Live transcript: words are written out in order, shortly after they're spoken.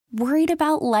Worried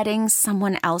about letting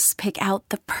someone else pick out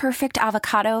the perfect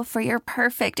avocado for your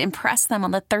perfect impress them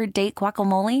on the third date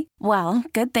guacamole? Well,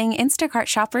 good thing Instacart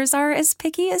shoppers are as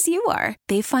picky as you are.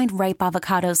 They find ripe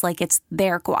avocados like it's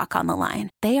their guac on the line.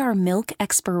 They are milk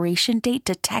expiration date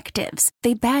detectives.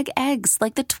 They bag eggs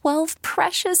like the 12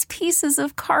 precious pieces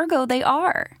of cargo they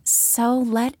are. So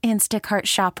let Instacart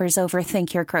shoppers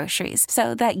overthink your groceries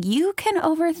so that you can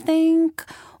overthink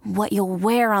what you'll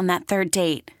wear on that third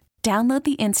date. Download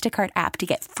the Instacart app to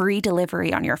get free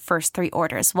delivery on your first 3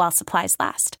 orders while supplies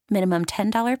last. Minimum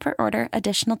 $10 per order.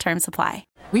 Additional terms apply.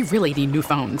 We really need new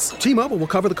phones. T-Mobile will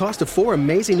cover the cost of 4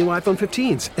 amazing new iPhone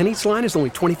 15s, and each line is only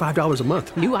 $25 a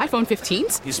month. New iPhone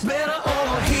 15s? It's better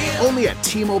over here. Only at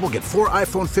T-Mobile, get 4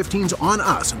 iPhone 15s on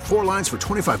us and 4 lines for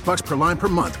 $25 per line per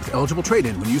month with eligible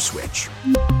trade-in when you switch.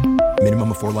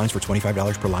 Minimum of 4 lines for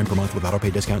 $25 per line per month with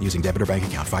autopay discount using debit or bank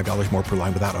account. $5 more per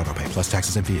line without autopay, plus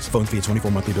taxes and fees. Phone fee at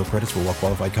 24 monthly bill credits for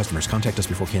well-qualified customers. Contact us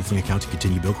before canceling account to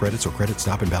continue bill credits or credit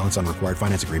stop and balance on required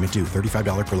finance agreement due.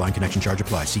 $35 per line connection charge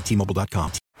applies. See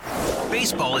T-Mobile.com.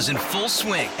 Baseball is in full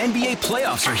swing. NBA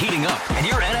playoffs are heating up, and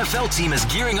your NFL team is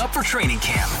gearing up for training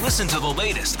camp. Listen to the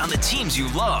latest on the teams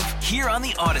you love here on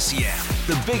the Odyssey app.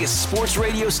 The biggest sports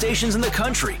radio stations in the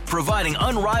country, providing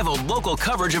unrivaled local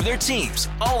coverage of their teams,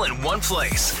 all in one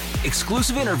place.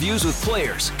 Exclusive interviews with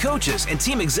players, coaches, and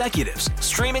team executives,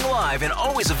 streaming live and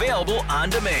always available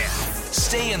on demand.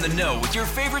 Stay in the know with your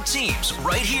favorite teams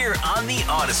right here on the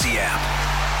Odyssey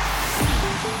app.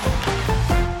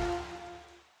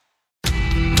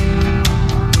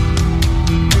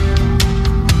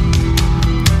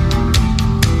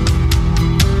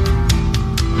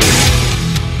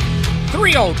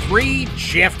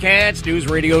 Jeff Katz, News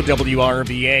Radio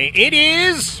WRVA. It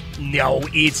is, no,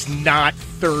 it's not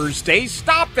Thursday.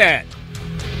 Stop that.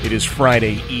 It is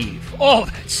Friday Eve. Oh,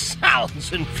 that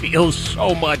sounds and feels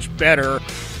so much better.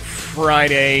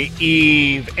 Friday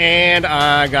Eve. And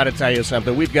I got to tell you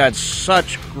something. We've got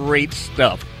such great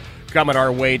stuff coming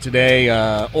our way today.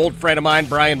 Old friend of mine,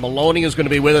 Brian Maloney, is going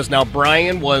to be with us. Now,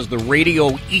 Brian was the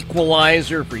radio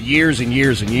equalizer for years and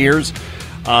years and years,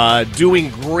 doing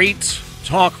great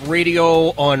talk radio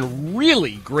on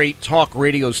really great talk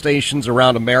radio stations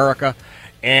around America.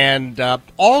 And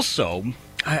also,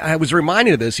 I was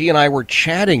reminded of this. He and I were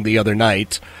chatting the other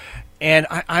night, and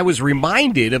I was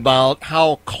reminded about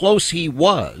how close he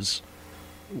was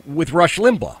with Rush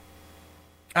Limbaugh.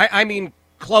 I mean,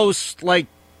 close, like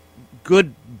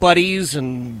good buddies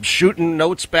and shooting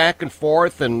notes back and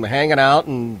forth and hanging out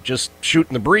and just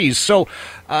shooting the breeze. So,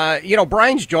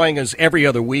 Brian's joining us every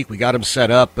other week. We got him set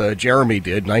up. Jeremy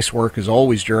did. Nice work as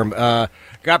always, Jeremy.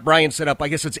 Got Brian set up. I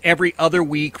guess it's every other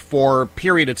week for a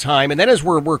period of time. And then as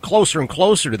we're closer and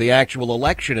closer to the actual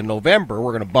election in November,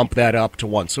 we're going to bump that up to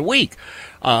once a week.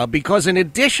 Because in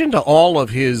addition to all of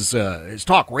his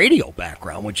talk radio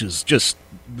background, which is just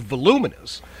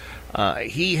voluminous,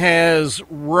 he has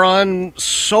run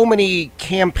so many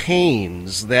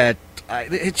campaigns that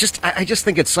I just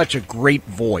think it's such a great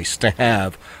voice to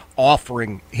have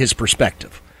offering his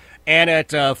perspective. And at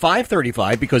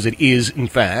 5:35, because it is, in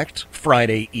fact,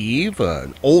 Friday Eve,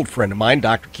 an old friend of mine,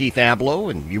 Dr. Keith Ablow,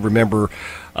 and you remember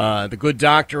the good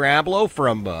Dr. Ablow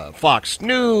from Fox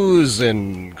News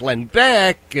and Glenn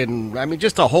Beck, and, I mean,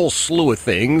 just a whole slew of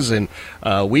things. And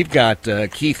we've got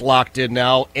Keith locked in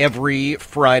now every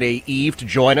Friday Eve to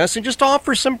join us and just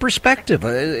offer some perspective.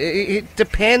 It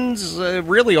depends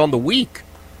really on the week.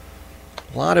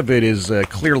 A lot of it is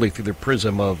clearly through the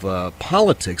prism of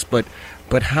politics, but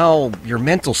how your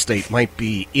mental state might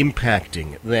be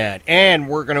impacting that. And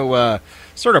we're going to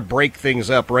sort of break things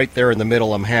up right there in the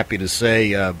middle, I'm happy to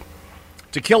say.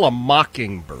 To Kill a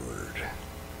Mockingbird.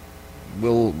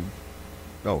 To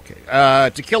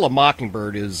Kill a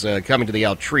Mockingbird is coming to the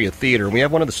Altria Theater, and we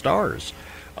have one of the stars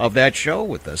of that show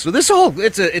with us. So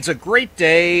it's a great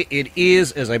day. It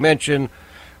is, as I mentioned,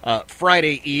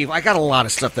 Friday Eve. I got a lot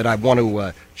of stuff that I want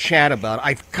to chat about.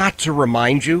 I've got to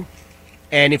remind you,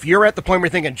 and if you're at the point where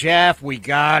you're thinking, Jeff, we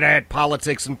got it,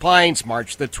 Politics and Pints,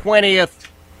 March the 20th,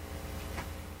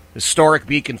 historic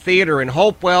Beacon Theater in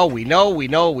Hopewell, we know,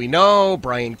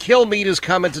 Brian Kilmeade is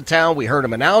coming to town, we heard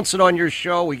him announce it on your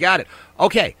show, we got it.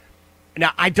 Okay,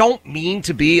 now I don't mean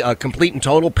to be a complete and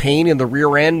total pain in the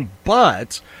rear end,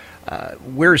 but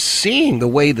we're seeing the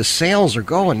way the sales are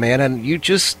going, man, and you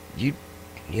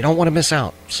don't want to miss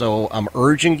out. So I'm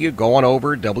urging you, go on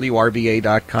over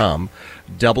WRVA.com,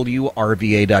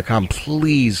 WRVA.com.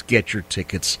 Please get your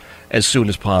tickets as soon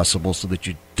as possible so that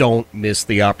you don't miss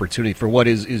the opportunity for what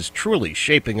is truly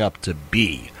shaping up to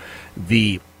be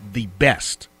the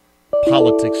best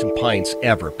Politics and Pints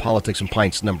ever. Politics and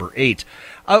Pints number 8.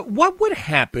 What would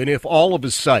happen if all of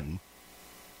a sudden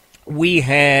we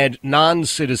had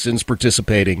non-citizens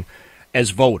participating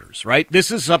as voters, right?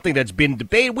 This is something that's been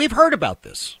debated. We've heard about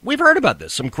this.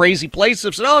 Some crazy places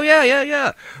have said, oh,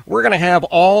 yeah. We're going to have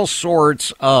all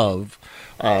sorts of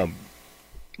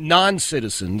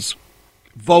non-citizens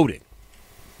voting.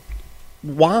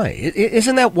 Why?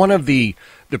 Isn't that one of the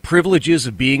privileges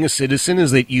of being a citizen,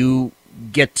 is that you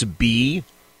get to be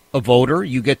a voter?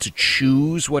 You get to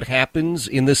choose what happens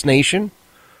in this nation?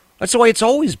 That's the way it's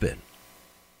always been.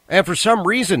 And for some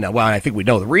reason now, well, I think we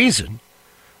know the reason,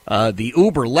 the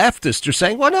uber leftists are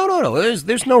saying, well, no,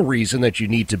 there's no reason that you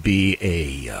need to be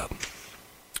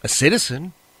a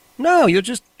citizen. No,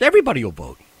 everybody will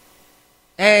vote.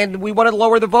 And we want to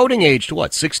lower the voting age to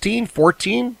what, 16,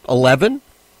 14, 11?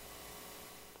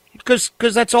 Because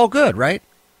that's all good, right?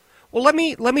 Well, let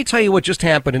me tell you what just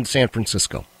happened in San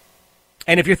Francisco.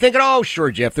 And if you're thinking, oh,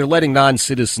 sure, Jeff, they're letting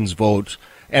non-citizens vote,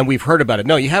 and we've heard about it.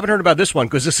 No, you haven't heard about this one,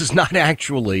 because this is not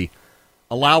actually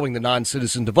allowing the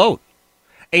non-citizen to vote.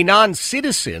 A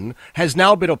non-citizen has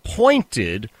now been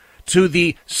appointed to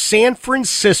the San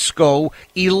Francisco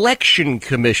Election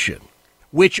Commission,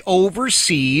 which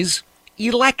oversees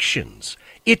elections.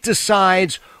 It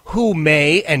decides who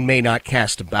may and may not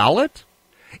cast a ballot.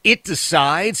 It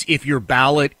decides if your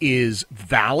ballot is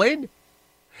valid.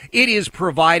 It is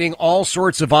providing all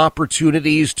sorts of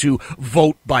opportunities to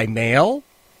vote by mail.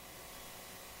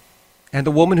 And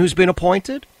the woman who's been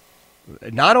appointed,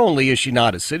 not only is she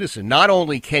not a citizen, not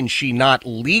only can she not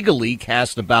legally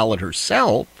cast a ballot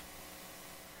herself,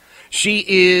 she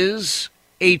is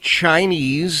a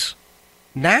Chinese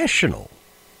national.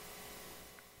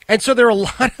 And so there are a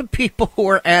lot of people who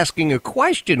are asking a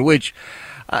question which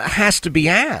has to be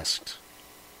asked.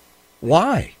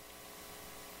 Why?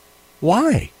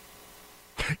 Why?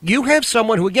 You have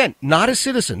someone who, again, not a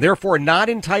citizen, therefore not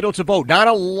entitled to vote, not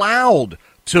allowed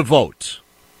to vote.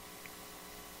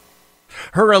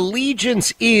 Her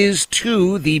allegiance is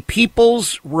to the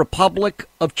People's Republic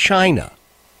of China.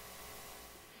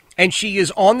 And she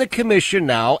is on the commission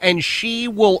now, and she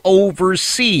will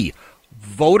oversee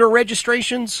voter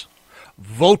registrations,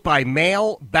 vote by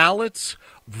mail ballots,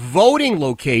 voting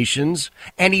locations,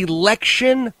 and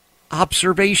election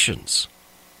observations.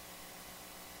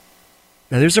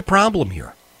 Now, there's a problem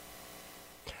here.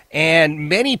 And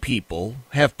many people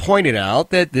have pointed out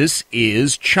that this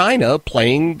is China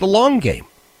playing the long game.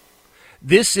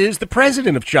 This is the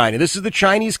president of China. This is the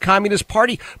Chinese Communist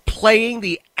Party playing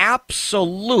the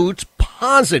absolute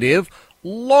positive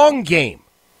long game.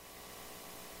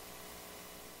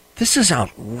 This is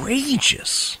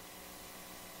outrageous.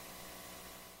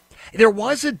 There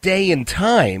was a day in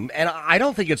time, and I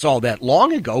don't think it's all that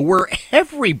long ago, where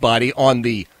everybody on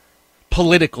the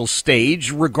political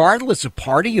stage, regardless of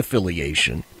party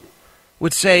affiliation,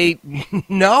 would say,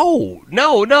 no.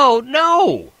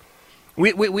 No,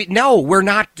 we're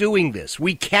not doing this.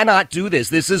 We cannot do this.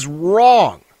 This is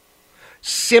wrong.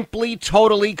 Simply,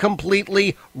 totally,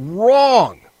 completely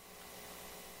wrong.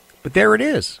 But there it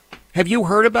is. Have you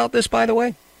heard about this, by the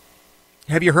way?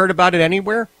 Have you heard about it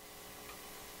anywhere?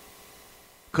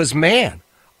 Because, man,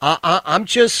 I'm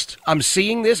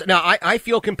seeing this. Now, I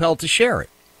feel compelled to share it.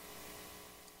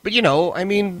 But, I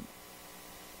mean,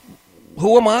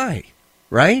 who am I,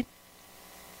 right?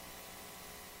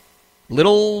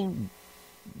 Little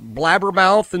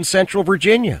blabbermouth in Central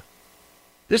Virginia.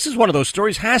 This is one of those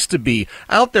stories, has to be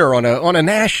out there on a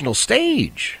national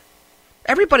stage.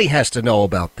 Everybody has to know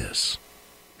about this.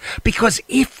 Because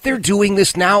if they're doing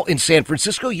this now in San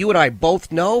Francisco, you and I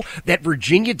both know that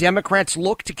Virginia Democrats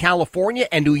look to California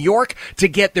and New York to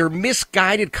get their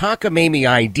misguided cockamamie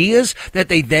ideas that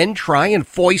they then try and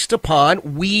foist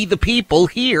upon we the people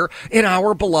here in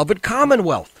our beloved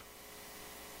Commonwealth.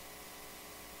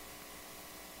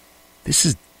 This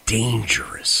is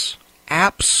dangerous.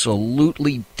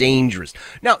 Absolutely dangerous.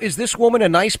 Now, is this woman a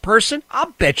nice person?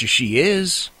 I'll bet you she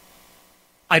is.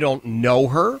 I don't know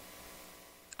her.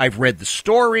 I've read the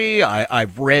story.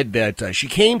 I've read that she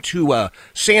came to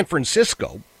San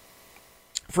Francisco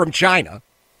from China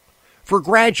for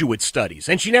graduate studies,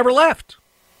 and she never left.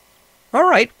 All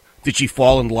right. Did she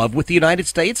fall in love with the United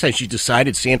States? Has she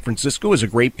decided San Francisco is a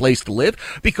great place to live?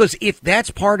 Because if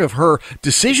that's part of her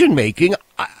decision-making,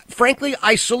 frankly,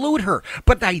 I salute her.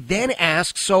 But I then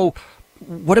ask, so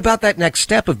what about that next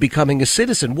step of becoming a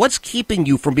citizen? What's keeping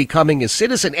you from becoming a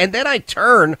citizen? And then I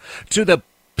turn to the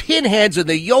pinheads and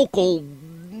the yokel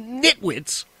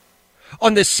nitwits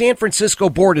on the San Francisco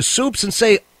Board of Soups and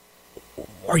say,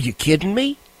 are you kidding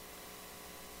me?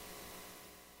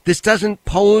 This doesn't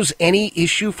pose any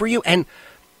issue for you? And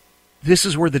this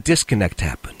is where the disconnect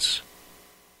happens.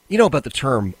 You know about the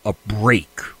term a break,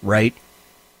 right?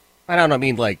 I don't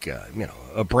mean like,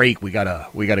 a break. We gotta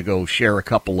go share a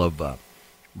couple of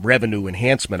revenue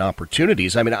enhancement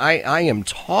opportunities. I mean, I am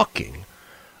talking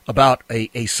about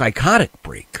a psychotic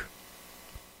break.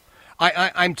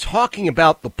 I'm talking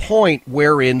about the point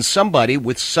wherein somebody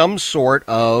with some sort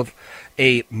of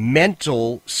a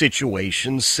mental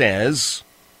situation says,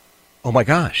 oh my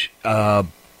gosh,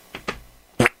 I'm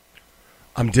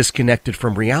disconnected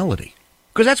from reality.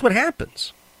 Because that's what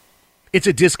happens. It's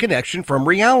a disconnection from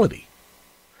reality.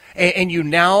 And you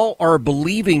now are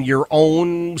believing your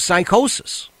own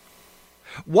psychosis.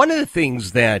 One of the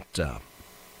things that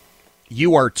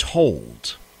you are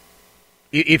told,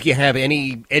 if you have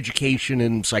any education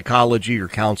in psychology or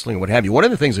counseling or what have you, one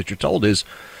of the things that you're told is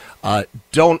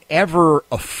don't ever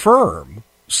affirm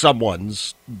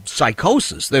someone's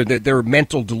psychosis, their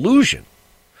mental delusion.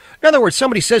 In other words,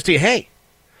 somebody says to you, hey,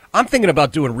 I'm thinking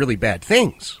about doing really bad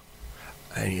things.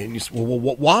 And you say,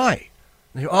 well, why?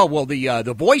 Oh, well,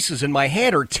 the voices in my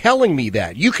head are telling me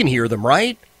that. You can hear them,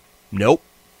 right? Nope.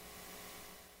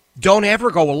 Don't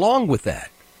ever go along with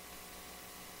that.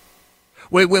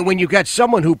 When you got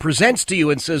someone who presents to you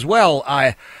and says, well,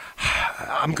 I'm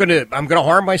gonna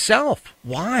harm myself.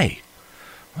 Why?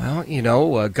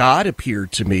 Well, God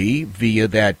appeared to me via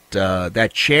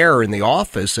that chair in the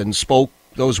office and spoke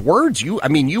those words. You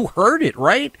heard it,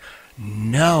 right?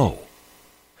 No.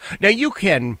 Now you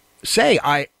can say,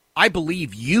 I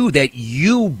believe you that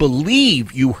you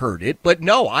believe you heard it, but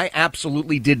no, I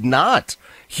absolutely did not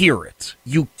hear it.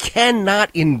 You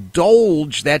cannot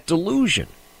indulge that delusion.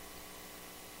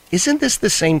 Isn't this the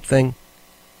same thing?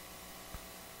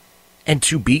 And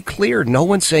to be clear, no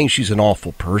one's saying she's an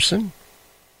awful person.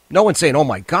 No one's saying, oh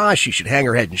my gosh, she should hang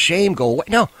her head in shame, go away.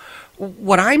 No,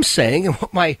 what I'm saying and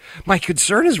what my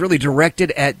concern is really directed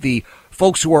at the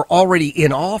folks who are already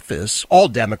in office, all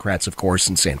Democrats, of course,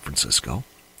 in San Francisco,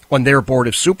 on their board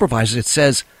of supervisors. It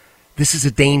says this is a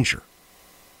danger.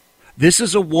 This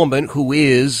is a woman who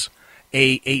is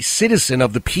a citizen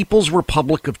of the People's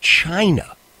Republic of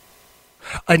China,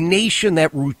 a nation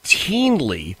that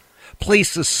routinely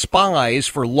places spies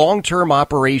for long-term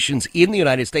operations in the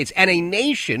United States, and a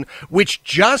nation which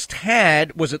just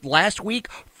had, was it last week,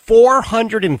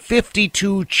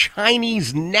 452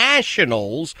 Chinese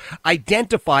nationals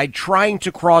identified trying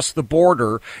to cross the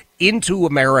border into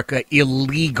America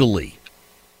illegally.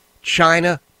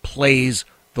 China plays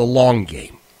the long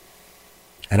game.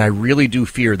 And I really do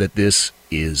fear that this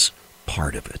is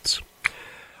part of it.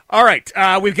 All right,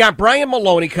 we've got Brian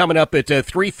Maloney coming up at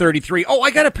 3:33. Oh,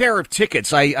 I got a pair of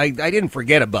tickets. I didn't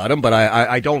forget about them, but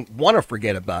I don't want to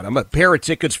forget about them. A pair of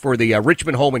tickets for the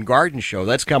Richmond Home and Garden Show.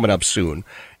 That's coming up soon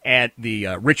at the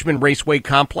Richmond Raceway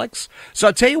Complex. So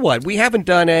I'll tell you what, we haven't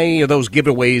done any of those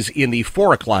giveaways in the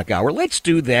 4 o'clock hour. Let's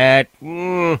do that.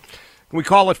 We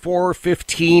call it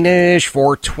 4:15-ish,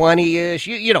 4:20-ish.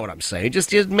 You know what I'm saying.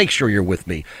 Just make sure you're with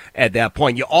me at that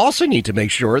point. You also need to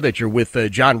make sure that you're with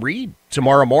John Reed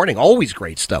tomorrow morning. Always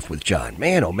great stuff with John.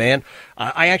 Man, oh, man.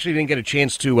 I actually didn't get a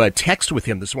chance to text with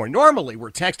him this morning. Normally,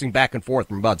 we're texting back and forth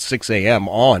from about 6 a.m.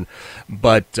 on,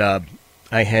 but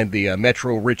I had the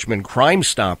Metro Richmond Crime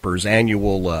Stoppers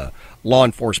annual law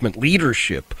enforcement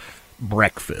leadership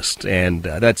breakfast, and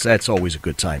that's always a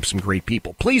good time. Some great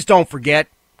people. Please don't forget,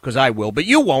 because I will, but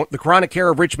you won't. The Chronic Care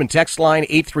of Richmond text line,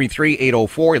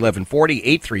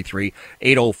 833-804-1140,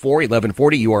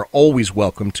 833-804-1140. You are always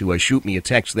welcome to shoot me a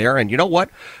text there. And you know what?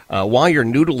 While you're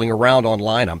noodling around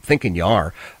online, I'm thinking you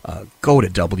are, go to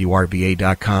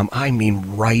WRVA.com. I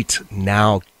mean, right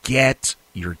now, get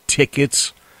your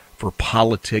tickets for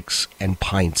Politics and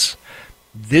Pints.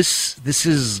 This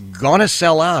is gonna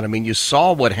sell out. I mean, you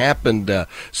saw what happened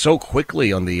so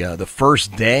quickly on the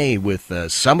first day with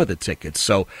some of the tickets.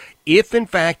 So, if in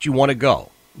fact you want to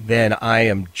go, then I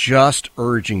am just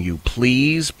urging you,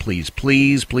 please, please,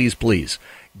 please, please, please,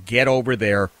 get over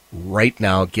there right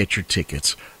now. Get your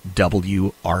tickets.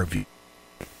 WRV.com.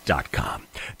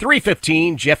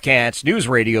 3:15. Jeff Katz, News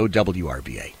Radio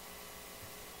WRVA.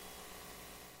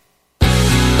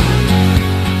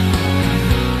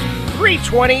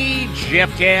 3:20,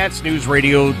 Jeff Katz, News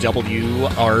Radio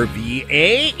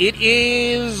WRVA. It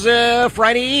is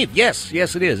Friday Eve. Yes,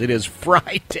 it is. It is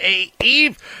Friday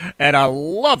Eve, and I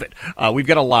love it. We've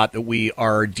got a lot that we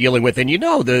are dealing with, and you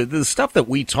know, the stuff that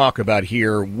we talk about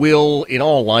here will, in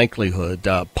all likelihood,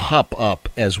 pop up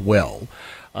as well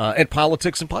at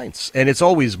Politics and Pints. And it's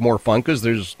always more fun because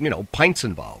there's, pints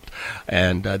involved.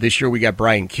 And this year we got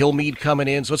Brian Kilmeade coming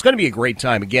in. So it's going to be a great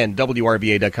time. Again,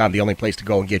 WRVA.com, the only place to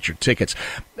go and get your tickets.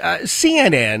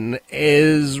 CNN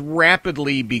is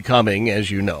rapidly becoming,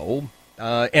 as you know,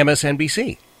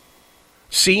 MSNBC.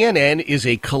 CNN is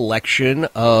a collection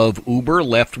of uber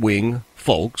left-wing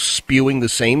folks spewing the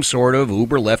same sort of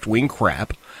uber left-wing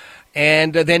crap,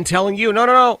 and then telling you,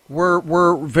 no,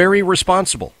 we're very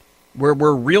responsible. We're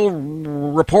real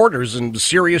reporters and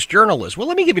serious journalists. Well,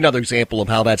 let me give you another example of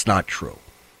how that's not true.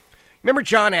 Remember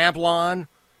John Ablow?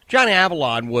 John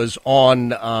Ablow was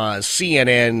on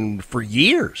CNN for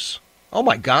years. Oh,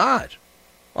 my God.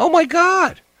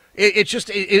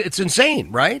 It's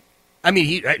insane, right? I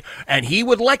mean, he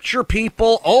would lecture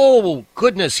people. Oh,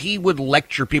 goodness, he would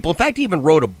lecture people. In fact, he even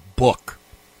wrote a book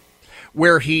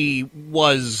where he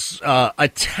was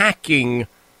attacking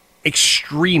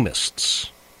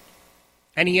extremists.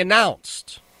 And he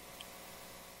announced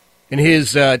in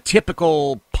his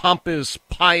typical pompous,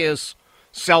 pious,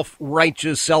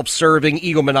 self-righteous, self-serving,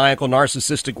 egomaniacal,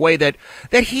 narcissistic way that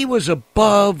he was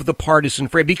above the partisan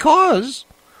fray because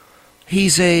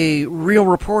he's a real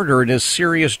reporter and a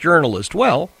serious journalist.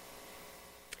 Well,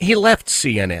 he left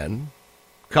CNN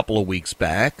a couple of weeks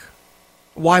back.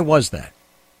 Why was that?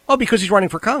 Oh, because he's running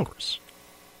for Congress.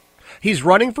 He's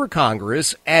running for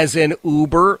Congress as an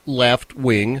uber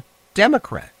left-wing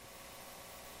Democrat.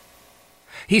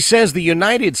 He says the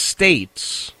United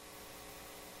States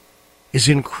is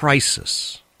in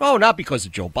crisis. Oh, not because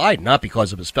of Joe Biden, not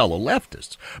because of his fellow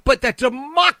leftists, but that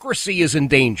democracy is in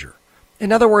danger.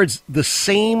 In other words, the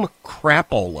same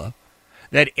crapola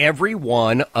that every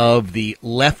one of the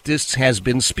leftists has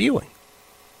been spewing.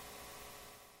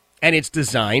 And it's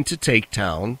designed to take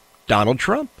down Donald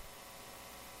Trump.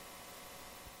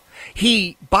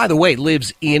 He, by the way,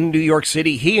 lives in New York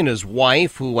City. He and his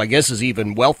wife, who I guess is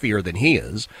even wealthier than he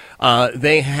is,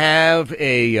 they have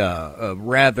a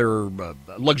rather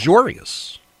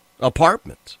luxurious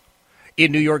apartment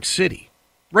in New York City,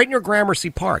 right near Gramercy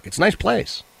Park. It's a nice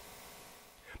place.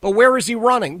 But where is he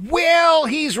running? Well,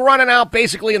 he's running out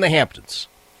basically in the Hamptons,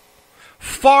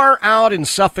 far out in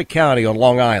Suffolk County on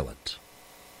Long Island.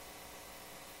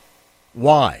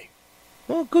 Why?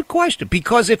 Well, good question.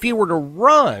 Because if he were to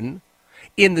run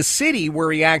in the city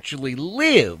where he actually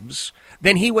lives,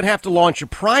 then he would have to launch a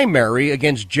primary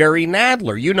against Jerry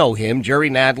Nadler. You know him, Jerry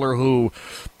Nadler, who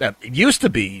used to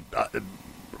be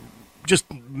just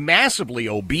massively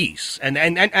obese. And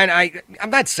I'm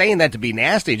not saying that to be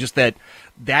nasty, just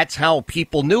that's how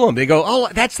people knew him. They go, oh,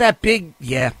 that's that big.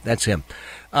 Yeah, that's him.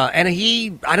 And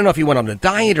I don't know if he went on a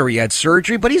diet or he had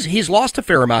surgery, but he's lost a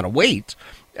fair amount of weight.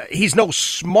 He's no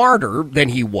smarter than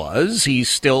he was. He's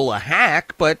still a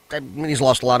hack, but he's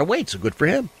lost a lot of weight, so good for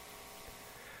him.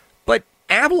 But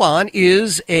Ablow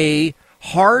is a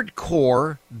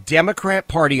hardcore Democrat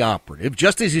Party operative,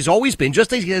 just as he's always been,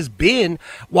 just as he has been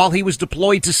while he was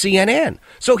deployed to CNN.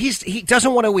 So he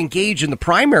doesn't want to engage in the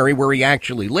primary where he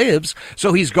actually lives,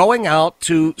 so he's going out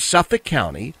to Suffolk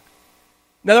County.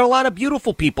 Now, there are a lot of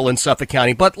beautiful people in Suffolk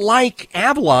County, but like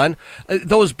Ablow,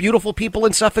 those beautiful people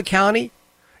in Suffolk County,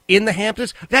 in the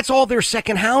Hamptons, that's all their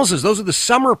second houses. Those are the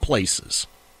summer places.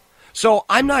 So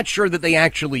I'm not sure that they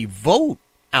actually vote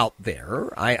out there.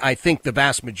 I think the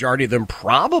vast majority of them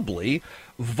probably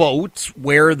vote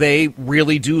where they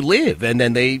really do live, and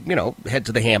then they, head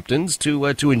to the Hamptons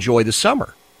to enjoy the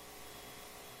summer.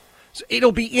 So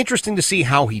it'll be interesting to see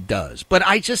how he does. But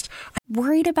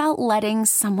Worried about letting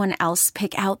someone else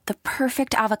pick out the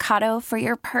perfect avocado for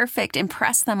your perfect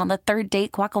impress them on the third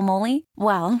date guacamole?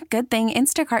 Well, good thing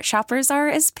Instacart shoppers are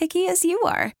as picky as you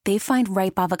are. They find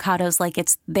ripe avocados like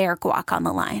it's their guac on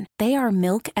the line. They are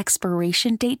milk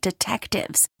expiration date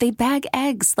detectives. They bag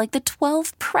eggs like the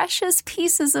 12 precious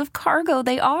pieces of cargo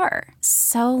they are.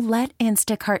 So let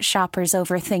Instacart shoppers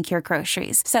overthink your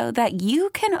groceries so that you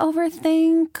can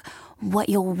overthink what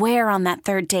you'll wear on that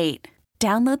third date.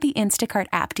 Download the Instacart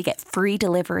app to get free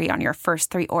delivery on your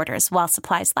first 3 orders while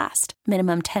supplies last.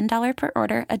 Minimum $10 per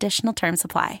order. Additional terms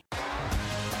apply.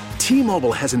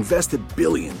 T-Mobile has invested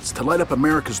billions to light up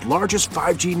America's largest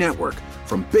 5G network,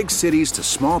 from big cities to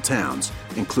small towns,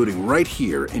 including right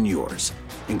here in yours.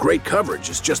 And great coverage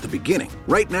is just the beginning.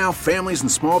 Right now, families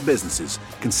and small businesses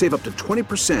can save up to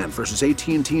 20% versus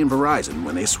AT&T and Verizon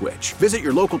when they switch. Visit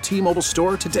your local T-Mobile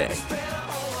store today.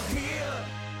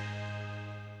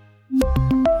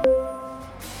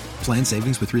 Plan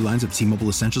savings with 3 lines of T-Mobile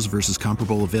Essentials versus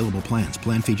comparable available plans.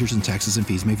 Plan features and taxes and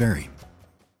fees may vary.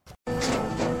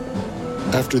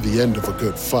 After the end of a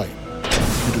good fight,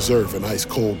 you deserve an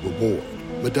ice-cold reward.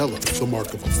 Modelo is the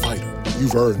mark of a fighter.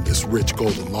 You've earned this rich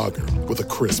golden lager with a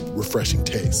crisp, refreshing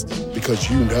taste. Because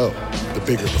you know, the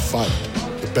bigger the fight,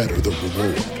 the better the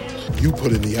reward. You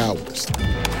put in the hours,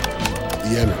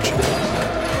 the energy,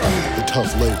 the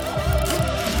tough labor.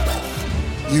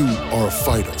 You are a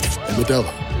fighter, and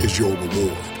Modelo is your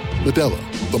reward.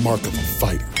 Modelo, the mark of a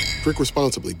fighter. Drink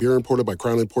responsibly. Beer imported by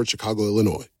Crown Imports, Chicago,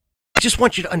 Illinois. I just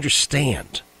want you to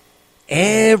understand,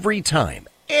 every time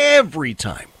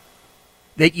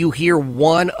that you hear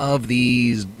one of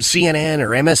these CNN or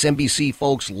MSNBC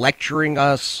folks lecturing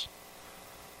us,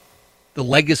 the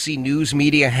legacy news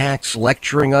media hacks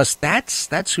lecturing us,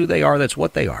 that's who they are, that's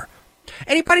what they are.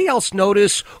 Anybody else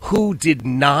notice who did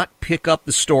not pick up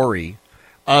the story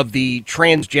of the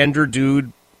transgender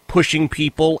dude pushing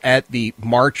people at the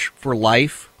March for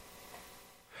Life?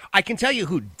 I can tell you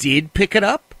who did pick it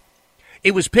up.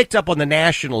 It was picked up on the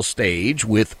national stage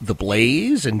with The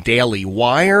Blaze and Daily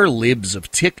Wire, Libs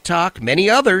of TikTok, many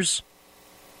others.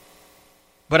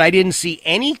 But I didn't see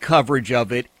any coverage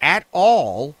of it at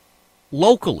all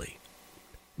locally.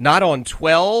 Not on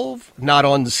 12, not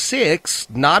on 6,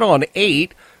 not on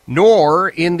 8, nor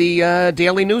in the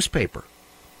daily newspaper.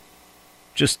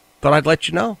 Just thought I'd let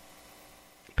you know.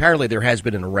 Apparently there has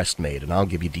been an arrest made, and I'll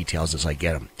give you details as I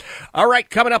get them. All right,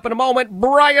 coming up in a moment,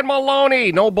 Brian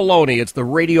Maloney. No baloney, it's the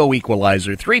Radio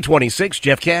Equalizer. 326,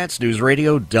 Jeff Katz, News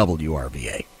Radio,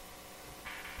 WRVA.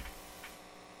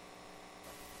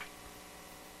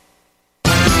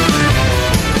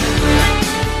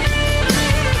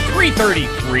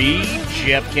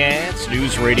 Jeff Katz,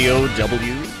 News Radio,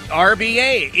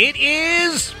 WRVA. It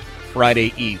is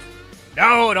Friday Eve.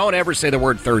 No, don't ever say the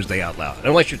word Thursday out loud,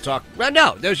 unless you talk.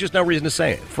 No, there's just no reason to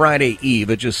say it. Friday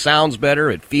Eve. It just sounds better.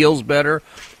 It feels better.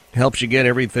 Helps you get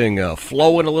everything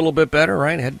flowing a little bit better,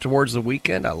 right? Head towards the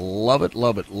weekend. I love it,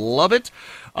 love it, love it.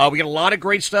 We got a lot of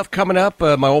great stuff coming up.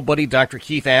 My old buddy, Dr.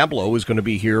 Keith Ablow, is going to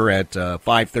be here at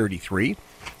 5:33.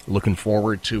 Looking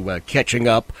forward to catching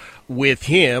up with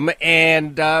him.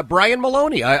 And Brian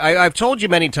Maloney. I've told you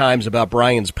many times about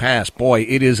Brian's past. Boy,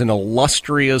 it is an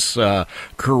illustrious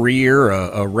career,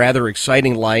 a rather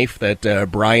exciting life that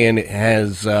Brian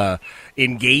has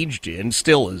engaged in,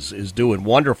 still is doing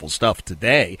wonderful stuff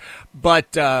today.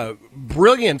 But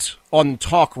brilliant on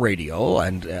talk radio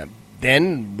and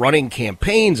then running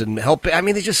campaigns and helping. I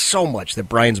mean, there's just so much that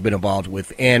Brian's been involved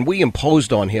with. And we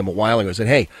imposed on him a while ago. I said,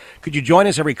 hey, could you join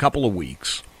us every couple of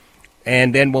weeks?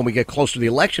 And then when we get close to the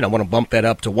election, I want to bump that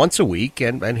up to once a week.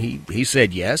 And he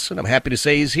said yes, and I'm happy to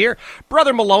say he's here.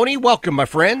 Brother Maloney, welcome, my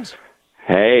friend.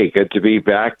 Hey, good to be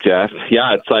back, Jeff.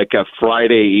 Yeah, it's like a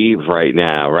Friday Eve right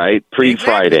now, right?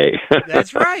 Pre-Friday. Exactly.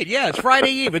 That's right. Yeah, it's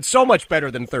Friday Eve. It's so much better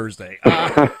than Thursday.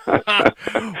 Well,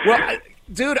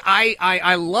 dude,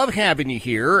 I love having you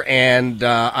here, and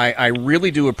I really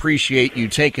do appreciate you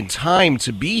taking time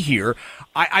to be here.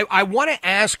 I want to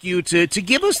ask you to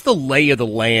give us the lay of the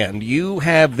land. You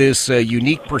have this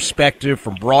unique perspective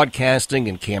from broadcasting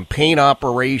and campaign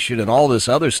operation and all this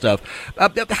other stuff.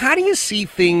 How do you see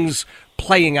things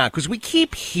playing out? Because we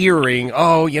keep hearing,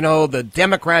 the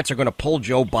Democrats are going to pull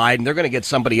Joe Biden. They're going to get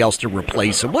somebody else to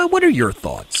replace him. What are your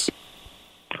thoughts?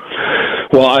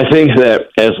 Well, I think that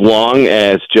as long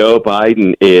as Joe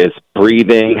Biden is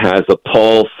breathing, has a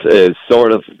pulse, is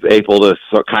sort of able to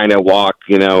kind of walk,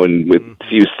 and with a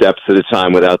few steps at a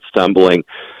time without stumbling,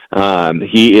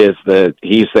 he's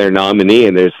their nominee,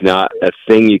 and there's not a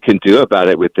thing you can do about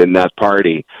it within that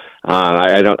party.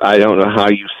 I don't know how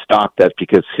you stop that,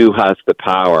 because who has the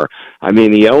power? I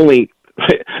mean, the only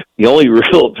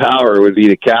real power would be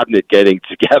the cabinet getting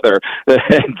together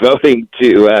and voting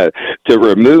to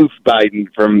remove Biden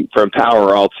from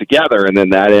power altogether, and then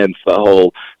that ends the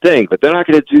whole thing. But they're not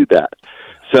going to do that.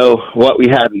 So what we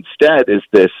have instead is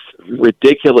this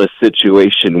ridiculous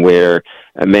situation where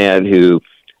a man who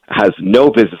has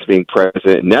no business being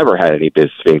president, never had any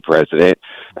business being president,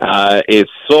 is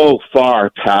so far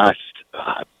past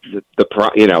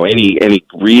any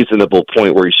reasonable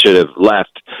point where he should have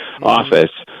left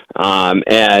office,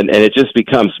 and it just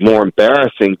becomes more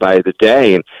embarrassing by the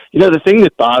day. And the thing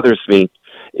that bothers me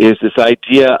is this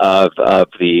idea of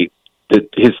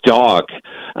his dog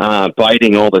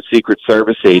biting all the Secret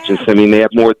Service agents. I mean, they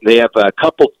have a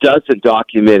couple dozen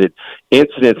documented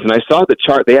incidents, and I saw the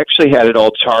chart. They actually had it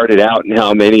all charted out, and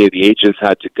how many of the agents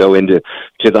had to go into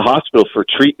the hospital for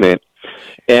treatment.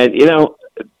 And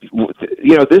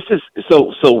this is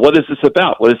so what is this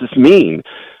about? What does this mean?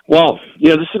 Well,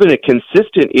 this has been a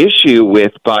consistent issue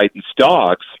with Biden's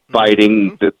dogs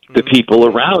biting the people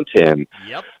around him.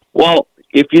 Yep. Well,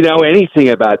 if you know anything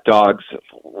about dogs,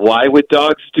 why would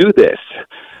dogs do this?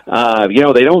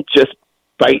 They don't just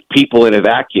bite people in a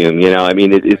vacuum. I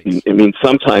mean,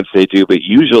 sometimes they do, but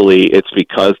usually it's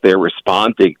because they're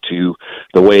responding to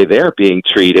the way they're being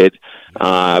treated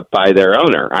by their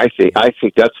owner. I think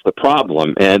that's the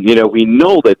problem. And we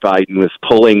know that Biden was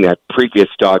pulling that previous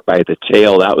dog by the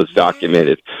tail. That was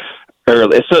documented.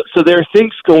 early. So there are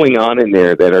things going on in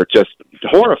there that are just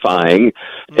horrifying,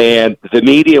 and the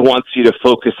media wants you to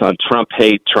focus on Trump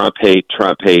hate,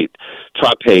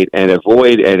 and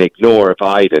avoid and ignore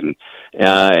Biden.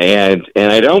 And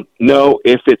I don't know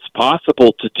if it's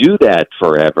possible to do that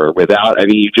forever without, I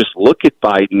mean, you just look at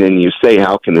Biden and you say,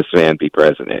 how can this man be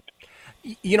president?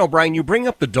 You know, Brian, you bring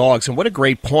up the dogs, and what a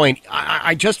great point.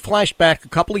 I just flashed back a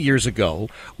couple of years ago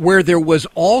where there was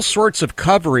all sorts of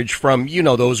coverage from, you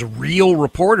know, those real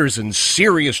reporters and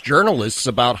serious journalists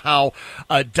about how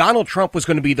Donald Trump was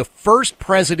going to be the first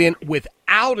president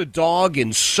without a dog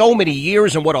in so many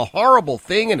years, and what a horrible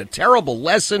thing and a terrible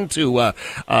lesson to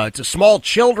small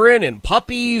children and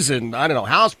puppies and, I don't know,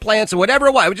 houseplants and whatever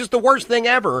it was. It was just the worst thing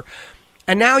ever.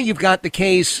 And now you've got the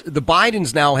case, the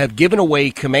Bidens now have given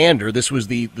away Commander. This was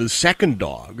the second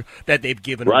dog that they've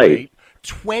given away.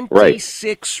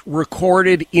 26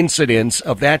 recorded incidents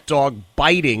of that dog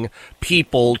biting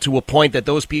people to a point that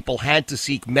those people had to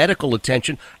seek medical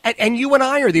attention. And you and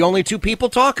I are the only two people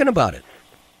talking about it.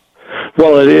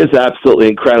 Well, it is absolutely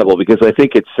incredible because I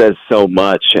think it says so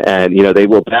much, and, you know, they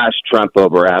will bash Trump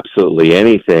over absolutely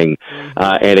anything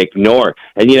and ignore.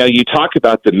 And, you know, you talk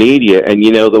about the media, and,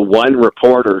 you know, the one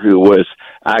reporter who was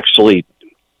actually,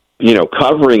 you know,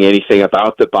 covering anything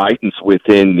about the Bidens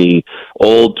within the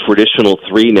old traditional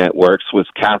three networks was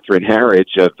Catherine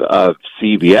Herridge of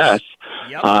CBS.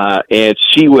 Yep. And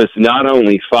she was not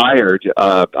only fired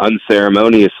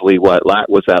unceremoniously,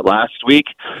 was that last week?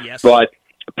 Yes. But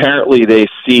apparently they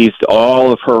seized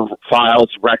all of her files,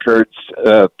 records,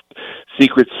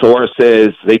 secret sources.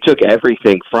 They took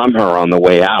everything from her on the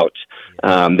way out.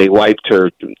 They wiped her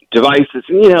devices.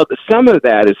 And, you know, some of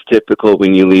that is typical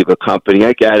when you leave a company.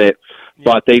 I get it.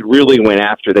 But they really went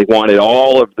after. They wanted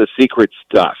all of the secret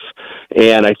stuff.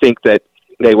 And I think that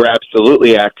they were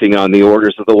absolutely acting on the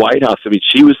orders of the White House. I mean,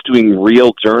 she was doing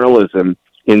real journalism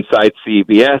inside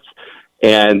CBS.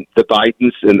 And the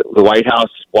Bidens and the White House,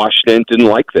 Washington, didn't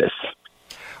like this.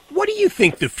 What do you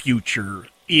think the future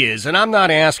is? And I'm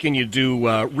not asking you to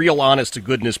do real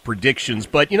honest-to-goodness predictions,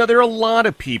 but, you know, there are a lot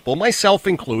of people, myself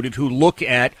included, who look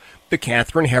at the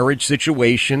Catherine Herridge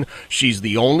situation. She's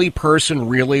the only person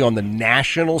really on the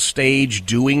national stage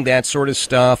doing that sort of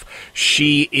stuff.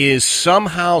 She is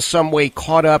somehow, some way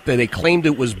caught up that they claimed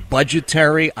it was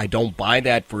budgetary. I don't buy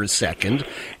that for a second.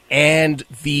 And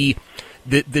the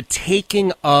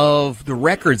taking of the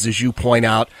records, as you point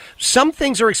out, some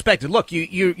things are expected. Look,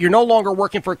 you're no longer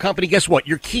working for a company. Guess what?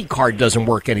 Your key card doesn't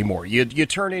work anymore. You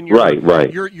turn in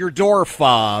your door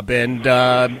fob, and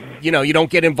you know, you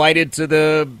don't get invited to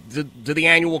the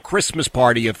annual Christmas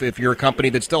party if you're a company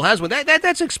that still has one.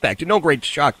 That's expected. No great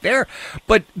shock there.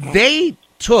 But they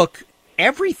took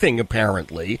everything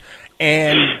apparently,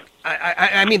 and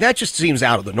I mean that just seems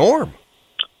out of the norm.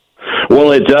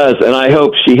 Well, it does, and I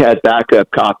hope she had backup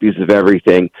copies of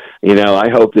everything. You know, I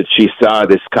hope that she saw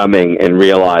this coming and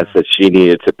realized that she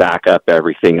needed to back up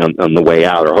everything on the way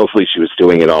out, or hopefully she was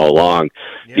doing it all along.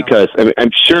 Yeah. Because I'm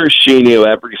sure she knew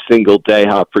every single day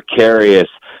how precarious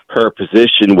her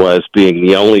position was, being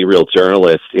the only real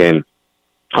journalist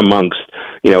amongst,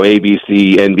 you know,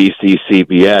 ABC, NBC,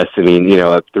 CBS. I mean, you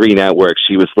know, 3 networks,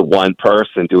 she was the one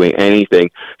person doing anything.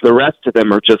 The rest of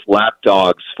them are just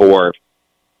lapdogs for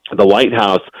the White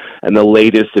House and the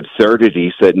latest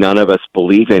absurdities that none of us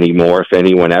believe anymore, if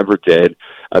anyone ever did,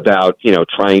 about, you know,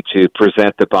 trying to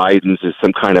present the Bidens as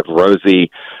some kind of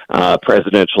rosy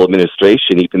presidential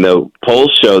administration, even though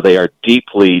polls show they are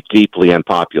deeply, deeply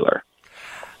unpopular.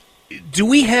 Do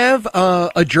we have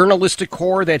a journalistic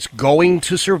corps that's going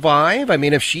to survive? I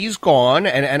mean, if she's gone,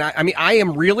 and I mean, I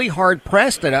am really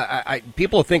hard-pressed, and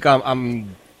people think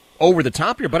I'm over the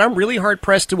top here, but I'm really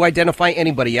hard-pressed to identify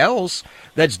anybody else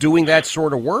that's doing that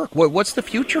sort of work. What's the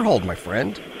future hold, my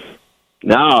friend?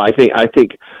 No, I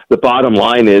think the bottom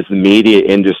line is the media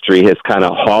industry has kind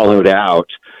of hollowed out,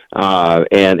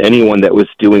 and anyone that was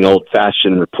doing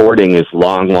old-fashioned reporting is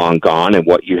long, long gone, and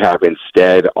what you have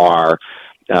instead are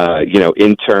you know,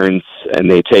 interns, and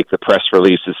they take the press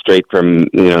releases straight from,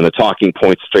 you know, the talking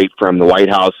points straight from the White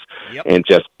House. Yep. And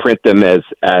just print them as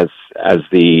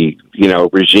the, you know,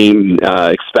 regime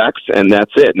expects, and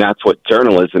that's it. And that's what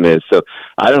journalism is. So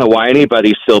I don't know why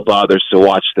anybody still bothers to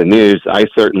watch the news. I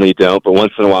certainly don't. But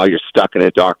once in a while, you're stuck in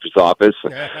a doctor's office,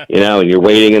 you know, and you're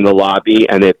waiting in the lobby,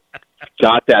 and it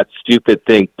got that stupid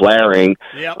thing blaring,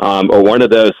 yep. Or one of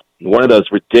those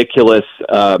ridiculous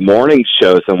morning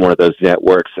shows on one of those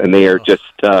networks, and they are just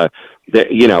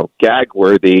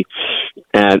gag-worthy.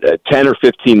 And 10 or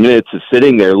 15 minutes of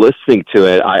sitting there listening to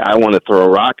it, I want to throw a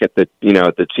rock at the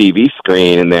TV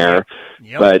screen in there.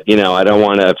 Yep. But, I don't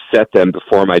want to upset them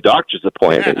before my doctor's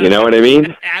appointment. You know what I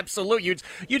mean? Absolutely.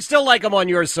 You'd still like them on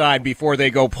your side before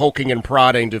they go poking and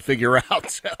prodding to figure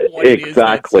out what it is.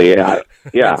 Exactly.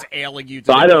 That's ailing you.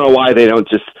 So I don't know why they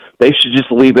should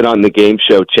just leave it on the game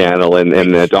show channel and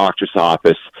the doctor's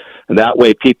office. And that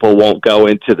way people won't go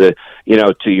into to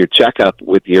your checkup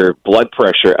with your blood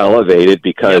pressure elevated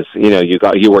because,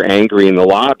 you were angry in the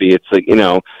lobby. It's like,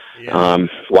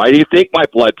 why do you think my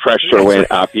blood pressure went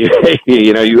up? You had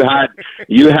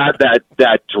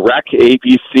that direct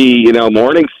ABC,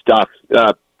 morning stuff,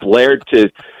 blared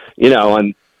to,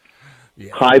 on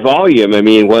high volume. I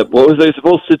mean, what was I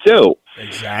supposed to do?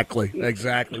 Exactly.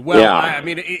 Well, yeah.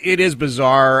 It is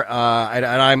bizarre, and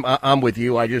I'm with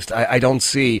you. I don't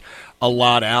see a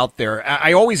lot out there.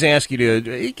 I always ask you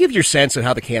to give your sense of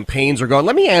how the campaigns are going.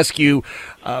 Let me ask you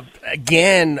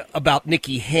again about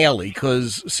Nikki Haley,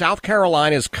 because South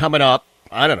Carolina is coming up.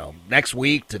 I don't know, next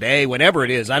week, today, whenever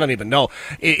it is, I don't even know.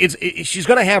 She's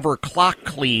going to have her clock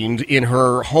cleaned in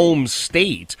her home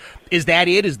state. Is that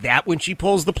it? Is that when she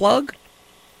pulls the plug?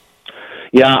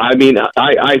 Yeah,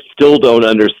 I still don't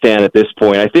understand at this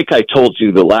point. I think I told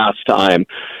you the last time,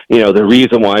 the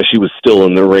reason why she was still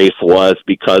in the race was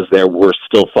because there were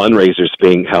still fundraisers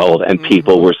being held and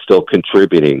people were still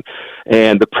contributing.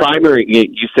 And the primary,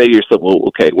 you say to yourself, well,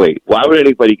 okay, wait, why would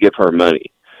anybody give her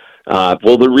money?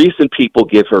 Well, the reason people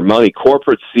give her money,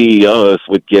 corporate CEOs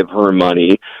would give her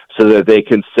money so that they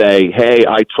can say, hey,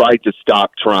 I tried to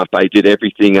stop Trump. I did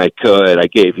everything I could. I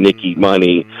gave Nikki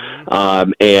money.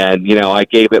 And, I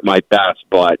gave it my best,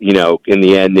 but, in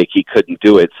the end, Nikki couldn't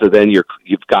do it. So then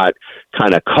you've got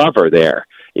kind of cover there,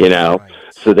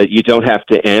 so that you don't have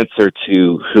to answer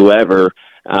to whoever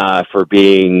for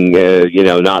being,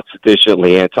 not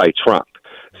sufficiently anti-Trump.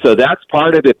 So that's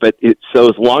part of it, but so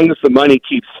as long as the money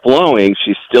keeps flowing,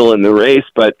 she's still in the race.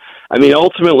 But,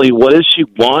 ultimately, what does she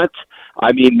want?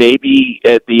 Maybe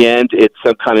at the end it's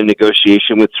some kind of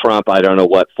negotiation with Trump. I don't know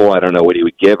what for. I don't know what he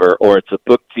would give her. Or it's a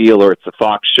book deal, or it's a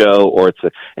Fox show, or it's a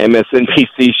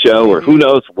MSNBC show, or who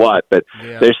knows what. But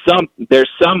there's some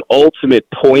ultimate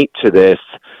point to this.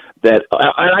 And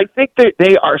I think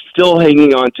they are still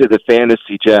hanging on to the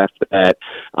fantasy, Jeff, that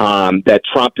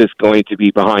Trump is going to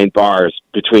be behind bars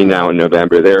between now and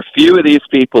November. There are a few of these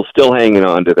people still hanging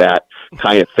on to that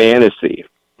kind of fantasy.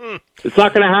 It's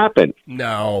not going to happen.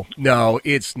 No,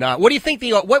 it's not. What do you think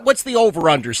what's the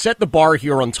over-under? Set the bar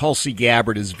here on Tulsi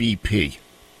Gabbard as VP.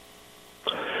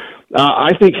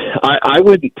 I think I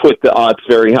wouldn't put the odds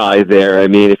very high there.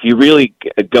 If you really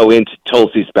go into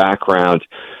Tulsi's background,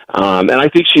 and I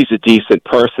think she's a decent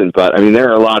person, but there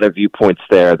are a lot of viewpoints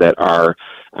there that are,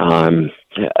 that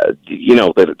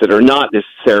are not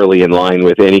necessarily in line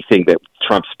with anything that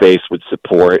Trump's base would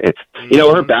support. And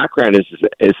her background is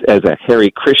as a Hare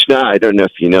Krishna. I don't know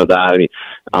if you know that.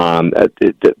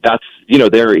 That's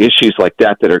there are issues like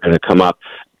that are going to come up.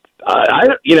 I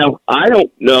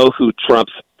don't know who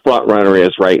Trump's front runner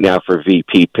is right now for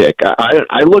VP pick.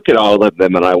 I look at all of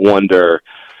them and I wonder,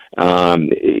 what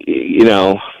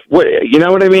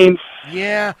I mean?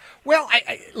 Yeah. Well,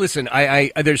 listen.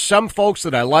 There's some folks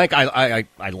that I like. I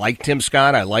like Tim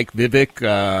Scott. I like Vivek.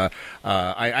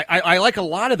 I like a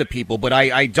lot of the people, but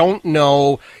I don't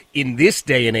know. In this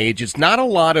day and age, it's not a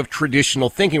lot of traditional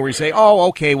thinking where you say, "Oh,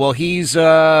 okay, well he's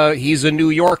a New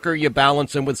Yorker." You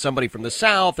balance him with somebody from the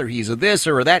South, or he's a this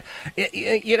or that.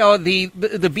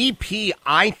 The VP,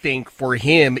 I think, for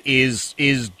him is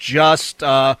just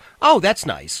that's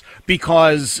nice,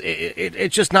 because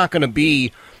it's just not going to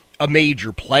be a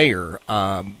major player.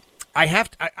 I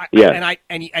have to,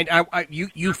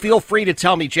 you feel free to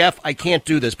tell me, Jeff, I can't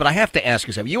do this, but I have to ask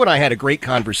you something. You and I had a great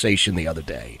conversation the other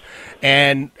day,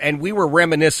 and we were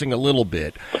reminiscing a little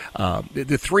bit,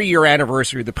 the 3-year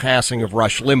anniversary of the passing of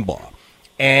Rush Limbaugh.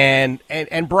 And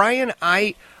Brian,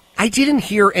 I didn't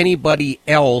hear anybody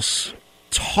else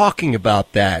talking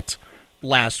about that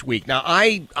last week. Now,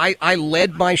 I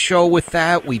led my show with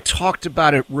that. We talked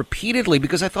about it repeatedly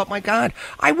because I thought, my God,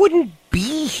 I wouldn't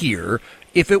be here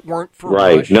if it weren't for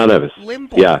Rush none of us.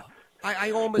 Limbaugh. Yeah.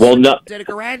 I almost did a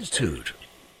gratitude.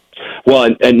 Well,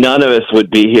 and none of us would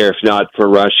be here if not for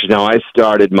Rush. I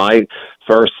started my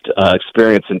first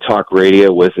experience in talk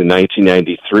radio was in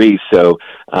 1993. So,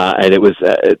 and it was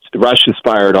Rush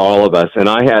inspired all of us, and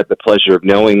I had the pleasure of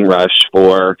knowing Rush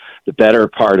for the better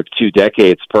part of 2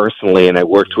 decades personally, and I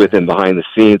worked with him behind the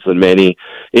scenes on many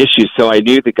issues. So I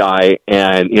knew the guy,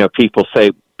 and people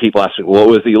ask me, what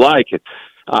was he like?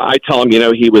 I tell him,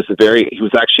 he was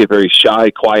actually a very shy,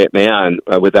 quiet man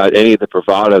without any of the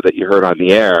bravado that you heard on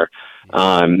the air.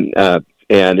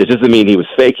 And it doesn't mean he was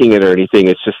faking it or anything.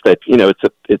 It's just that,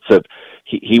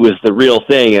 he was the real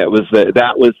thing. That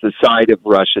was the side of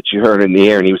Rush that you heard in the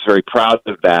air, and he was very proud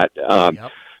of that.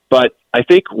 But I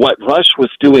think what Rush was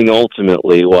doing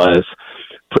ultimately was,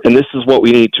 and this is what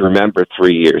we need to remember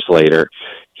 3 years later,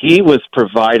 he was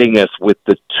providing us with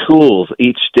the tools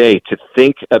each day to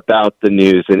think about the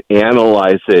news and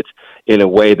analyze it in a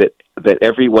way that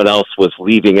everyone else was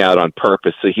leaving out on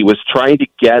purpose. So he was trying to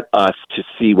get us to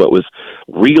see what was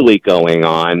really going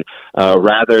on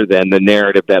rather than the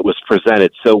narrative that was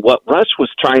presented. So what Rush was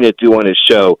trying to do on his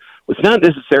show was not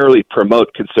necessarily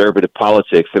promote conservative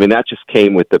politics. I mean, that just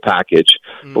came with the package.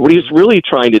 Mm-hmm. But what he was really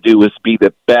trying to do was be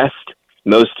the best,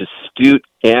 most astute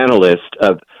analyst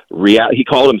of reality. He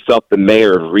called himself the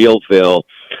mayor of Realville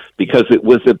because it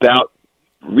was about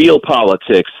real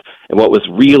politics and what was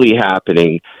really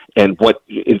happening, and what,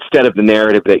 instead of the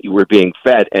narrative that you were being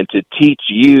fed, and to teach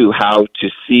you how to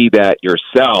see that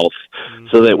yourself,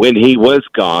 so that when he was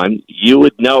gone, you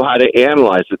would know how to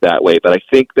analyze it that way. But I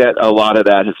think that a lot of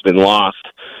that has been lost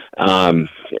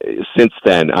since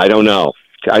then. I don't know.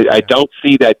 I don't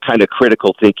see that kind of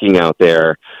critical thinking out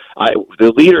there.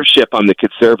 The leadership on the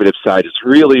conservative side is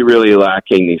really, really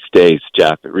lacking these days,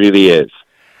 Jeff. It really is.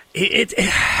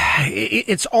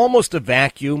 It's almost a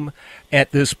vacuum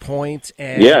at this point.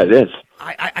 And yeah, it is.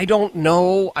 I don't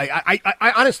know. I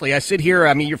honestly, I sit here.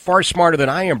 I mean, you're far smarter than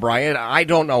I am, Brian. I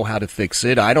don't know how to fix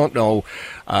it. I don't know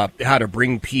how to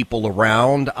bring people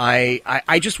around.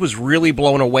 I just was really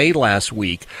blown away last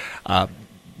week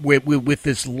with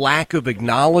this lack of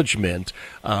acknowledgement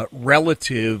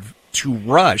relative to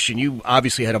Rush, and you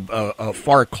obviously had a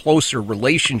far closer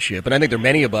relationship, and I think there are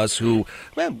many of us who,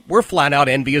 man, we're flat out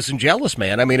envious and jealous,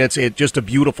 man. I mean, it's just a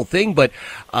beautiful thing, but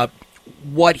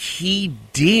what he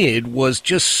did was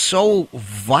just so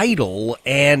vital,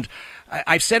 and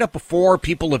I've said it before,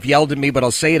 people have yelled at me, but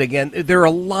I'll say it again. There are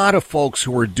a lot of folks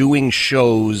who are doing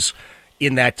shows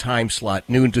in that time slot,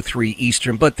 noon to 3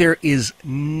 Eastern, but there is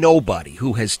nobody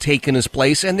who has taken his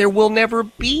place, and there will never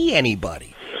be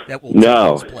anybody that will take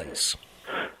his place.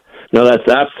 No, that's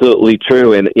absolutely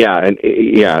true, and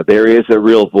there is a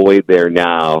real void there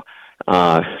now.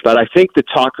 But I think the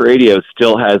talk radio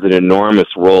still has an enormous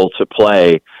role to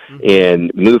play in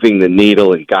moving the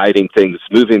needle and guiding things,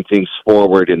 moving things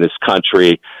forward in this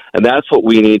country, and that's what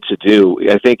we need to do.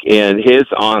 I think in his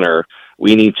honor,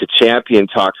 we need to champion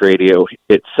talk radio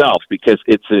itself, because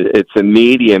it's a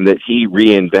medium that he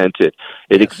reinvented.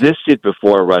 It existed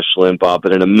before Rush Limbaugh,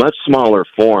 but in a much smaller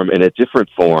form, in a different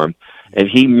form. And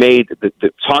he made the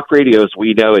talk radio as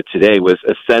we know it today was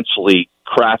essentially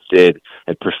crafted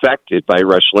and perfected by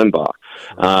Rush Limbaugh.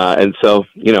 And so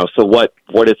what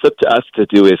it's up to us to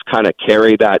do is kind of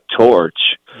carry that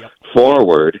torch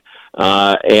forward.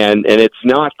 And it's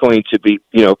not going to be,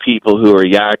 people who are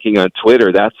yakking on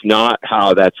Twitter. That's not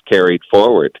how that's carried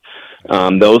forward.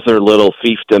 Those are little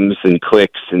fiefdoms and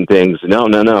cliques and things. No.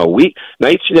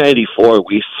 1994,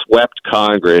 we swept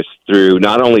Congress through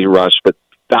not only Rush, but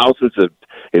thousands of,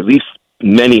 at least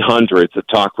many hundreds of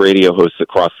talk radio hosts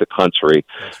across the country.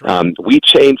 Right. We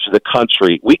changed the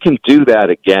country. We can do that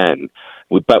again,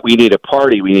 but we need a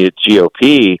party. We need a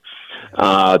GOP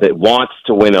that wants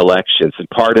to win elections, and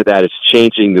part of that is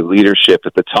changing the leadership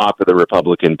at the top of the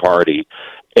Republican Party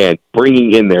and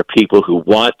bringing in their people who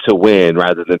want to win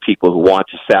rather than people who want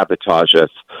to sabotage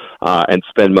us and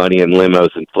spend money in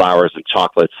limos and flowers and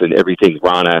chocolates and everything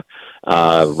Romney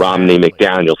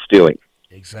McDaniel's doing.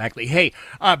 Exactly. Hey,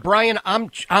 Brian,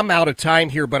 I'm out of time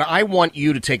here, but I want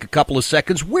you to take a couple of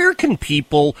seconds. Where can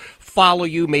people follow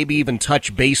you, maybe even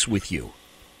touch base with you?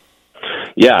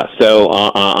 Yeah, so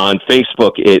on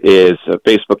Facebook, it is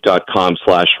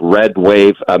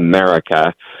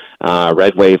facebook.com/RedWaveAmerica,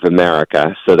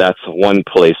 RedWaveAmerica. So that's one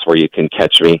place where you can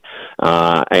catch me.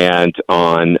 And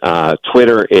on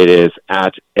Twitter, it is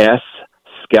at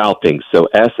 @SScalpings. So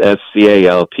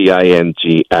SSCALPINGS,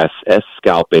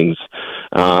 Scalpings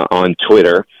on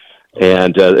Twitter.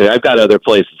 And I've got other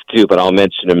places too, but I'll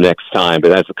mention them next time.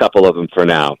 But that's a couple of them for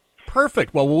now.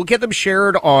 Perfect. Well, we'll get them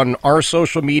shared on our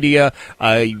social media.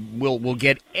 We'll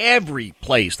get every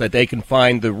place that they can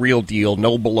find the real deal,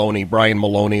 no baloney, Brian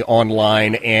Maloney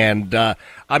online. And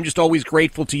I'm just always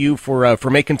grateful to you for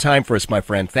making time for us, my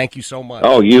friend. Thank you so much.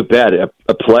 Oh, you bet. A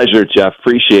pleasure, Jeff.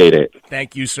 Appreciate it.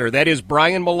 Thank you, sir. That is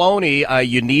Brian Maloney.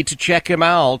 You need to check him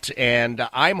out, and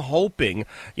I'm hoping,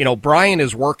 Brian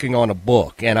is working on a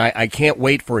book, and I can't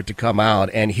wait for it to come out,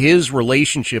 and his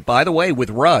relationship, by the way, with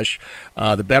Rush,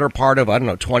 the better part of,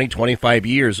 20, 25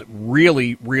 years,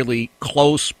 really, really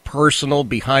close, personal,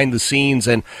 behind the scenes,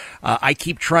 and I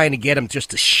keep trying to get him just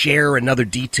to share another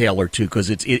detail or two, because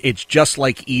it's just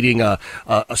like eating a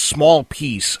small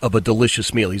piece of a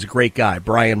delicious meal. He's a great guy,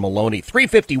 Brian Maloney.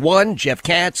 351, Jeff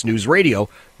Katz, News Radio,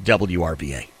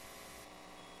 WRVA.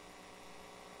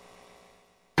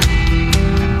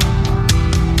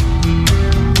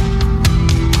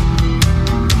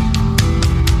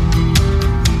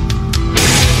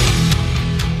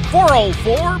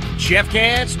 Jeff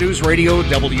Katz, News Radio,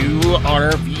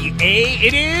 WRVA.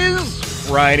 It is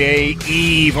Friday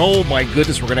Eve. Oh, my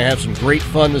goodness, we're going to have some great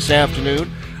fun this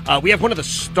afternoon. We have one of the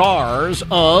stars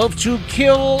of To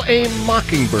Kill a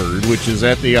Mockingbird, which is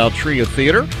at the Altria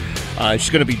Theater. She's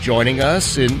going to be joining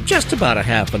us in just about a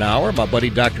half an hour. My buddy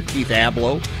Dr. Keith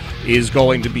Ablow is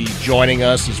going to be joining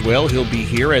us as well. He'll be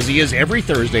here, as he is every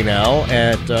Thursday now,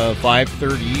 at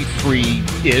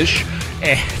 5:33-ish.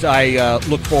 And I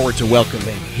look forward to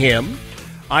welcoming him.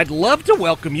 I'd love to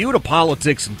welcome you to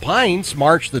Politics and Pints,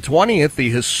 March the 20th, the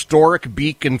historic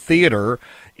Beacon Theater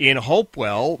in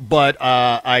Hopewell. But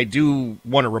I do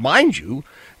want to remind you,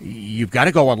 you've got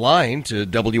to go online to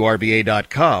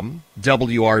WRVA.com,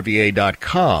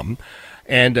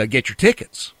 and get your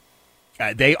tickets.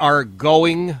 They are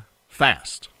going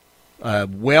fast.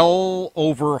 Well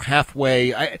over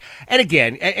halfway. And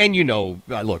again,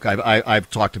 look, I've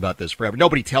talked about this forever.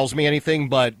 Nobody tells me anything,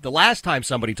 but the last time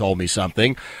somebody told me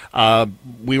something,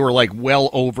 we were like well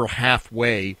over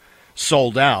halfway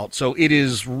sold out. So it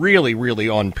is really, really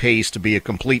on pace to be a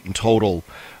complete and total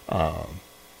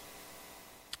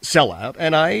sellout.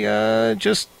 And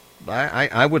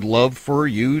I would love for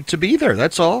you to be there.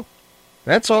 That's all.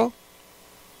 That's all.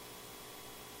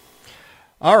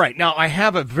 All right, now I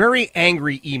have a very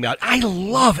angry email. I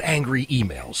love angry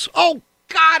emails. Oh,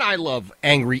 God, I love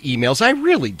angry emails. I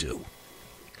really do.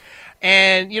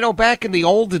 And, back in the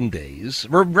olden days,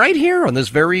 we're right here on this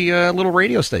very little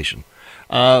radio station,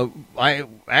 I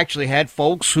actually had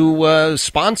folks who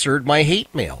sponsored my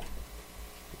hate mail.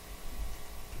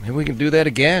 Maybe we can do that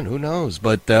again. Who knows?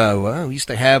 But we used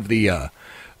to have the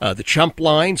chump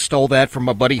line, stole that from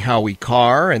my buddy Howie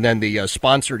Carr, and then the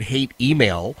sponsored hate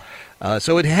email.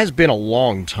 So it has been a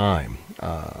long time.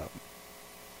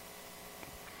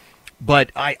 But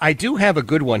I do have a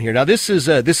good one here. Now, this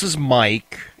is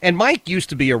Mike. And Mike used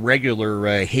to be a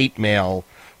regular hate mail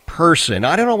person.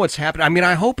 I don't know what's happened. I mean,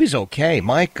 I hope he's okay.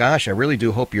 Mike, gosh, I really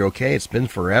do hope you're okay. It's been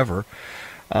forever.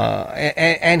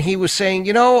 And he was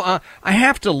saying, I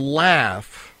have to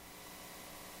laugh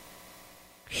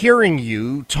hearing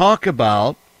you talk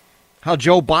about how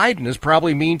Joe Biden is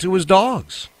probably mean to his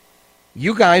dogs.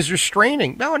 You guys are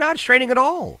straining. No, not straining at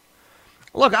all.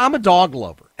 Look, I'm a dog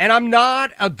lover, and I'm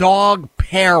not a dog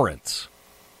parent.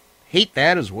 Hate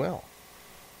that as well.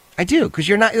 I do, because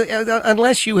you're not,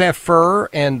 unless you have fur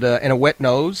and a wet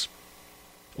nose,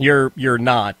 you're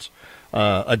not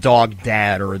a dog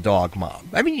dad or a dog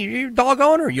mom. I mean, you're a dog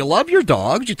owner. You love your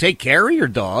dogs. You take care of your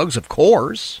dogs, of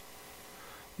course.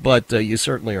 But you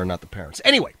certainly are not the parents.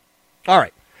 Anyway, all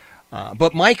right.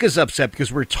 But Mike is upset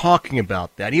because we're talking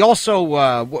about that. He also,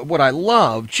 what I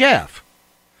love, Jeff,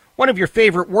 one of your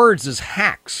favorite words is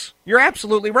hacks. You're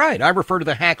absolutely right. I refer to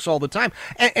the hacks all the time.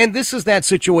 And this is that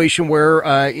situation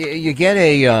where you get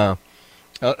a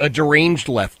deranged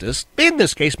leftist, in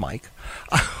this case Mike,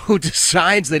 who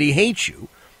decides that he hates you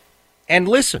and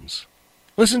listens.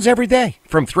 Listens every day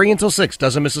from 3 until 6,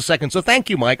 doesn't miss a second. So thank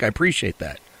you, Mike. I appreciate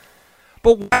that.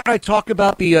 But why do I talk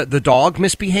about the dog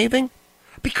misbehaving?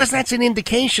 Because that's an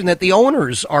indication that the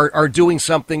owners are doing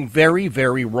something very,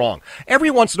 very wrong. Every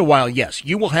once in a while, yes,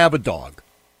 you will have a dog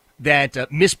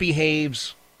that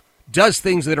misbehaves, does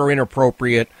things that are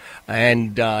inappropriate,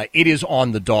 and it is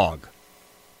on the dog.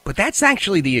 But that's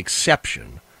actually the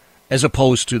exception as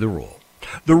opposed to the rule.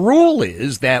 The rule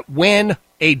is that when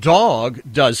a dog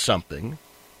does something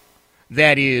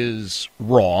that is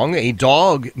wrong, a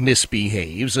dog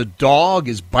misbehaves, a dog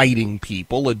is biting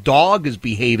people, a dog is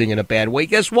behaving in a bad way,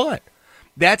 guess what?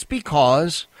 That's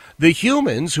because the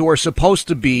humans who are supposed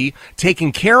to be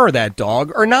taking care of that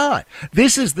dog are not.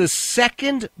 This is the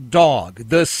second dog in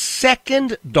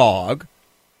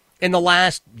the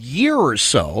last year or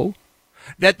so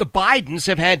that the Bidens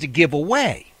have had to give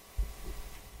away.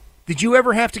 Did you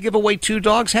ever have to give away 2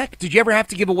 dogs? Heck, did you ever have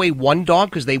to give away 1 dog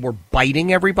because they were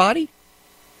biting everybody?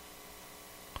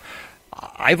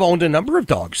 I've owned a number of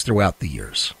dogs throughout the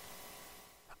years.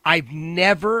 I've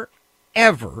never,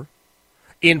 ever,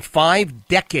 in 5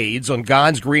 decades on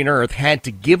God's green earth, had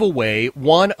to give away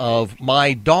one of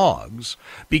my dogs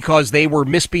because they were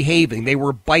misbehaving. They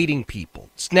were biting people.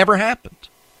 It's never happened.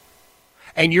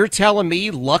 And you're telling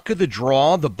me, luck of the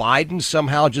draw, the Bidens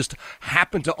somehow just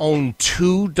happened to own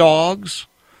 2 dogs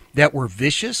that were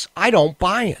vicious? I don't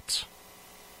buy it.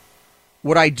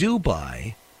 What I do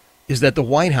buy is that the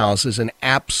White House is an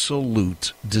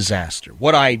absolute disaster.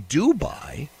 What I do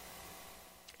buy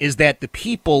is that the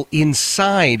people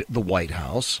inside the White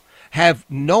House have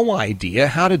no idea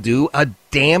how to do a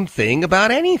damn thing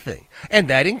about anything. And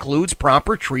that includes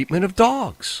proper treatment of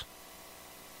dogs.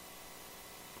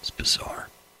 It's bizarre.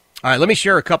 All right, let me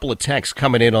share a couple of texts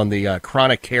coming in on the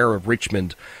Chronic Care of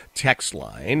Richmond text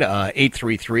line,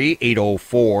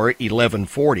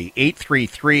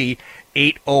 833-804-1140,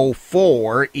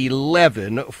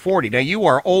 833-804-1140. Now, you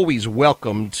are always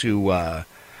welcome to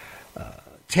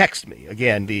text me.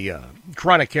 Again, the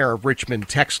Chronic Care of Richmond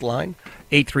text line,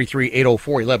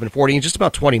 833-804-1140. In just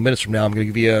about 20 minutes from now, I'm going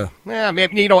to give you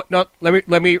maybe, you know what, no,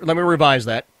 let me revise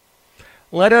that.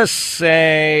 Let us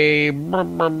say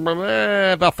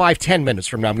about 5-10 minutes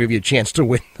from now, I'm going to give you a chance to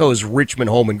win those Richmond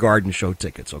Home and Garden Show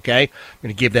tickets, okay? I'm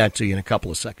going to give that to you in a couple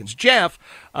of seconds. Jeff,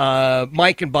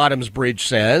 Mike in Bottoms Bridge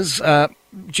says,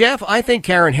 Jeff, I think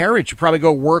Karen Herod should probably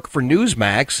go work for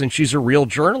Newsmax since she's a real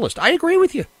journalist. I agree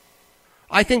with you.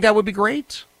 I think that would be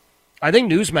great. I think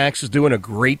Newsmax is doing a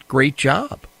great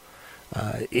job.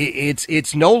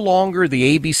 It's no longer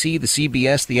the ABC, the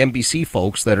CBS, the NBC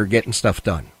folks that are getting stuff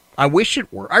done. I wish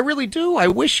it were. I really do. I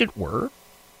wish it were.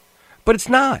 But it's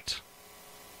not.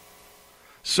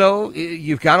 So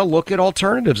you've got to look at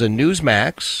alternatives. And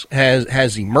Newsmax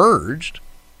has emerged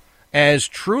as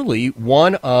truly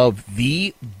one of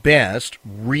the best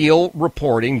real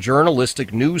reporting,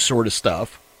 journalistic news sort of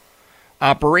stuff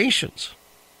operations.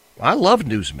 I love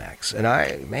Newsmax. And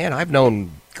I've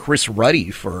known Chris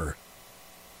Ruddy for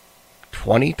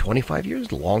 20, 25 years,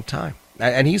 a long time.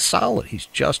 And he's solid. He's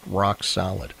just rock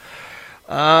solid.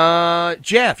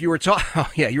 Jeff, you were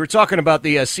talking about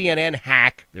the CNN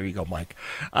hack. There you go, Mike.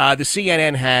 The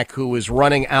CNN hack who is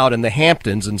running out in the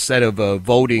Hamptons instead of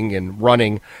voting and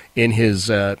running in his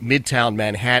Midtown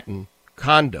Manhattan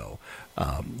condo.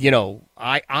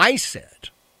 I said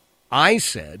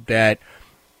that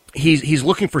he's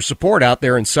looking for support out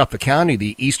there in Suffolk County,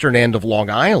 the eastern end of Long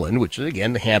Island, which is,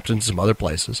 again, the Hamptons, some other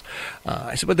places.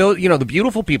 I said, but those, the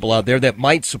beautiful people out there that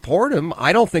might support him,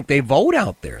 I don't think they vote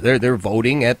out there. They're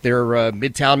voting at their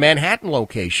Midtown Manhattan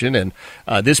location. And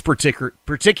this particular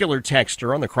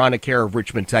texter on the Chronic Care of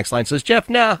Richmond text line says, Jeff,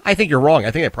 I think you're wrong.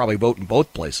 I think they probably vote in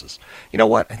both places. You know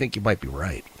what? I think you might be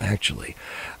right, actually.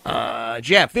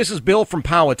 Jeff, this is Bill from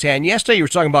Powhatan. Yesterday you were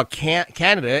talking about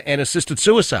Canada and assisted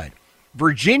suicide.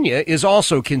 Virginia is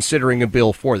also considering a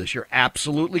bill for this. You're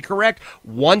absolutely correct.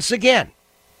 Once again,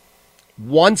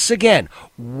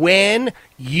 when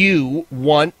you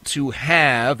want to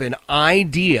have an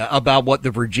idea about what the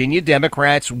Virginia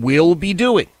Democrats will be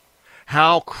doing,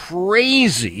 how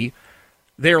crazy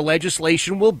their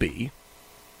legislation will be,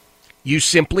 you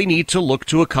simply need to look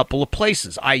to a couple of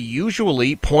places. I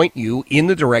usually point you in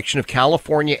the direction of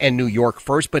California and New York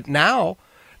first, but now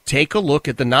take a look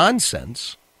at the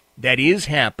nonsense that is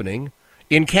happening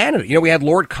in Canada. We had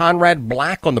Lord Conrad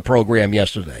Black on the program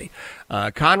yesterday.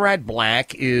 Conrad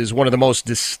Black is one of the most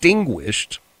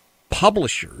distinguished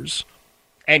publishers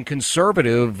and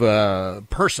conservative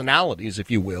personalities,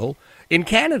 if you will, in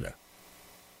Canada.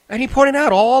 And he pointed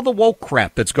out all the woke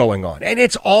crap that's going on. And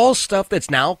it's all stuff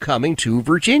that's now coming to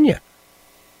Virginia.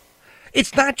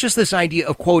 It's not just this idea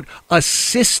of, quote,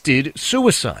 assisted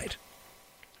suicide.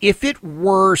 If it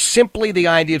were simply the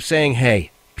idea of saying,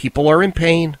 hey, people are in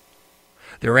pain.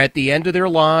 They're at the end of their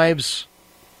lives.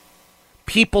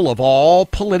 People of all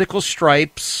political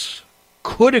stripes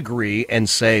could agree and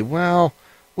say, well,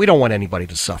 we don't want anybody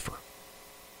to suffer.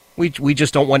 We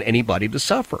just don't want anybody to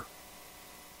suffer.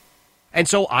 And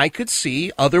so I could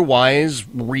see otherwise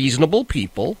reasonable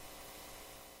people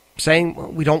saying,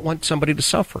 well, we don't want somebody to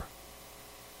suffer.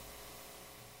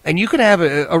 And you could have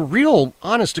a real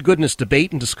honest-to-goodness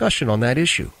debate and discussion on that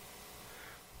issue.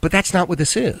 But that's not what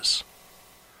this is.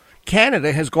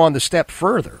 Canada has gone the step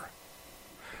further.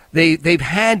 They've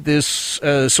had this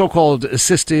so-called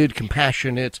assisted,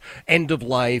 compassionate, end of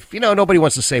life. Nobody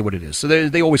wants to say what it is, so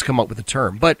they always come up with a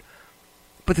term. But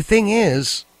the thing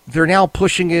is, they're now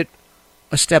pushing it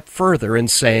a step further and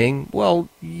saying, well,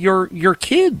 your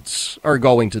kids are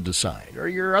going to decide, or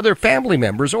your other family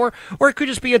members, or it could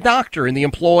just be a doctor in the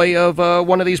employ of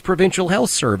one of these provincial health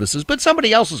services, but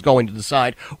somebody else is going to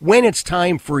decide when it's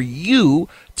time for you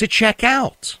to check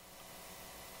out.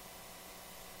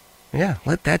 Yeah,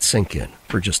 let that sink in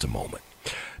for just a moment.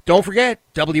 Don't forget,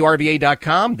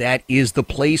 WRVA.com. That is the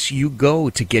place you go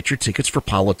to get your tickets for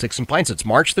Politics and Pints. It's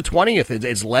March the 20th.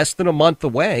 It's less than a month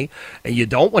away, and you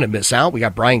don't want to miss out. We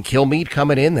got Brian Kilmeade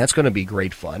coming in. That's going to be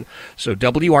great fun. So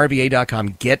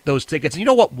WRVA.com. Get those tickets. And you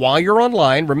know what? While you're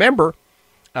online, remember,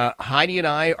 Heidi and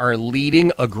I are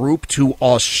leading a group to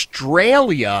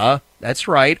Australia. That's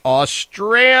right,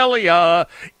 Australia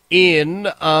in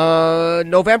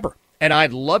November. And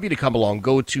I'd love you to come along.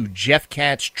 Go to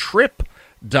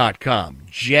JeffKatzTrip.com.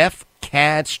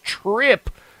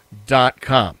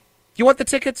 JeffKatzTrip.com. You want the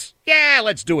tickets? Yeah,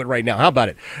 let's do it right now. How about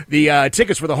it? The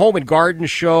tickets for the Home and Garden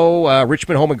Show,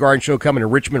 Richmond Home and Garden Show coming to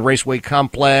Richmond Raceway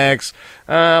Complex,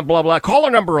 blah, blah. Caller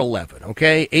number 11,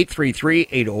 okay?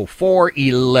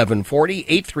 833-804-1140,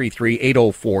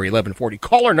 833-804-1140.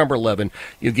 Caller number 11,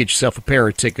 you'll get yourself a pair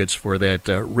of tickets for that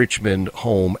Richmond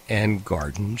Home and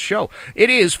Garden Show. It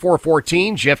is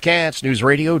 414, Jeff Katz, News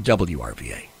Radio,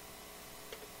 WRVA.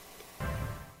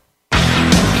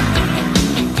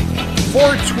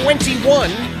 421,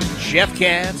 Jeff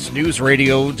Katz, News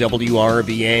Radio,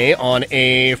 WRVA, on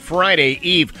a Friday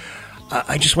Eve.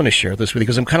 I just want to share this with you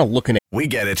because I'm kind of looking at... We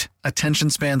get it. Attention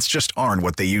spans just aren't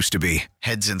what they used to be.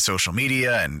 Heads in social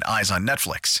media and eyes on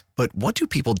Netflix. But what do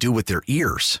people do with their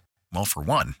ears? Well, for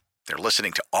one, they're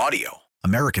listening to audio.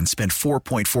 Americans spend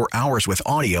 4.4 hours with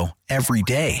audio every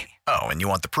day. Oh, and you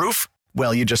want the proof?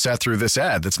 Well, you just sat through this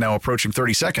ad that's now approaching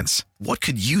 30 seconds. What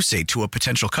could you say to a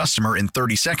potential customer in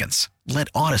 30 seconds? Let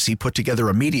Odyssey put together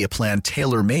a media plan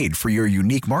tailor-made for your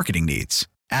unique marketing needs.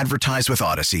 Advertise with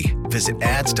Odyssey. Visit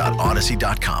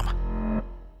ads.odyssey.com.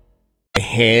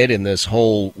 Ahead in this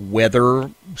whole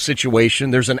weather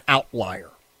situation, there's an outlier.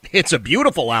 It's a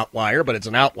beautiful outlier, but it's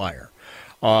an outlier.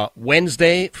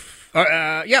 Wednesday,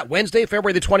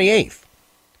 February the 28th.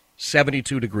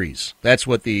 72 degrees. That's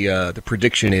what the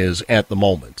prediction is at the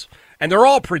moment. And they're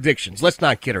all predictions. Let's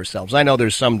not kid ourselves. I know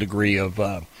there's some degree of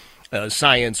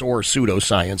science or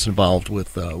pseudoscience involved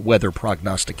with weather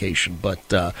prognostication.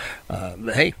 But,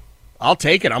 hey, I'll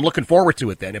take it. I'm looking forward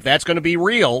to it then. If that's going to be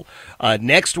real,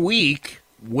 next week,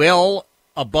 well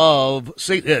above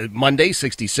Monday,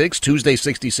 66, Tuesday,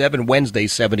 67, Wednesday,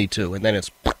 72. And then it's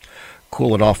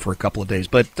cooling off for a couple of days.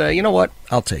 But you know what?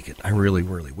 I'll take it. I really,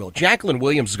 really will. Jacquelin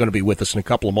Williams is going to be with us in a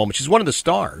couple of moments. She's one of the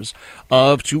stars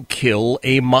of To Kill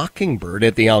a Mockingbird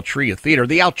at the Altria Theater.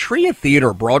 The Altria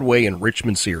Theater Broadway and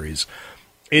Richmond series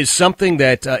is something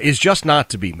that is just not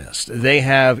to be missed. They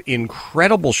have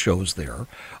incredible shows there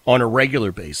on a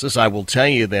regular basis. I will tell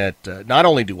you that not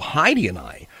only do Heidi and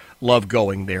I love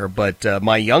going there, but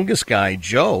my youngest guy,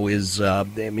 Joe, is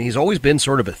he's always been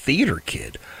sort of a theater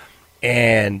kid.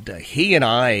 And he and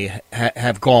I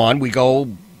have gone. We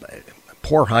go.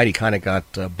 Poor Heidi kind of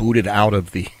got booted out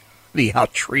of the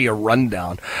Altria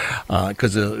rundown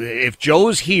because if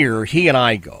Joe's here, he and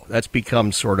I go. That's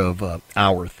become sort of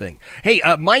our thing. Hey,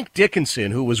 Mike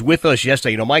Dickinson, who was with us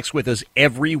yesterday. You know, Mike's with us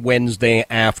every Wednesday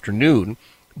afternoon,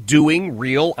 doing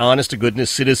real, honest-to-goodness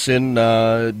citizen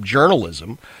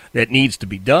journalism that needs to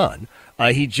be done.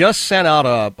 He just sent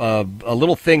out a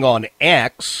little thing on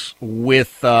X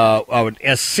with an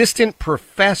assistant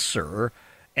professor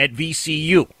at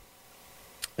VCU.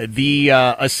 The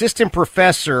assistant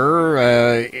professor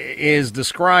is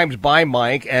described by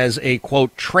Mike as a,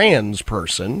 quote, trans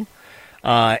person,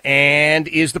 and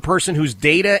is the person whose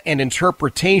data and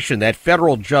interpretation that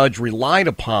federal judge relied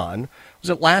upon.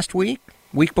 Was it last week?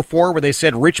 Week before, where they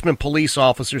said Richmond police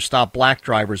officers stopped black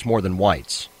drivers more than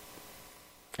whites.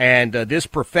 And this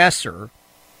professor,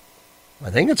 I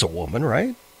think it's a woman,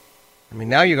 right? I mean,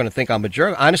 now you're going to think I'm a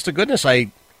jerk. Honest to goodness,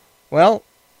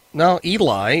 no,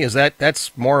 Eli,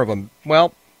 that's more of a,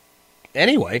 well,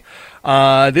 anyway,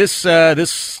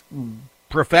 this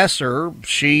professor,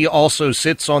 she also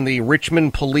sits on the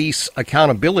Richmond Police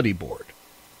Accountability Board.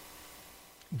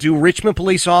 Do Richmond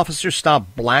police officers stop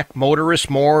black motorists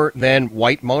more than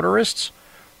white motorists?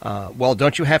 Well,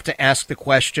 don't you have to ask the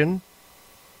question,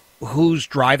 who's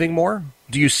driving more?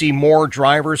 Do you see more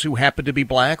drivers who happen to be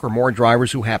black or more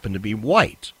drivers who happen to be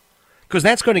white? Because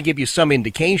that's going to give you some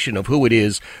indication of who it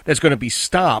is that's going to be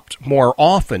stopped more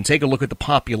often. Take a look at the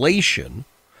population,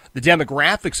 the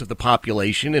demographics of the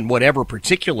population in whatever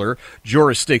particular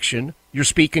jurisdiction you're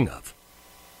speaking of.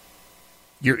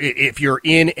 If you're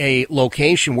in a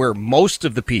location where most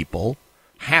of the people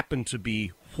happen to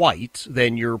be white,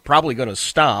 then you're probably going to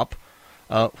stop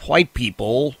white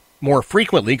people more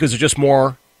frequently because there's just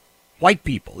more white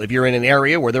people. If you're in an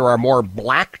area where there are more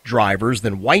black drivers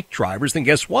than white drivers, then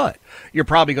guess what? You're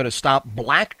probably going to stop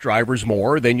black drivers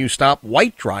more than you stop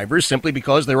white drivers simply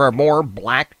because there are more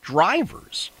black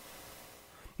drivers.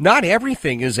 Not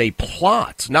everything is a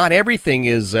plot. Not everything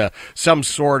is some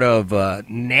sort of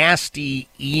nasty,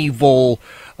 evil,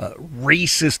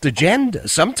 racist agenda.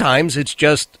 Sometimes it's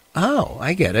just, oh,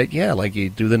 I get it. Yeah, like you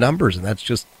do the numbers, and that's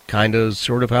just kind of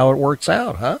sort of how it works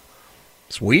out, huh?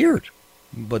 It's weird.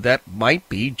 But that might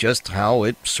be just how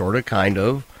it sort of kind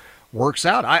of works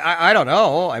out. I don't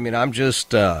know. I mean, I'm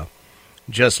just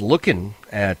looking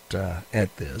at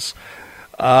this.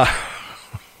 I'm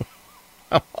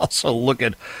also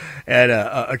looking at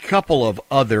a couple of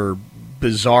other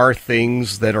bizarre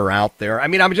things that are out there. I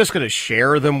mean, I'm just going to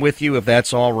share them with you if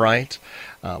that's all right.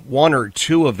 One or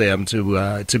two of them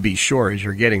to be sure as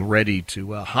you're getting ready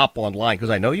to hop online, because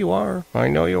I know you are,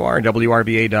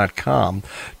 WRBA.com,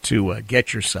 to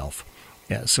get yourself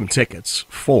some tickets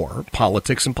for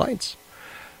Politics and Pints.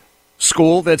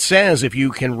 School that says if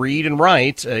you can read and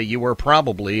write, you are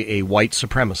probably a white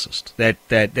supremacist.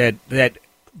 That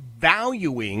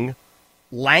valuing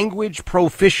language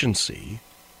proficiency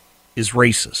is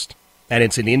racist, and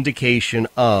it's an indication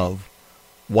of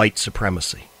white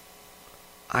supremacy.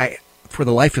 I, for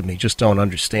the life of me, just don't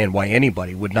understand why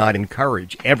anybody would not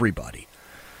encourage everybody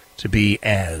to be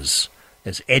as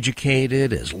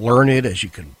educated, as learned as you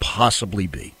can possibly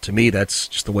be. To me, that's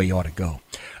just the way you ought to go.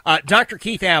 Dr.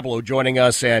 Keith Ablow joining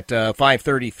us at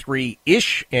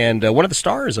 5:33-ish, and one of the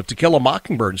stars of To Kill a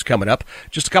Mockingbird is coming up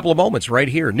just a couple of moments right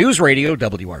here. News Radio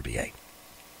WRBA.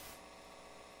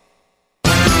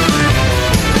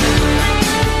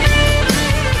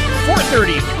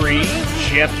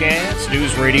 Jeff Katz,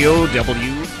 News Radio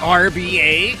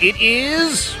WRBA. It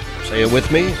is, say it with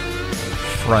me,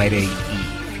 Friday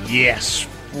Eve. Yes,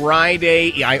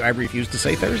 Friday. I refuse to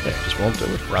say Thursday. I just won't do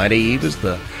it. Friday Eve is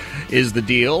the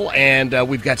deal, and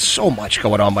we've got so much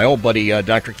going on. My old buddy,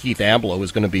 Dr. Keith Ablow,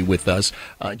 is going to be with us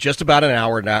just about an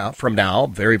hour from now.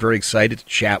 Very, very excited to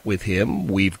chat with him.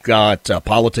 We've got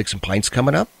Politics and Pints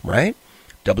coming up, right?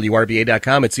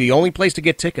 WRBA.com. It's the only place to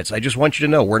get tickets. I just want you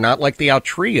to know we're not like the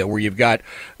Altria where you've got,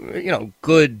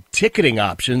 good ticketing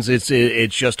options. It's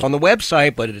just on the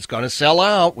website, but it's going to sell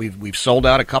out. We've sold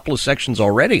out a couple of sections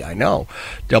already. I know.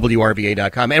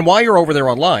 WRBA.com. And while you're over there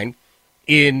online,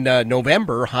 in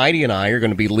November, Heidi and I are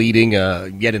going to be leading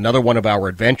yet another one of our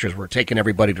adventures. We're taking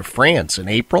everybody to France in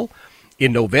April.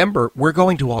 In November, we're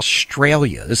going to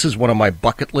Australia. This is one of my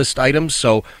bucket list items,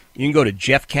 so you can go to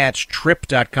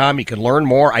jeffkatztrip.com. You can learn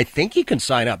more. I think you can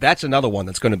sign up. That's another one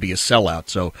that's going to be a sellout,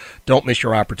 so don't miss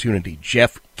your opportunity,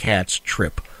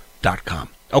 jeffkatztrip.com.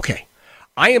 Okay,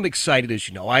 I am excited, as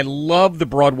you know. I love the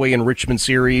Broadway and Richmond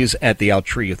series at the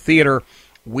Altria Theater.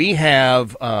 We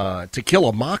have To Kill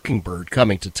a Mockingbird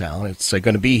coming to town. It's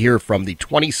going to be here from the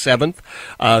 27th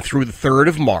through the 3rd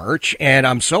of March. And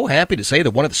I'm so happy to say that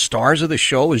one of the stars of the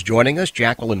show is joining us,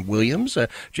 Jacquelin Williams.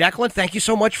 Jacquelin, thank you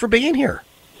so much for being here.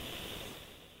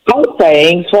 Oh,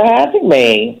 thanks for having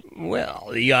me.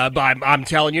 Well, I'm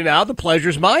telling you now, the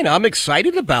pleasure's mine. I'm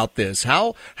excited about this.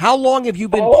 How long have you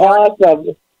been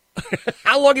awesome.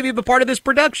 How long have you been part of this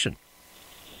production?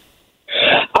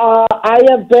 I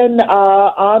have been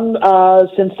on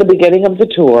since the beginning of the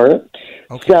tour.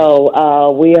 Okay.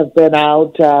 So we have been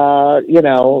out, 2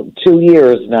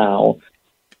 years now.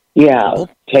 Yeah,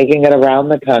 taking it around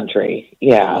the country.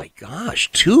 Yeah. Oh my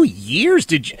gosh, 2 years?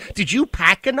 Did you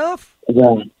pack enough?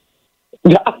 Yeah.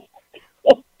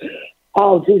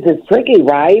 Oh, geez, it's tricky,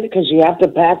 right? Because you have to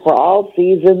pack for all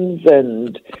seasons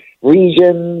and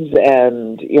regions,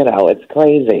 and it's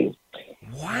crazy.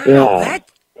 Wow, yeah.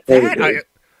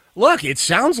 Look, it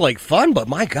sounds like fun, but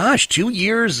my gosh, 2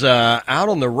 years out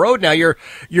on the road. Now you're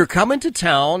coming to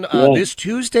town. This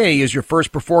Tuesday is your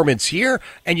first performance here,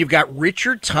 and you've got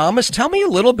Richard Thomas. Tell me a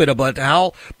little bit about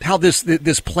how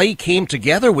this play came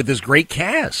together with this great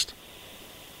cast.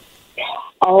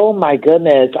 Oh my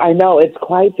goodness! I know it's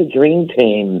quite the dream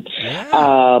team. Yeah.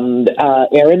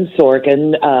 Aaron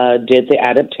Sorkin did the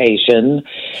adaptation,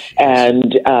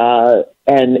 and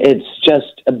it's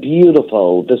just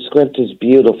beautiful. The script is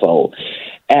beautiful,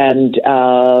 and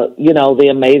the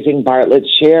amazing Bartlett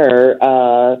Sher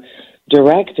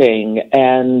directing,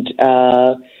 and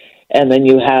then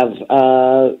you have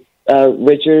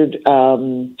Richard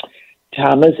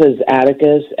Thomas as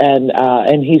Atticus,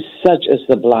 and he's such a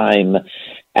sublime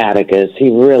Atticus. He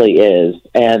really is,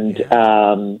 and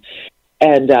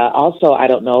also I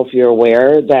don't know if you're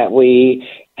aware that we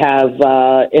have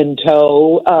in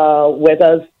tow with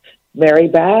us Mary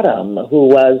Badham, who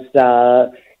was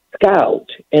Scout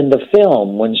in the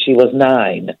film when she was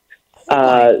 9.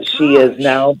 She is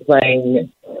now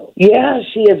playing. Yeah,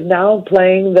 she is now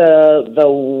playing the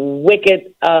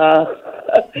wicked,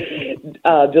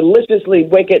 deliciously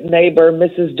wicked neighbor,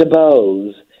 Mrs.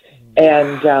 DeBose,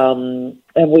 and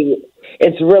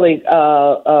it's really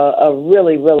a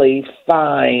really, really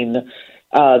fine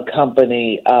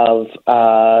company of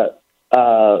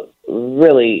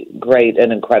really great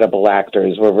and incredible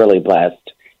actors. We're really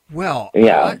blessed. Well,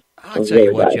 yeah, I'll tell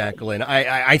you what, Jacquelin,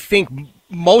 I think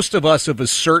most of us of a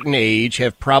certain age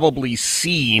have probably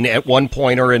seen at one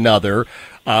point or another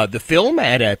the film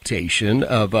adaptation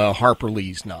of Harper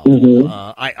Lee's novel.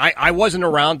 Mm-hmm. I wasn't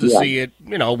around to see it,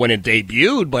 when it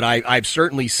debuted, but I've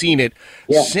certainly seen it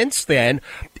since then.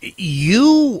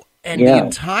 You and the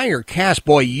entire cast,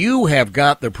 boy, you have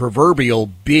got the proverbial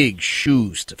big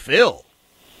shoes to fill.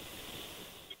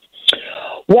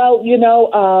 Well,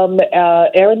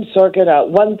 Aaron Sorkin,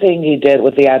 one thing he did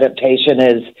with the adaptation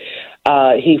is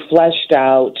he fleshed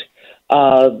out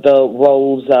the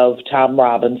roles of Tom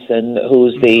Robinson,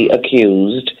 who's the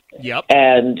accused,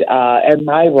 and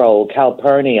my role,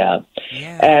 Calpurnia.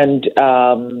 And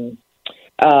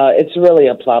it's really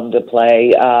a plum to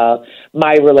play.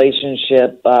 My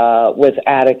relationship with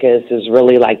Atticus is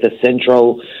really like the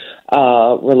central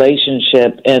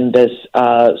relationship in this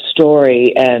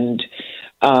story, and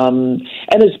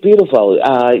it's beautiful.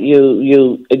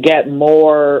 You get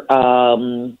more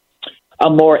a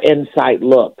more insight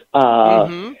look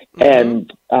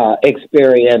and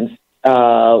experience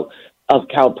of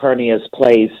Calpurnia's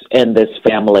place in this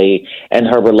family and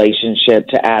her relationship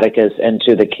to Atticus and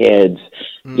to the kids.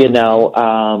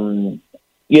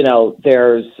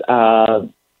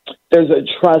 There's a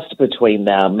trust between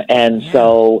them, and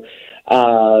so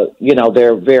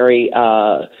they're very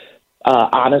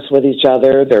honest with each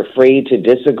other. They're free to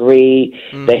disagree.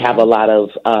 They have a lot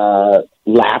of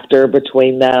laughter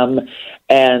between them,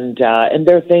 and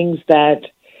there are things that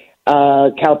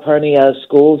Calpurnia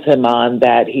schools him on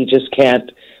that he just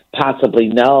can't possibly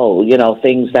know.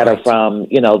 Things that are from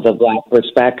the Black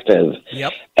perspective.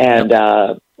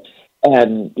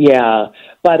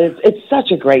 But it's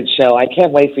such a great show. I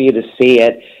can't wait for you to see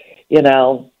it.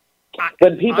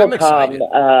 When people come.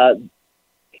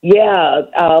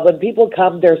 When people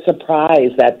come, they're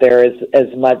surprised that there is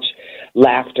as much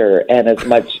laughter and as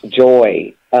much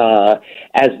joy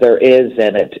as there is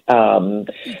in it.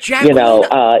 It's still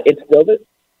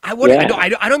I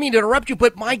don't mean to interrupt you,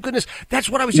 but my goodness, that's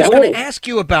what I was just going to ask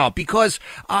you about, because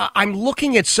I'm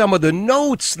looking at some of the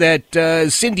notes that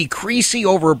Cindy Creasy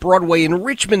over at Broadway in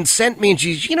Richmond sent me, and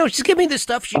she's giving me the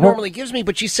stuff she normally gives me,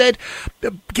 but she said,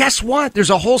 guess what?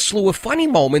 There's a whole slew of funny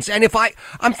moments, and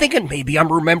I'm thinking maybe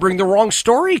I'm remembering the wrong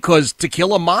story, because To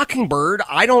Kill a Mockingbird,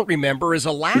 I don't remember as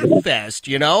a laugh fest,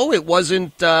 It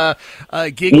wasn't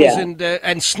giggles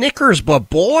and snickers,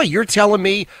 but boy, you're telling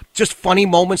me just funny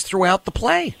moments throughout the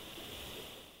play.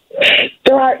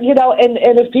 There are,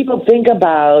 and if people think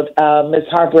about Miss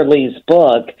Harper Lee's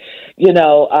book, she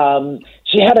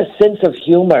had a sense of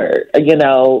humor,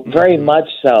 very much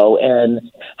so, and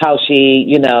how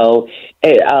she,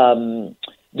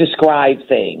 described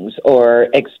things or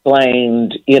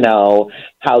explained,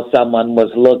 how someone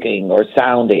was looking or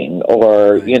sounding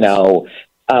or,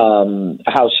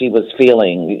 how she was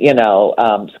feeling,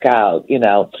 Scout,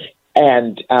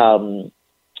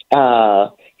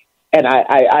 and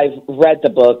I've read the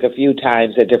book a few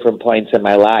times at different points in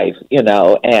my life,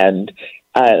 and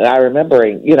I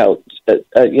remembering,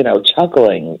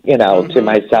 chuckling, to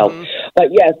myself.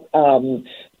 But yes,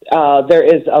 there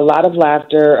is a lot of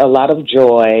laughter, a lot of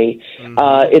joy.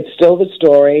 It's still the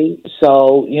story,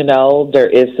 so there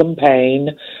is some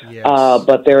pain,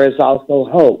 but there is also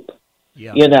hope.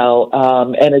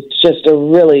 And it's just a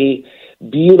really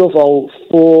beautiful,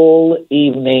 full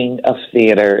evening of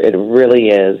theater. It really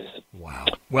is.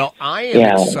 Well, I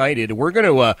am excited. We're going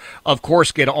to, of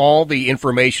course, get all the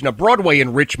information.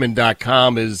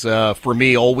 BroadwayInRichmond.com is, for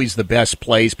me, always the best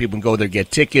place. People can go there,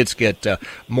 get tickets, get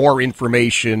more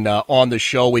information on the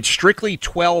show. It's strictly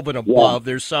 12 and above.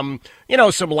 There's some,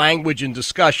 some language and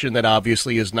discussion that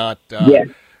obviously is not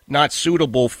not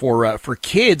suitable for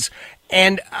kids.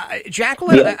 And,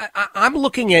 Jacquelin, I'm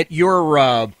looking at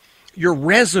your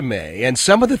resume and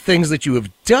some of the things that you have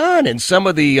done and some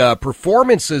of the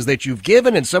performances that you've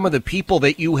given and some of the people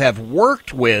that you have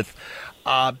worked with.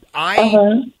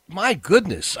 My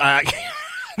goodness,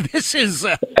 this is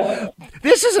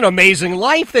an amazing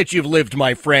life that you've lived,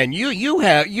 my friend. You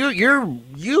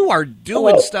are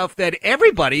doing stuff that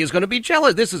everybody is going to be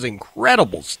jealous. This is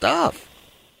incredible stuff.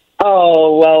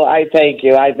 Oh, well, I thank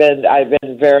you. I've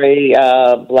been very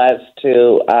blessed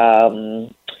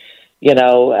to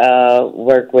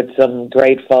work with some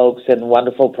great folks and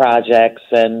wonderful projects,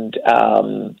 and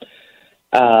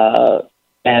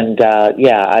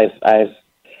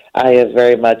I have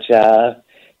very much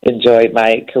enjoyed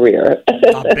my career.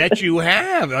 I bet you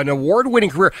have an award-winning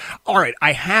career. All right,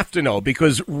 I have to know,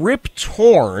 because Rip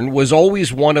Torn was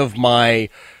always one of my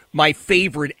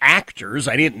favorite actors.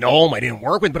 I didn't know him, I didn't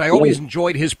work with, but I always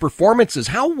enjoyed his performances.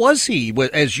 How was he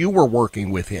as you were working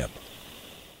with him?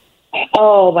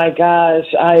 Oh my gosh,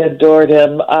 I adored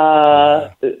him.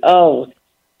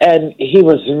 And he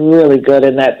was really good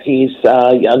in that piece,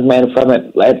 young man from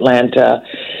Atlanta.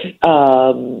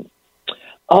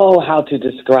 How to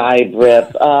describe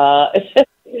Rip?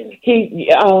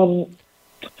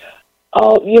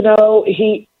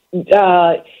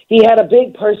 He had a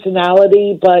big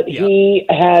personality, but he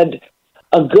had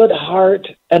a good heart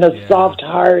and a soft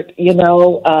heart, and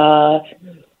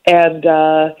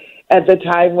at the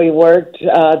time we worked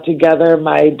together,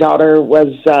 my daughter was,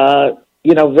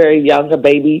 very young, a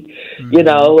baby,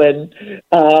 and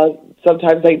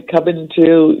sometimes they'd come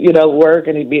into, work,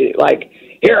 and he'd be like,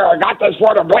 "Here, I got this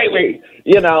for the baby,"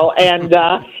 and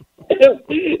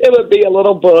it would be a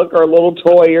little book or a little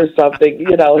toy or something.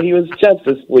 He was just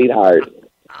a sweetheart.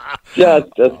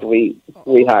 Just a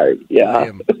sweetheart,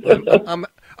 yeah.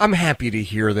 I'm happy to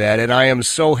hear that, and I am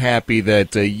so happy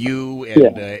that you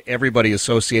and everybody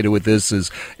associated with this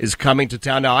is coming to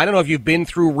town. Now, I don't know if you've been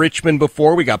through Richmond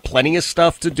before. We got plenty of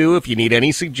stuff to do. If you need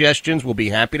any suggestions, we'll be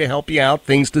happy to help you out.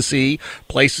 Things to see,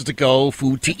 places to go,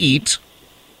 food to eat.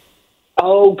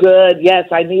 Oh, good. Yes,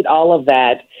 I need all of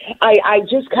that. I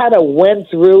just kind of went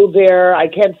through there. I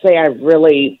can't say I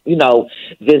really,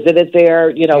 visited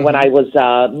there. When I was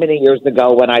many years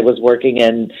ago when I was working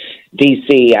in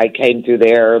D.C., I came through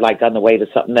there like on the way to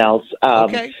something else.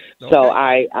 Okay. So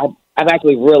I'm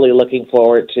actually really looking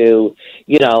forward to,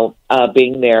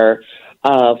 being there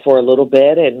for a little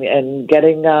bit and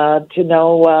getting to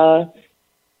know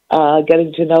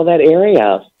that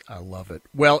area. I love it.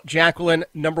 Well, Jacquelin,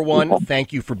 number one,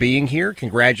 thank you for being here.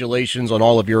 Congratulations on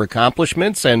all of your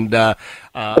accomplishments, and I'm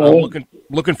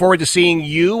looking forward to seeing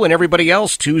you and everybody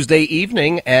else Tuesday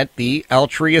evening at the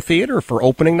Altria Theater for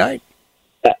opening night.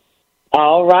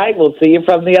 All right. We'll see you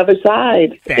from the other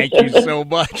side. Thank you so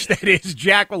much. That is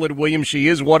Jacquelin Williams. She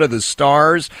is one of the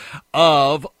stars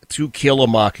of To Kill a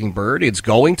Mockingbird. It's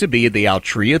going to be at the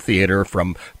Altria Theater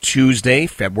from Tuesday,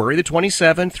 February the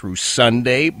 27th through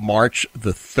Sunday, March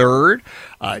the 3rd.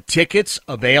 Tickets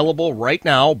available right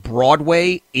now,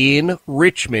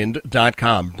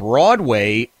 BroadwayInRichmond.com.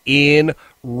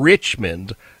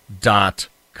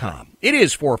 BroadwayInRichmond.com. It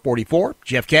is 4:44.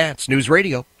 Jeff Katz, News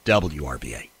Radio,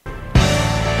 WRBA.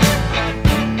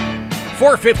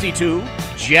 4:52,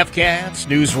 Jeff Katz,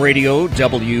 News Radio,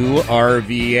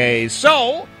 WRVA.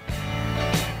 So,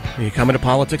 are you coming to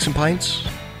Politics and Pints?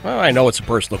 Well, I know it's a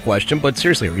personal question, but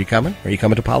seriously, are you coming? Are you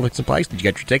coming to Politics and Pints? Did you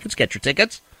get your tickets? Get your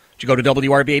tickets? Did you go to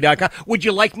WRVA.com? Would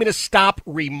you like me to stop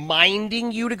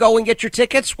reminding you to go and get your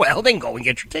tickets? Well, then go and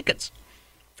get your tickets.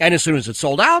 And as soon as it's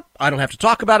sold out, I don't have to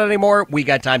talk about it anymore. We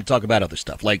got time to talk about other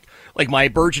stuff, like my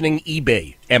burgeoning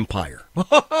eBay empire.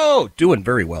 Oh, doing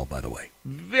very well, by the way.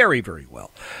 Very, very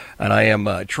well. And I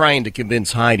am trying to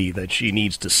convince Heidi that she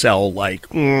needs to sell like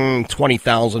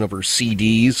 20,000 of her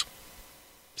CDs.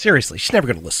 Seriously, she's never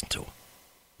going to listen to them.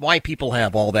 Why people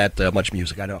have all that much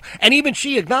music, I don't know. And even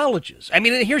she acknowledges. I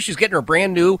mean, here she's getting her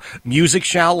brand new music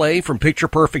chalet from Picture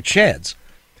Perfect Sheds.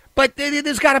 But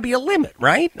there's got to be a limit,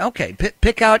 right? Okay,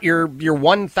 pick out your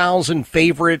 1,000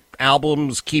 favorite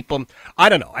albums, keep them. I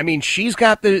don't know. I mean, she's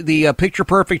got the Picture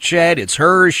Perfect Shed. It's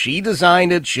hers. She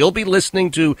designed it. She'll be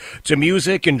listening to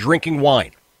music and drinking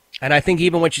wine. And I think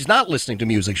even when she's not listening to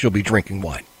music, she'll be drinking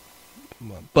wine.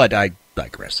 But I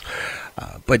digress.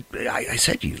 But I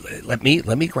said, let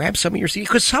me grab some of your CDs,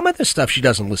 because some of the stuff she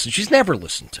doesn't listen. She's never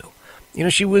listened to. You know,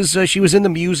 she was in the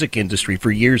music industry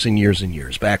for years and years and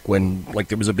years, back when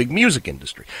there was a big music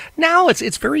industry. Now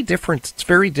it's very different. It's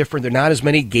very different. There are not as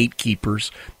many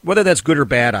gatekeepers. Whether that's good or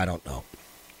bad, I don't know.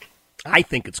 I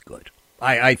think it's good.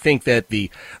 I think that the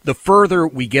further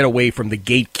we get away from the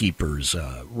gatekeepers,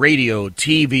 radio,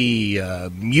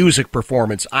 TV, music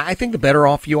performance, I think the better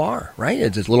off you are, right?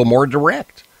 It's a little more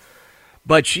direct.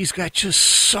 But she's got just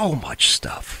so much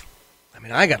stuff. I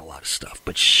mean, I got a lot of stuff,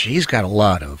 but she's got a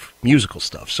lot of musical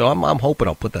stuff. So I'm hoping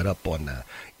I'll put that up on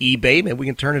eBay. Maybe we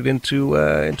can turn it into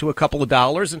a couple of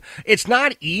dollars. And it's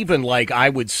not even like I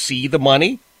would see the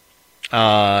money.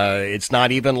 It's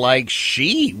not even like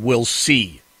she will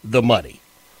see the money.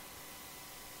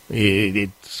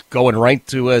 It's going right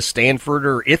to Stanford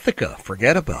or Ithaca.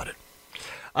 Forget about it.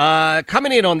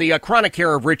 Coming in on the Chronic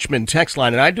Care of Richmond text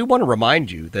line, and I do want to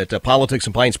remind you that Politics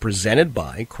and Pints presented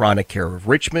by Chronic Care of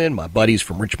Richmond. My buddies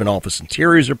from Richmond Office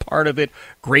Interiors are part of it.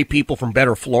 Great people from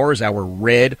Better Floors, our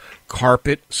red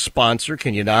carpet sponsor.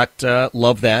 Can you not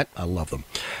love that? I love them.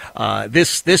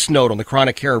 This note on the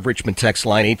Chronic Care of Richmond text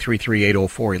line,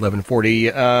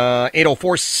 833-804-1140.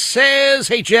 804 says,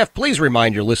 hey, Jeff, please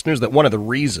remind your listeners that one of the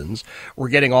reasons we're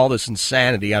getting all this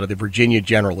insanity out of the Virginia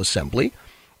General Assembly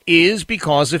is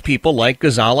because of people like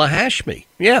Ghazala Hashmi.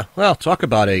 Yeah, well, talk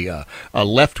about a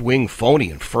left-wing phony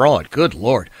and fraud. Good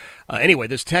Lord. Anyway,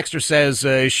 this texter says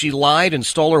she lied and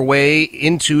stole her way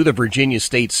into the Virginia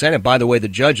State Senate. By the way, the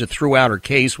judge that threw out her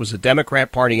case was a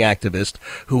Democrat Party activist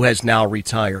who has now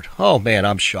retired. Oh, man,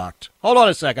 I'm shocked. Hold on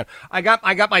a second. I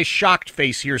got my shocked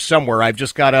face here somewhere. I've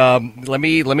just got let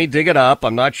me dig it up.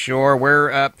 I'm not sure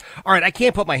where. All right, I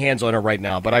can't put my hands on it right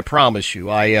now, but I promise you,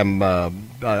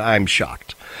 I'm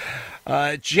shocked.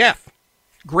 Jeff.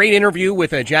 Great interview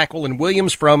with Jacquelin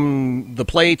Williams from the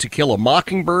play To Kill a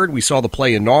Mockingbird. We saw the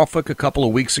play in Norfolk a couple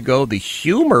of weeks ago. The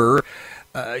humorous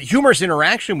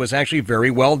interaction was actually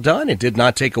very well done. It did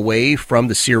not take away from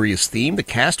the serious theme. The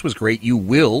cast was great. You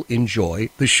will enjoy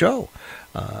the show.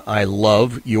 I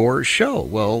love your show.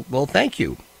 Well, thank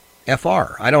you,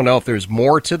 FR. I don't know if there's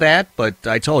more to that, but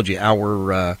I told you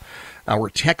our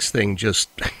text thing just...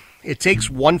 It takes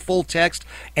one full text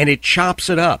and it chops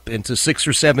it up into 6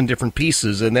 or 7 different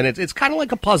pieces, and then it's kind of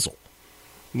like a puzzle.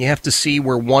 You have to see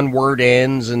where one word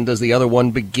ends and does the other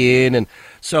one begin. And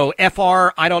so FR,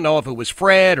 I don't know if it was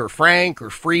Fred or Frank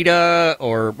or Frida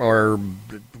or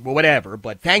whatever,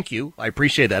 but thank you. I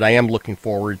appreciate that. I am looking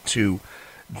forward to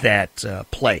that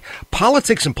play.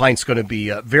 Politics and Pints is going to be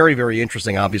very, very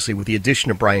interesting, obviously, with the addition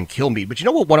of Brian Kilmeade. But you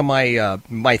know what one of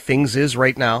my things is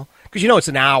right now? Because, it's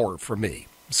an hour for me.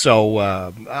 So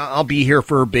I'll be here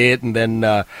for a bit, and then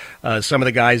some of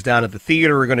the guys down at the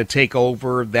theater are going to take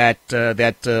over that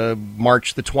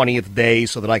March the 20th day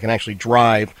so that I can actually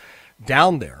drive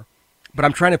down there. But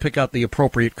I'm trying to pick out the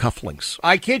appropriate cufflinks.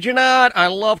 I kid you not, I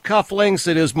love cufflinks.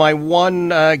 It is my one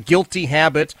guilty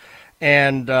habit,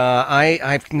 and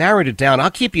I've narrowed it down.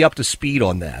 I'll keep you up to speed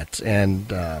on that,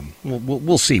 and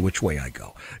we'll see which way I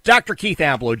go. Dr. Keith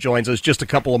Ablow joins us just a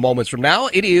couple of moments from now.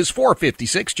 It is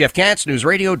 4:56. Jeff Katz, News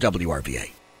Radio, WRVA.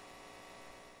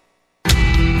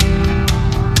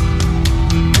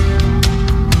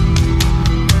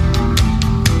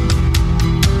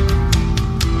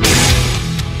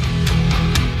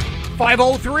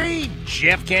 .503,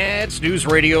 Jeff Katz, News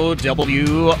Radio,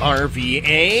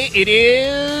 WRVA. It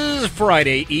is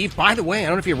Friday Eve. By the way, I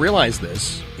don't know if you realize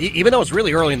this. Even though it's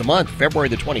really early in the month, February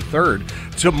the 23rd,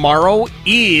 tomorrow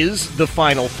is the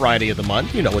final Friday of the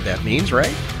month. You know what that means,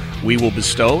 right? We will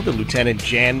bestow the Lieutenant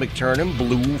Jan McTurnan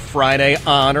Blue Friday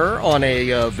honor on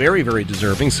a very, very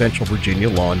deserving Central Virginia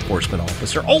law enforcement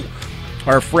officer. Oh,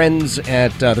 our friends at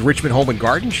the Richmond Home and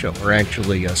Garden Show are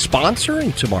actually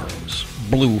sponsoring tomorrow's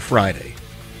Blue Friday.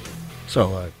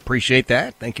 So I appreciate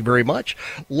that. Thank you very much.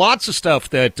 Lots of stuff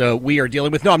that we are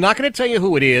dealing with. No, I'm not going to tell you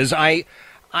who it is. And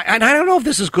I don't know if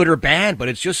this is good or bad, but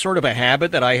it's just sort of a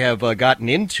habit that I have gotten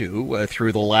into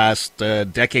through the last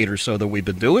decade or so that we've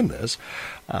been doing this.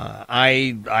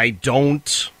 I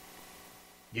don't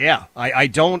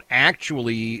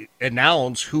actually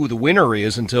announce who the winner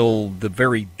is until the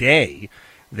very day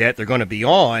that they're going to be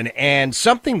on. And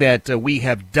something that we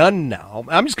have done now,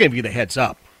 I'm just going to give you the heads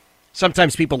up.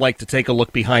 Sometimes people like to take a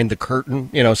look behind the curtain,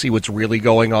 see what's really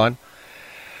going on.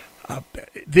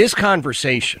 This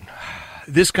conversation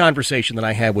that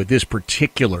I had with this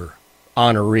particular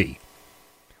honoree,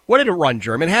 what did it run,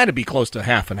 Jerm? It had to be close to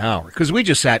half an hour because we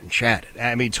just sat and chatted.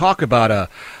 I mean, talk about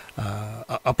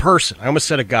a person. I almost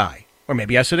said a guy, or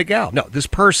maybe I said a gal. No, this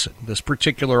person, this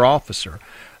particular officer,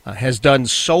 has done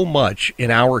so much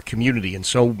in our community in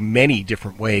so many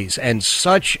different ways, and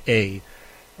such a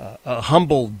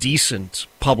humble, decent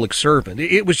public servant.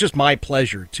 It was just my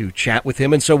pleasure to chat with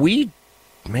him, and so we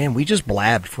just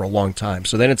blabbed for a long time.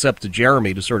 So then it's up to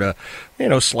Jeremy to sort of,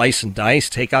 slice and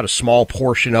dice, take out a small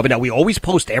portion of it. Now, we always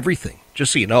post everything,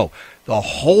 just so you know. The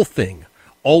whole thing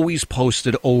always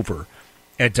posted over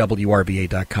at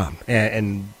WRVA.com.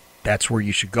 And that's where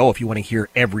you should go if you want to hear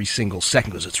every single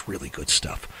second, because it's really good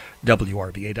stuff.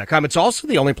 WRVA.com. It's also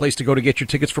the only place to go to get your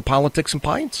tickets for Politics and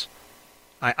Pints.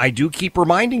 I do keep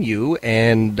reminding you,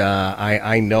 and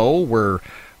I know we're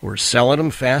selling them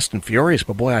fast and furious,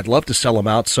 but boy, I'd love to sell them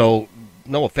out. So,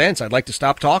 no offense, I'd like to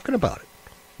stop talking about it.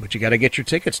 But you got to get your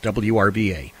tickets,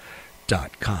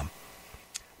 WRVA.com.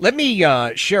 Let me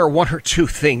share one or two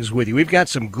things with you. We've got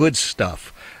some good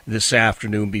stuff this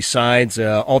afternoon besides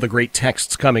all the great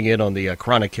texts coming in on the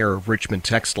Chronic Care of Richmond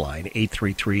text line,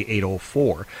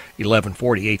 833-804-1140,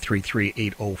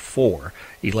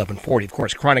 833-804-1140. Of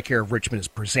course, Chronic Care of Richmond is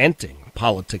presenting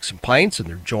Politics and Pints, and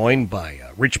they're joined by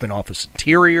Richmond Office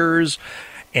Interiors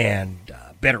and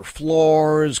Better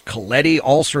Floors, Coletti,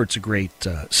 all sorts of great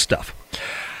stuff.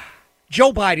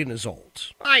 Joe Biden is old.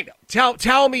 I know.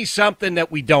 Tell me something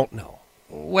that we don't know.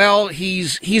 Well,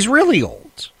 he's really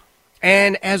old.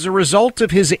 And as a result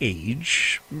of his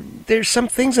age, there's some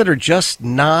things that are just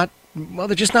not, well,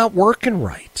 they're just not working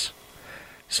right.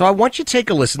 So I want you to take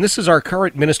a listen. This is our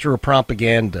current Minister of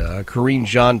Propaganda, Karine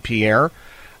Jean-Pierre.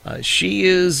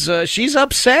 She's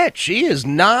upset. She is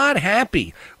not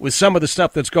happy with some of the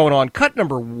stuff that's going on. Cut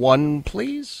number 1,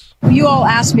 please. You all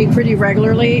ask me pretty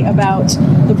regularly about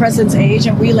the president's age,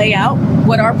 and we lay out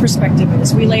what our perspective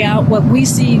is. We lay out what we've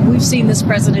seen this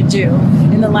president do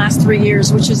in the last 3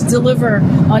 years, which is deliver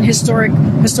on historic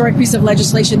piece of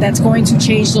legislation that's going to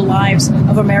change the lives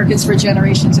of Americans for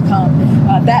generations to come.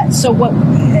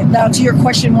 Now to your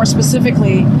question more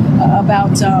specifically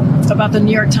about the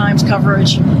New York Times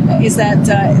coverage, is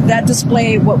that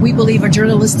display what we believe a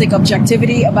journalistic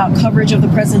objectivity about coverage of the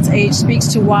president's age speaks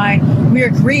to why we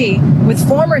agree with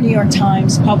former New York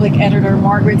Times public editor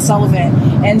Margaret Sullivan.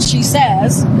 And she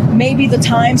says maybe the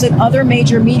Times and other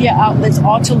major media outlets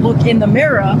ought to look in the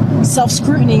mirror.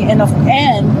 Self-scrutiny and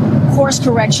course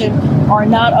correction are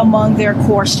not among their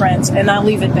core strengths. And I'll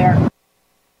leave it there.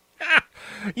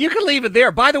 You can leave it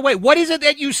there. By the way, what is it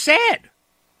that you said?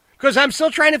 Because I'm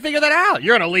still trying to figure that out.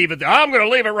 You're going to leave it there. I'm going to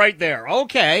leave it right there.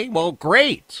 Okay, well,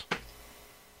 great.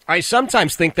 I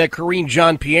sometimes think that Karine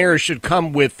Jean-Pierre should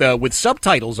come with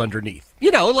subtitles underneath.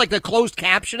 You know, like the closed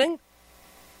captioning.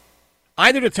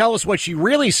 Either to tell us what she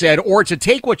really said or to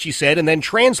take what she said and then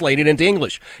translate it into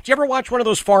English. Did you ever watch one of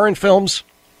those foreign films?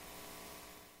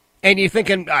 And you're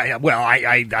thinking,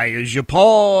 je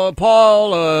parle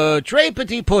très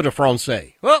petit peu de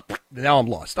français. Well, now I'm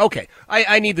lost. Okay,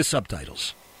 I need the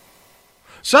subtitles.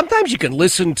 Sometimes you can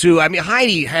listen to,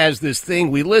 Heidi has this thing,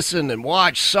 we listen and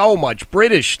watch so much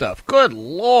British stuff. Good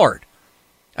Lord.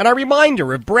 And I remind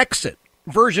her of Brexit,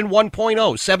 version 1.0,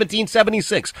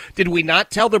 1776. Did we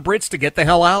not tell the Brits to get the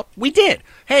hell out? We did.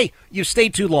 Hey, you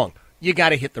stayed too long. You got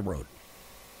to hit the road.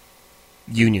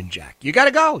 Union Jack. You got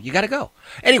to go. You got to go.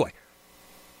 Anyway.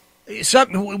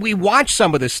 We watch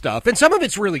some of this stuff, and some of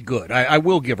it's really good. I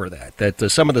will give her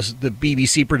that some of the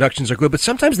BBC productions are good, but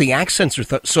sometimes the accents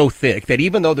are so thick that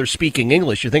even though they're speaking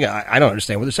English, you're thinking, I don't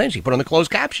understand what they're saying. So you put on the closed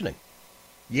captioning.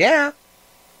 Yeah.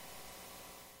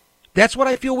 That's what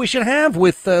I feel we should have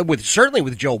with certainly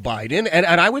with Joe Biden, and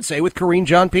I would say with Karine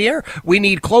Jean-Pierre. We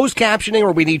need closed captioning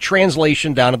or we need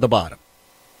translation down at the bottom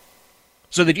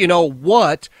so that you know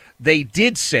what they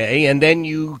did say, and then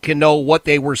you can know what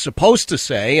they were supposed to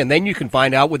say, and then you can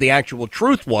find out what the actual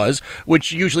truth was,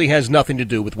 which usually has nothing to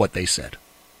do with what they said.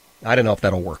 I don't know if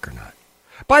that'll work or not.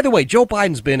 By the way, Joe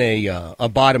Biden's been a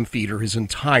bottom feeder his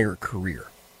entire career.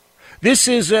 This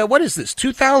is, what is this,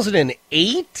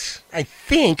 2008? I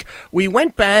think. We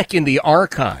went back in the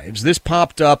archives. This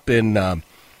popped up in, I don't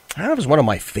know if it was one of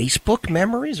my Facebook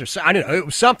memories or something. I don't know, it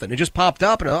was something. It just popped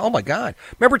up, and oh my God.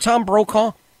 Remember Tom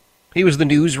Brokaw? He was the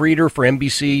news reader for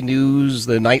NBC News,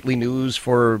 the nightly news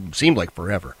for, seemed like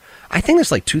forever. I think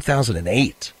it's like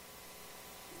 2008.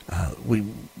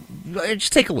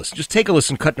 Just take a listen. Just take a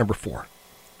listen. Cut number 4.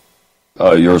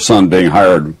 Your son being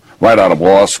hired right out of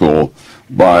law school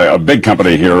by a big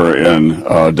company here in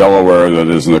Delaware that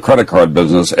is in the credit card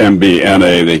business,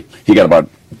 MBNA. He got about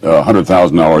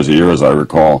 $100,000 a year, as I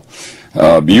recall.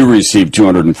 You received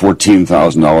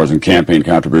 $214,000 in campaign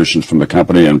contributions from the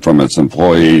company and from its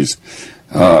employees.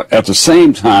 At the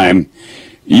same time,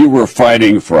 you were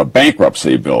fighting for a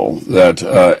bankruptcy bill that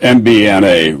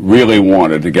MBNA really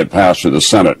wanted to get passed through the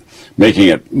Senate, making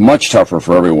it much tougher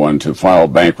for everyone to file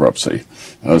bankruptcy.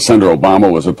 Senator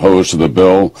Obama was opposed to the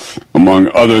bill. Among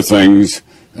other things,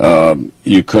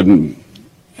 you couldn't,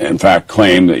 in fact,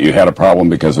 claim that you had a problem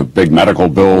because of big medical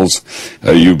bills.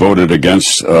 You voted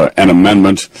against an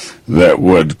amendment that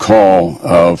would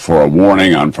call for a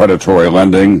warning on predatory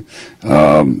lending.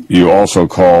 You also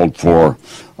called for,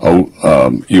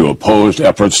 you opposed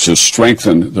efforts to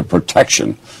strengthen the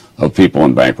protection of people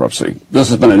in bankruptcy. This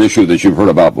has been an issue that you've heard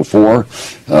about before.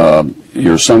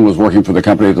 Your son was working for the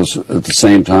company at the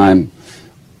same time.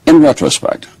 In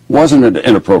retrospect, wasn't it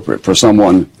inappropriate for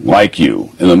someone like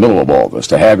you in the middle of all this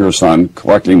to have your son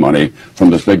collecting money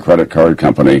from this big credit card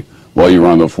company while you were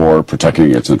on the floor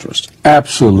protecting its interest?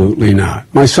 Absolutely not.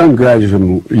 My son graduated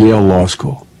from Yale Law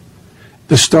School.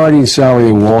 The starting salary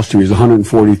in Wall Street is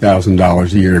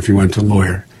 $140,000 a year if he went to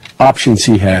lawyer. Options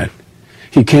he had.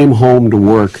 He came home to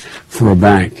work for a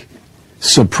bank.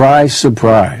 Surprise,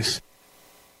 surprise.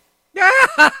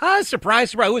 Surprise,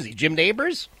 surprise. Who is he, Jim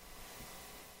Nabors?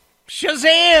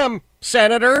 Shazam,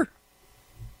 Senator.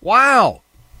 Wow.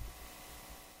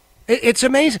 It's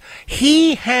amazing.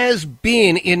 He has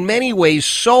been, in many ways,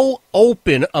 so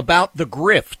open about the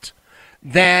grift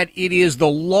that it is the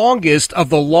longest of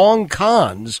the long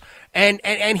cons. And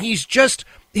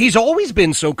he's always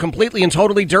been so completely and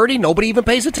totally dirty, nobody even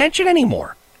pays attention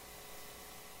anymore.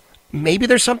 Maybe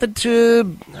there's something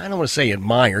to, I don't want to say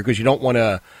admire, because you don't want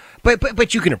to,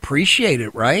 but you can appreciate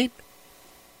it, right?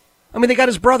 I mean, they got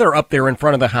his brother up there in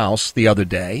front of the house the other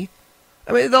day.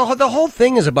 I mean, the whole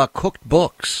thing is about cooked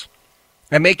books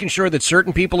and making sure that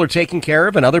certain people are taken care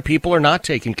of and other people are not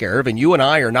taken care of, and you and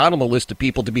I are not on the list of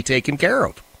people to be taken care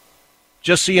of.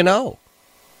 Just so you know.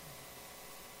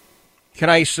 Can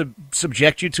I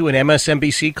subject you to an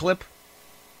MSNBC clip?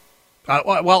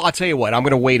 Well, I'll tell you what. I'm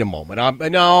going to wait a moment. I'm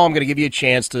going to give you a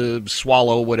chance to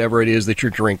swallow whatever it is that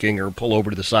you're drinking or pull over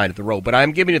to the side of the road. But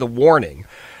I'm giving you the warning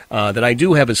that I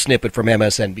do have a snippet from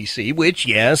MSNBC, which,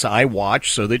 yes, I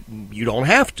watch so that you don't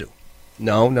have to.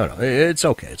 No. It's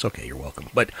okay. It's okay. You're welcome.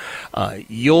 But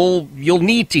you'll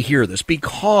need to hear this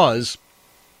because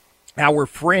our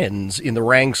friends in the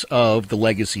ranks of the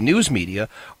legacy news media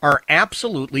are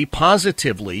absolutely,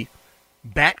 positively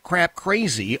bat crap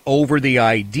crazy over the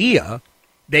idea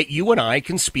that you and I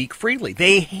can speak freely.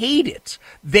 They hate it.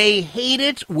 They hate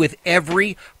it with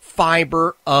every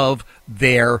fiber of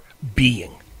their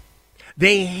being.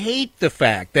 They hate the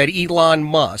fact that Elon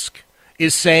Musk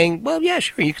is saying, well, yeah,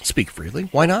 sure, you can speak freely.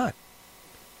 Why not?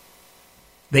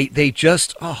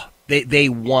 They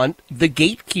want the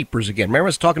gatekeepers again. Remember I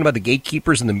was talking about the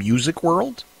gatekeepers in the music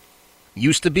world?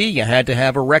 Used to be you had to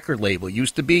have a record label.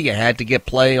 Used to be you had to get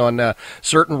play on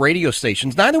certain radio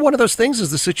stations. Neither one of those things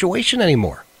is the situation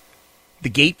anymore. The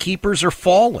gatekeepers are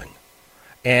falling.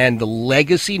 And the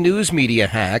legacy news media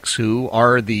hacks, who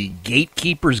are the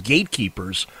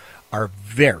gatekeepers, are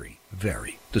very,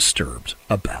 very disturbed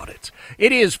about it.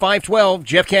 It is 512,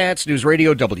 Jeff Katz, News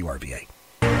Radio WRVA.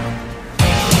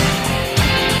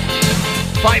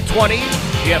 520,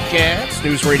 Jeff Katz,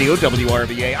 News Radio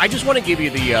WRVA. I just want to give you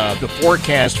the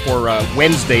forecast for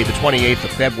Wednesday, the 28th of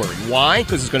February. Why?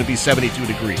 Because it's going to be 72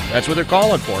 degrees. That's what they're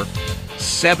calling for.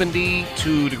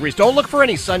 72 degrees. Don't look for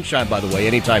any sunshine, by the way,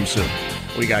 anytime soon.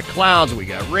 We got clouds, we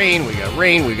got rain, we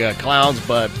got clouds.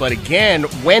 But again,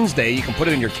 Wednesday, you can put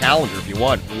it in your calendar if you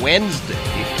want. Wednesday,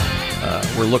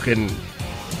 we're looking,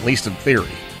 at least in theory,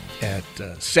 at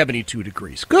 72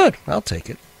 degrees. Good. I'll take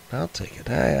it.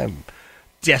 I'm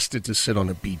destined to sit on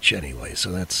a beach anyway,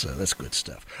 so that's good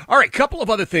stuff. All right, couple of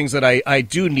other things that I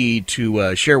do need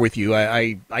to share with you.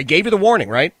 I gave you the warning,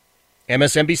 right?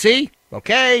 MSNBC,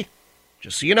 okay.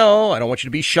 Just so you know, I don't want you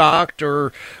to be shocked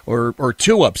or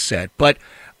too upset, but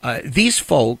these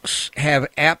folks have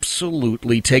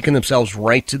absolutely taken themselves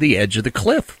right to the edge of the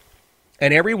cliff.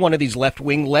 And every one of these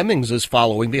left-wing lemmings is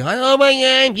following behind. Oh, my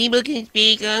God, people can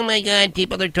speak. Oh, my God,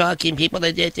 people are talking. People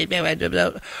are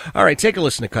this. All right, take a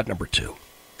listen to cut number 2.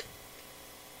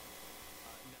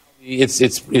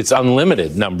 It's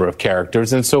unlimited number of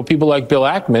characters, and so people like Bill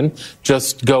Ackman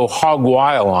just go hog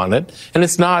wild on it. And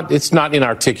it's not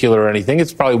inarticulate or anything.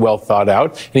 It's probably well thought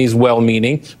out, and he's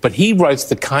well-meaning. But he writes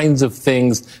the kinds of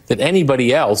things that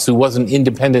anybody else who wasn't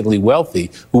independently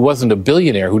wealthy, who wasn't a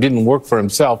billionaire, who didn't work for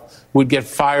himself, would get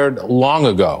fired long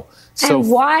ago. So, and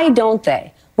why don't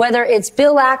they? Whether it's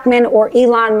Bill Ackman or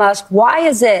Elon Musk, why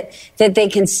is it that they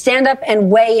can stand up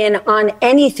and weigh in on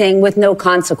anything with no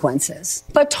consequences?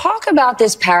 But talk about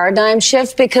this paradigm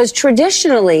shift, because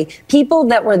traditionally, people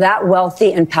that were that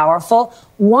wealthy and powerful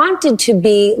wanted to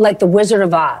be like the Wizard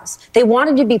of Oz. They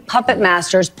wanted to be puppet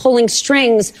masters pulling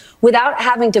strings without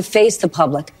having to face the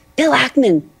public. Bill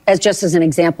Ackman, just as an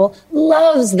example,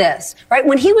 loves this, right?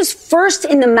 When he was first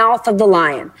in the mouth of the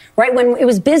lion, right? When it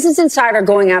was Business Insider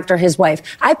going after his wife,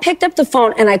 I picked up the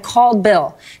phone and I called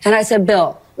Bill and I said,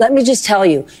 Bill, let me just tell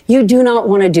you, you do not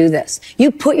want to do this. You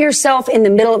put yourself in the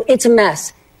middle of, it's a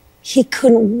mess. He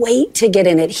couldn't wait to get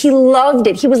in it. He loved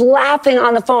it. He was laughing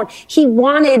on the phone. He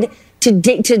wanted to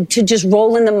just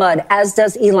roll in the mud, as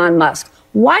does Elon Musk.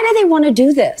 Why do they want to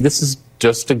do this? This is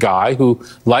just a guy who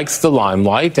likes the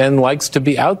limelight and likes to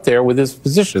be out there with his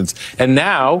positions. And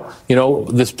now,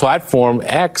 this platform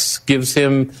X gives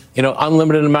him,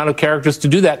 unlimited amount of characters to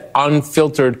do that,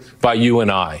 unfiltered by you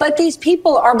and I. But these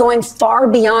people are going far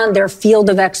beyond their field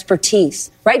of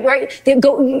expertise, right? They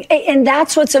go, and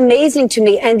that's what's amazing to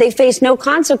me. And they face no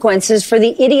consequences for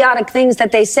the idiotic things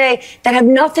that they say that have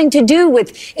nothing to do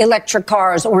with electric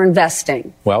cars or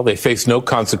investing. Well, they face no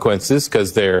consequences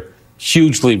because they're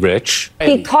hugely rich.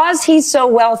 Because he's so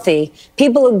wealthy,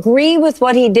 people agree with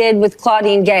what he did with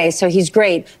Claudine Gay, so he's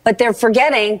great. But they're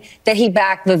forgetting that he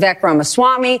backed Vivek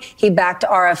Ramaswamy, he backed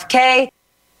RFK.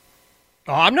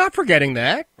 Oh, I'm not forgetting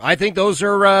that. I think those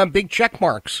are big check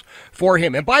marks for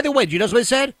him. And by the way, did you notice what he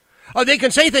said? Oh, they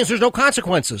can say things, there's no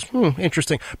consequences.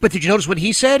 Interesting. But did you notice what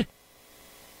he said?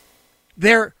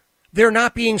 They're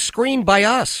not being screened by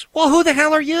us. Well, who the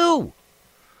hell are you?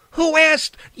 Who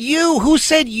asked you? Who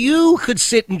said you could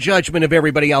sit in judgment of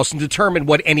everybody else and determine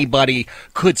what anybody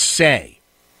could say?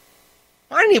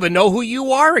 I don't even know who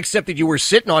you are, except that you were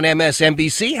sitting on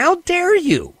MSNBC. How dare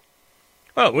you?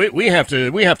 Oh, we have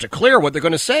to clear what they're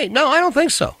going to say. No, I don't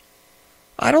think so.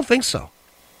 I don't think so.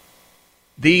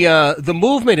 The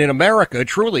movement in America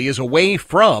truly is away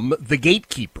from the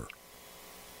gatekeeper.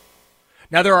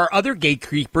 Now, there are other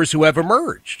gatekeepers who have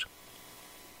emerged.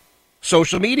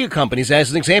 Social media companies, as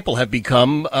an example, have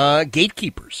become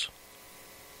gatekeepers.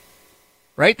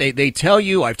 Right? They tell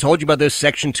you, I've told you about this,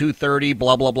 Section 230,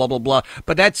 blah, blah, blah, blah, blah.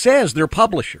 But that says they're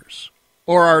publishers.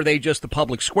 Or are they just the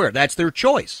public square? That's their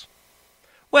choice.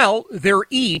 Well, they're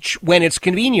each when it's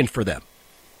convenient for them.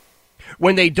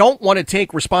 When they don't want to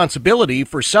take responsibility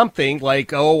for something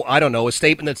like, a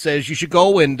statement that says you should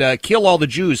go and kill all the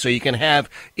Jews so you can have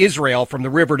Israel from the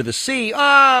river to the sea.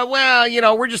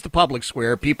 We're just the public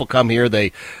square. People come here,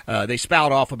 they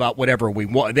spout off about whatever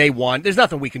they want. There's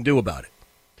nothing we can do about it.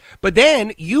 But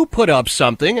then you put up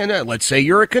something, and let's say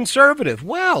you're a conservative.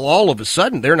 Well, all of a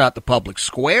sudden, they're not the public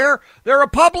square. They're a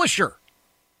publisher.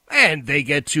 And they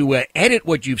get to edit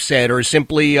what you've said or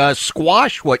simply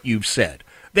squash what you've said.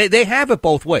 They have it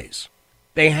both ways.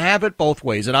 They have it both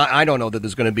ways, and I don't know that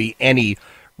there's going to be any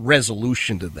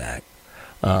resolution to that,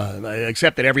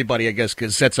 except that everybody, I guess,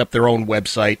 sets up their own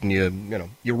website and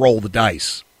you roll the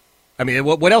dice. I mean,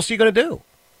 what else are you going to do?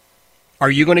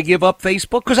 Are you going to give up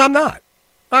Facebook? Because I'm not.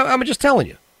 I'm just telling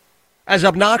you. As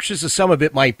obnoxious as some of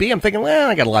it might be, I'm thinking,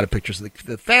 I got a lot of pictures of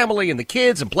the family and the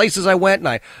kids and places I went,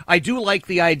 and I do like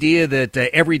the idea that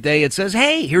every day it says,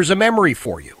 hey, here's a memory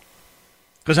for you.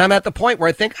 Because I'm at the point where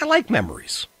I think I like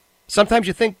memories. Sometimes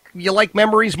you think you like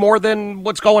memories more than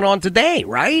what's going on today,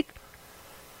 right?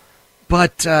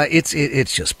 But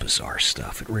it's just bizarre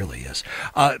stuff. It really is.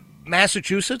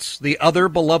 Massachusetts, the other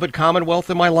beloved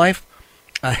Commonwealth in my life,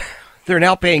 they're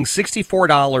now paying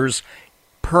 $64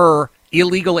 per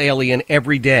illegal alien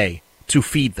every day to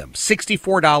feed them.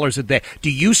 $64 a day. Do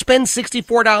you spend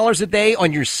 $64 a day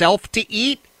on yourself to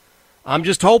eat? I'm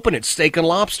just hoping it's steak and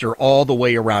lobster all the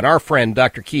way around. Our friend,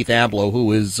 Dr. Keith Ablow,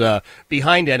 who is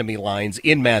behind enemy lines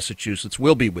in Massachusetts,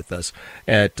 will be with us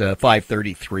at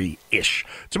 5:33-ish.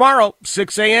 Tomorrow,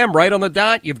 6 a.m., right on the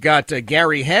dot, you've got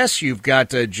Gary Hess, you've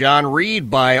got John Reed.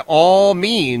 By all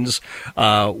means,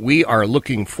 we are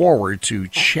looking forward to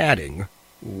chatting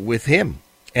with him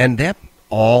and them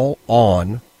all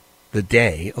on the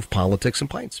day of Politics and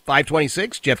Pints.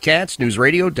 526, Jeff Katz, News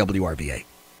Radio, WRVA.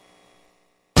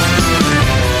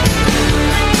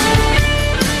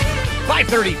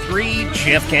 5:33,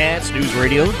 Jeff Katz, News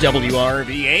Radio,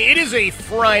 WRVA. It is a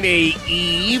Friday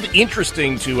Eve.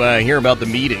 Interesting to hear about the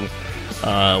meeting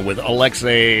with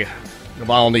Alexei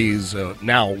Navalny's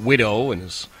now widow and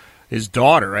his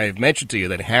daughter. I've mentioned to you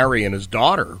that Harry and his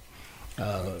daughter,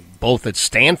 both at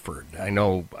Stanford, I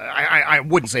know, I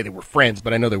wouldn't say they were friends,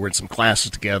 but I know they were in some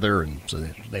classes together, and so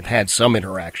they've had some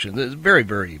interaction. It's very,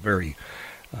 very, very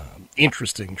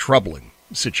interesting, troubling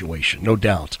situation, no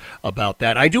doubt about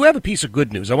that. I do have a piece of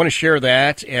good news. I want to share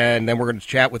that, and then we're going to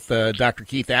chat with Dr.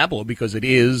 Keith Ablow because it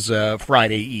is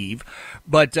Friday Eve.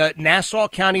 But Nassau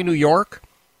County, New York,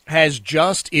 has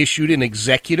just issued an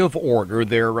executive order.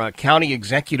 Their county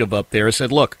executive up there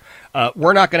said, look,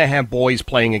 we're not going to have boys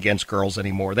playing against girls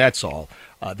anymore. That's all.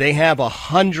 They have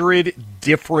 100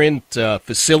 different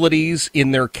facilities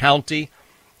in their county,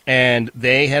 and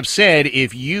they have said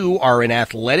if you are an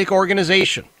athletic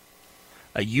organization,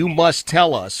 you must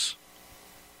tell us,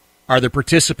 are the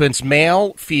participants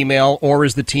male, female, or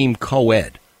is the team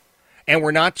co-ed? And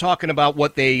we're not talking about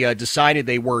what they decided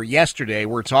they were yesterday.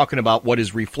 We're talking about what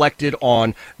is reflected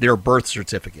on their birth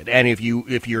certificate. And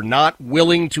if you're not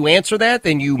willing to answer that,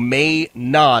 then you may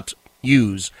not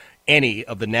use any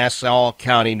of the Nassau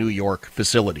County, New York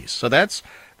facilities. So that's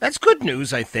good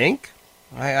news, I think.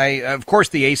 I of course,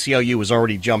 the ACLU has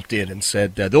already jumped in and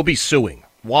said they'll be suing.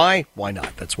 Why? Why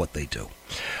not? That's what they do.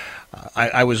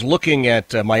 I was looking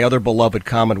at my other beloved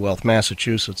Commonwealth,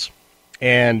 Massachusetts,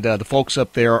 and the folks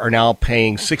up there are now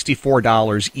paying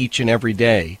 $64 each and every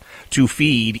day to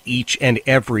feed each and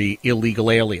every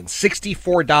illegal alien.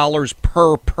 $64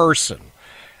 per person.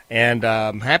 And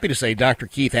I'm happy to say Dr.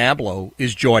 Keith Ablow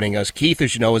is joining us. Keith,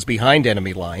 as you know, is behind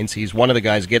enemy lines. He's one of the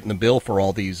guys getting the bill for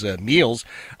all these meals.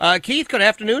 Keith, good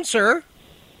afternoon, sir.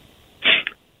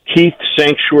 Keith,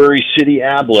 Sanctuary City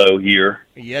Ablow here.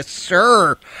 Yes,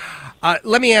 sir.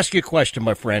 Let me ask you a question,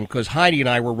 my friend, because Heidi and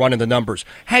I were running the numbers.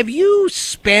 Have you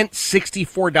spent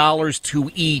 $64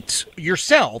 to eat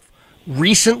yourself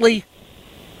recently?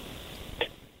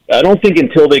 I don't think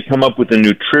until they come up with a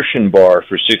nutrition bar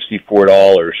for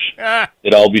 $64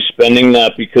 that I'll be spending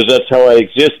that, because that's how I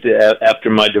exist after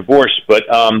my divorce. But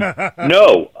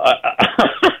no,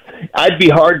 I'd be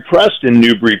hard-pressed in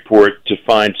Newburyport to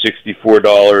find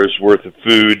 $64 worth of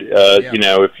food, you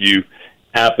know, if you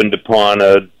happened upon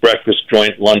a breakfast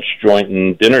joint, lunch joint,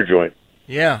 and dinner joint.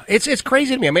 Yeah, it's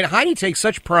crazy to me. I mean, Heidi takes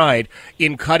such pride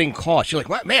in cutting costs. She's like,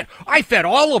 well, man, I fed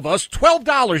all of us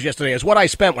 $12 yesterday is what I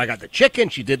spent. I got the chicken,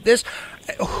 she did this.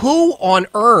 Who on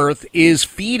earth is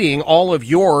feeding all of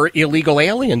your illegal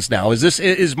aliens now?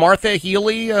 Is Martha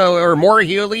Healy or Maura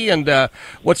Healy and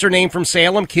what's her name from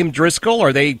Salem, Kim Driscoll?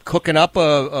 Are they cooking up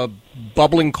a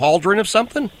bubbling cauldron of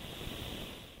something?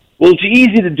 Well, it's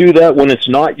easy to do that when it's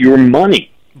not your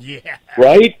money. Yeah.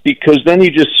 Right? Because then you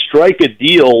just strike a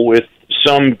deal with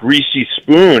some greasy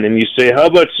spoon and you say, how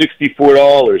about $64?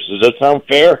 Does that sound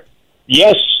fair?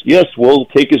 Yes, we'll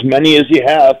take as many as you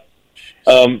have,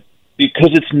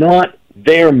 because it's not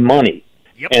their money.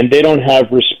 Yep. And they don't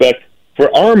have respect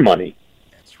for our money.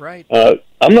 That's right.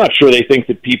 I'm not sure they think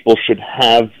that people should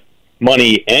have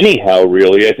money anyhow,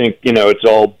 really. I think, you know, it's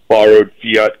all borrowed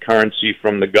fiat currency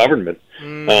from the government.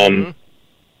 Mm-hmm.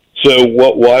 So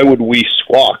why would we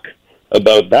squawk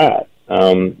about that?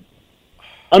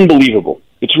 Unbelievable.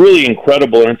 It's really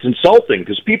incredible, and it's insulting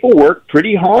because people work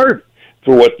pretty hard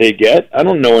for what they get. I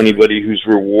don't know anybody who's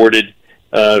rewarded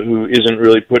who isn't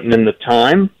really putting in the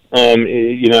time.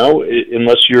 You know,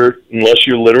 unless you're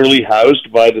literally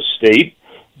housed by the state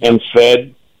and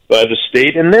fed by the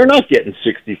state, and they're not getting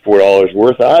 $64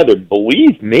 worth either.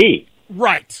 Believe me.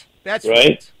 Right. That's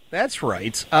right. That's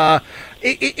right.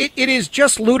 It is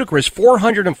just ludicrous.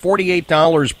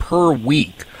 $448 per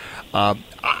week.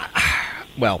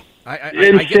 Well,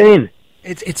 insane.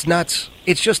 It's nuts.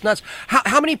 It's just nuts.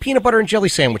 How many peanut butter and jelly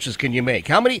sandwiches can you make?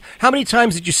 How many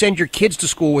times did you send your kids to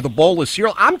school with a bowl of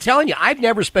cereal? I'm telling you, I've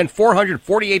never spent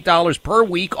 $448 per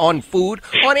week on food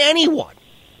on anyone.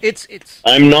 It's.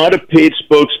 I'm not a paid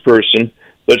spokesperson,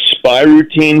 but Spy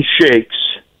Routine shakes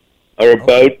are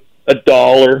about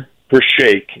 $1 per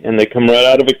shake, and they come right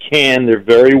out of a can. They're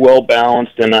very well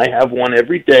balanced, and I have one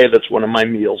every day. That's one of my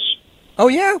meals. Oh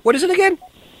yeah, what is it again?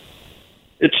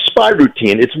 It's Spy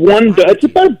Routine. It's it's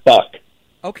about $1.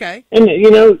 Okay. And,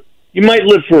 you know, you might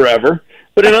live forever.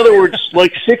 But in other words,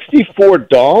 like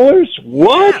 $64?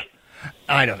 What? Yeah.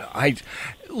 I don't know.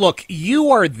 Look,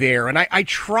 you are there, and I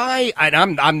try,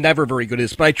 and I'm never very good at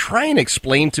this, but I try and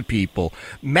explain to people,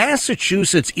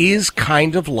 Massachusetts is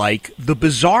kind of like the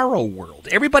bizarro world.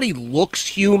 Everybody looks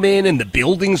human, and the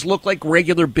buildings look like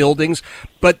regular buildings,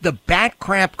 but the bat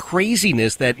crap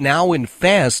craziness that now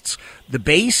infests the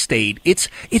Bay State, it's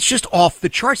just off the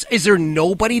charts. Is there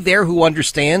nobody there who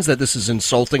understands that this is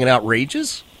insulting and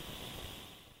outrageous?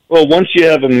 Well, once you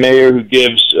have a mayor who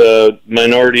gives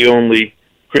minority-only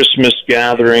Christmas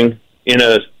gathering in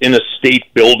a state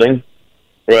building,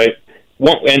 right?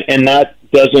 And that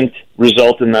doesn't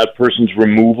result in that person's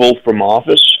removal from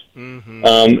office.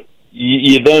 Mm-hmm.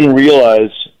 You then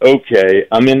realize, okay,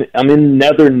 I'm in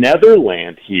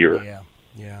Netherland here.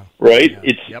 Yeah. Right? Yeah.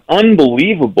 It's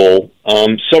unbelievable.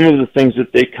 Some of the things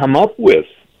that they come up with.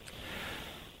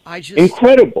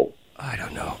 Incredible. I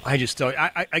don't know. I just don't.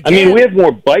 I mean, we have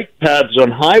more bike paths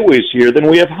on highways here than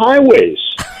we have highways.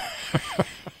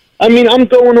 I mean, I'm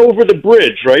going over the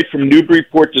bridge, right, from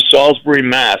Newburyport to Salisbury,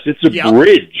 Mass. It's a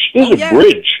bridge. There's a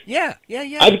bridge. Yeah.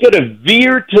 I've got to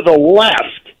veer to the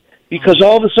left because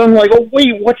all of a sudden, like, oh,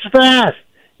 wait, what's that?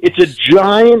 It's a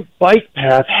giant bike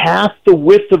path, half the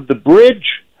width of the bridge.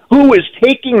 Who is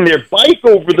taking their bike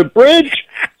over the bridge?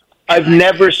 I've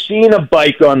never seen a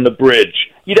bike on the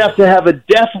bridge. You'd have to have a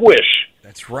death wish.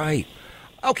 That's right.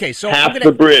 Okay, so half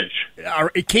the bridge.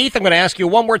 Keith, I'm going to ask you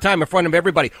one more time in front of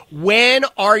everybody. When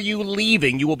are you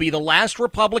leaving? You will be the last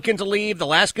Republican to leave, the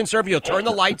last conservative. You'll turn the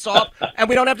lights off, and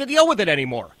we don't have to deal with it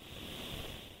anymore.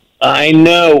 I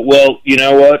know. Well, you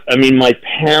know what? I mean, my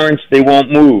parents, they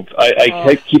won't move.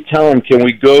 I keep telling them, can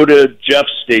we go to Jeff's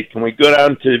state? Can we go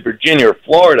down to Virginia or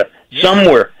Florida?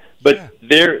 Somewhere. But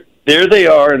there they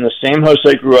are in the same house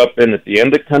I grew up in at the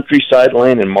end of Countryside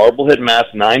Lane in Marblehead, Mass,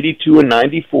 92 and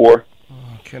 94.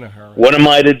 What am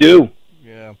I to do?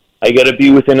 Yeah. I got to be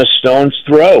within a stone's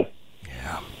throw.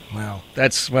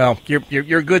 Well,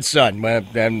 you're a good son,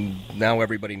 and now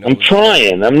everybody knows. I'm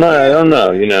trying. I'm not. I don't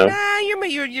know. You know. Nah,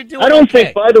 you're doing. I don't okay.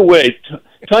 think. By the way,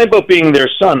 talking about being their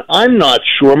son, I'm not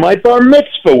sure my bar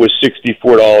mitzvah was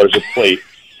 $64 a plate.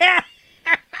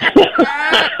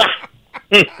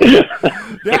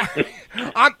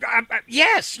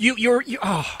 Yes, you're.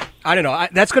 Oh, I don't know.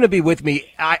 That's going to be with me.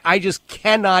 I just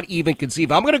cannot even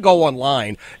conceive. I'm going to go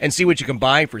online and see what you can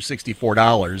buy for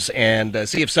 $64 and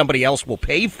see if somebody else will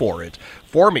pay for it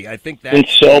for me. I think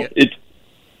that's it's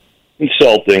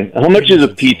insulting. How much is a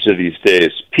pizza these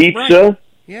days? Pizza, right.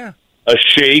 Yeah, a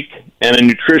shake, and a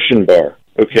nutrition bar.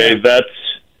 Okay,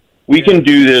 we can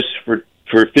do this for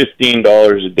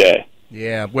 $15 a day.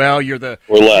 Yeah, well,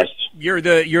 or less. You're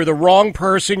the wrong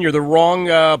person. You're the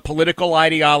wrong political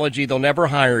ideology. They'll never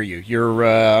hire you.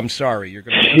 I'm sorry.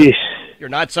 You're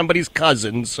not somebody's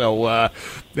cousin, so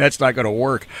that's not going to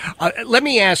work. Let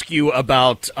me ask you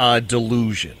about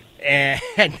delusion, and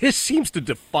this seems to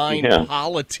define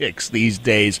politics these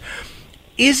days.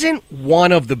 Isn't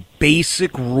one of the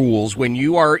basic rules when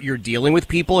you're dealing with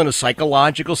people in a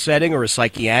psychological setting or a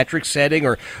psychiatric setting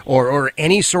or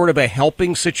any sort of a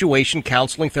helping situation,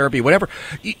 counseling, therapy, whatever,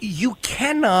 you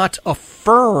cannot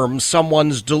affirm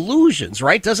someone's delusions,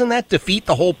 right? Doesn't that defeat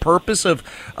the whole purpose of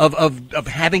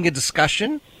having a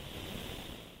discussion?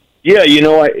 Yeah, you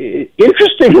know,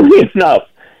 interestingly enough,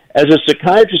 as a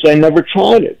psychiatrist, I never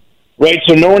tried it. Right,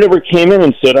 so no one ever came in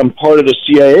and said, I'm part of the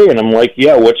CIA, and I'm like,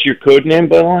 yeah, what's your code name,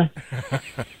 by the way?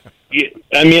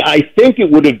 I mean, I think it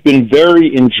would have been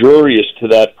very injurious to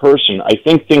that person. I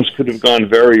think things could have gone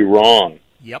very wrong.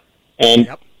 Yep. And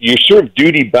you're sort of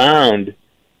duty-bound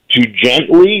to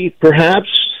gently, perhaps,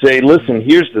 say, listen,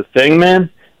 here's the thing, man.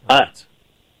 That's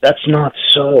not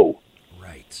so.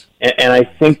 Right. And I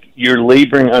think you're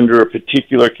laboring under a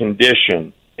particular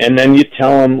condition, and then you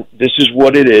tell them this is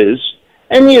what it is,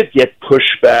 and you get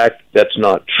pushback, that's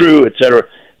not true, etc.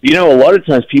 You know, a lot of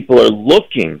times people are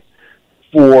looking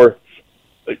for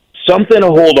something to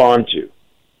hold on to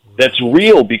that's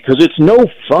real, because it's no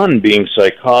fun being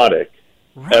psychotic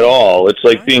at all. It's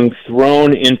like being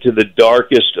thrown into the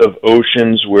darkest of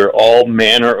oceans where all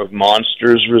manner of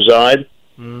monsters reside.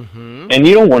 Mm-hmm. And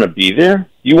you don't want to be there.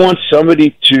 You want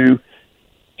somebody to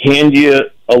hand you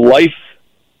a life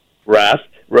raft,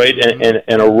 right,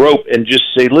 and a rope, and just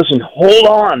say, listen, hold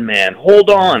on, man, hold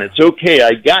on. It's okay,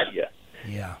 I got you.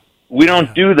 Yeah. We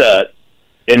don't do that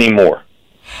anymore.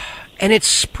 And it's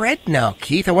spread now,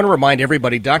 Keith. I want to remind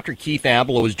everybody, Dr. Keith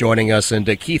Ablow is joining us, and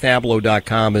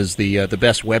KeithAblow.com is the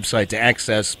best website to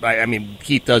access. I mean,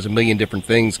 Keith does a million different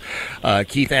things.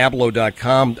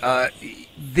 KeithAblow.com.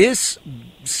 This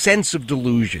sense of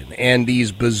delusion and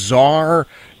these bizarre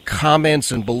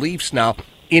comments and beliefs now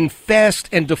infest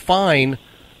and define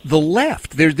the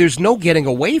left. There's no getting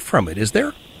away from it, is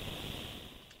there?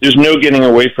 There's no getting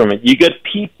away from it. You get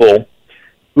people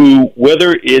who,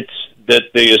 whether it's that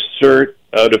they assert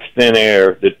out of thin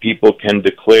air that people can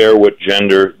declare what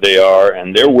gender they are,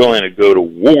 and they're willing to go to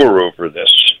war over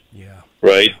this. Yeah.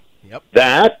 Right? Yep.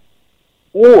 That,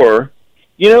 or,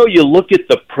 you know, you look at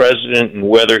the president and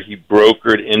whether he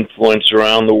brokered influence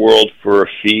around the world for a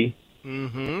fee.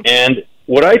 Mm-hmm. And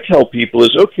what I tell people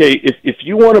is, okay, if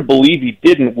you want to believe he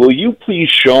didn't, will you please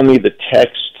show me the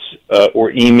texts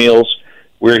or emails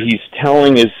where he's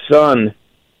telling his son,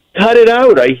 cut it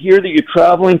out, I hear that you're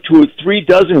traveling to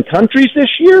 36 countries this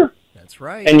year? That's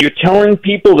right. And you're telling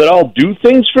people that I'll do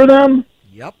things for them?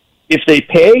 Yep. If they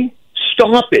pay,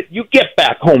 stop it. You get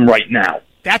back home right now.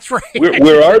 That's right.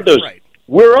 Where are those? Right.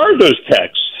 Where are those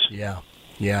texts? Yeah.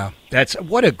 Yeah, that's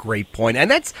what a great point,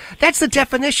 and that's the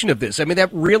definition of this. I mean,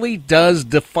 that really does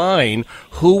define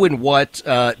who and what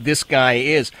this guy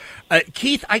is.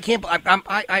 Keith,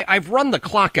 I've run the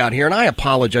clock out here, and I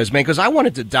apologize, man, because I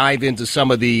wanted to dive into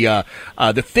some of the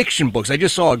fiction books. I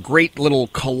just saw a great little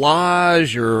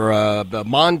collage or a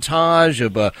montage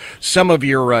of some of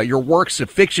your works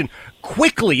of fiction.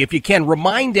 Quickly, if you can,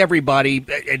 remind everybody,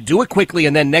 do it quickly,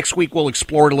 and then next week we'll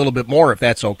explore it a little bit more, if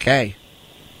that's okay.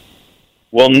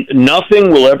 Well, nothing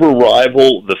will ever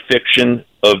rival the fiction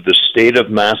of the state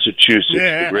of Massachusetts,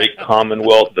 the great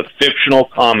Commonwealth, the fictional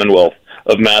Commonwealth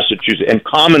of Massachusetts. And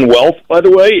Commonwealth, by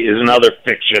the way, is another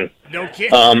fiction. No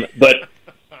kidding. But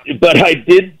I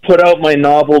did put out my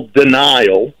novel,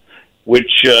 Denial,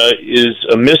 which is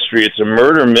a mystery. It's a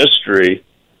murder mystery.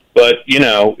 But,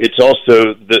 it's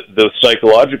also the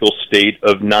psychological state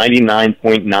of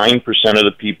 99.9% of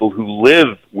the people who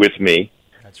live with me.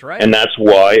 That's right. And that's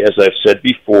why, as I've said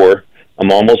before, I'm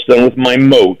almost done with my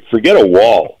moat. Forget a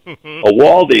wall. A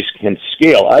wall they can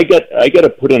scale. I got to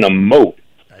put in a moat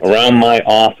around my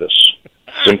office,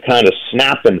 some kind of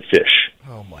snapping fish.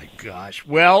 Oh my gosh!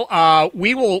 Well,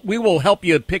 we will help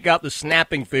you pick out the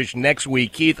snapping fish next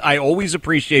week, Keith. I always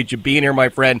appreciate you being here, my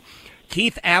friend.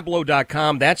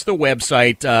 KeithAblow.com. That's the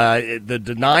website. The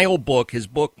Denial book,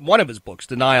 one of his books,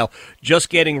 Denial, just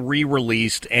getting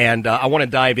re-released, and I want to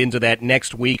dive into that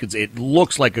next week. It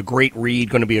looks like a great read,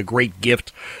 going to be a great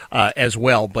gift as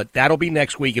well, but that'll be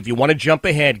next week. If you want to jump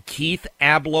ahead,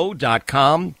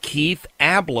 KeithAblow.com,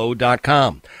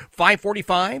 KeithAblow.com.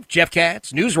 545, Jeff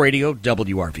Katz, News Radio,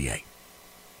 WRVA.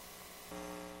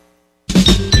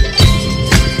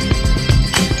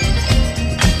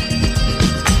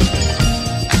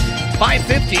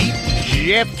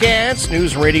 Jeff Katz,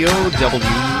 News Radio,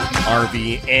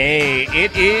 WRVA.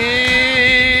 It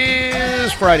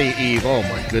is Friday Eve. Oh,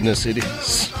 my goodness, it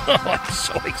is. I'm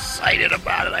so excited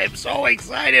about it. I am so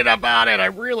excited about it. I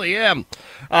really am.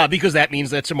 Because that means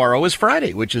that tomorrow is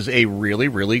Friday, which is a really,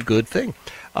 really good thing.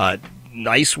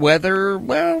 Nice weather.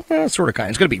 Well, sort of kind.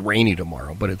 It's going to be rainy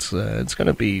tomorrow, but it's going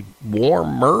to be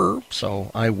warmer, so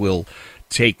I will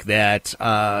take that.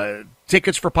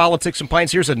 Tickets for Politics and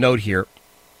Pints. Here's a note here.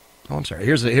 Oh, I'm sorry.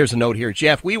 Here's a note here.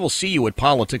 Jeff, we will see you at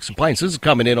Politics and Pints. This is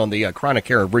coming in on the Chronic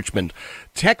Care of Richmond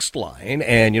text line.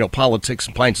 And, Politics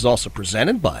and Pints is also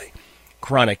presented by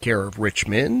Chronic Care of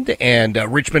Richmond and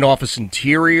Richmond Office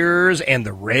Interiors and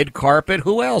the Red Carpet.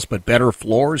 Who else but Better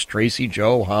Floors? Tracy,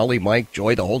 Joe, Holly, Mike,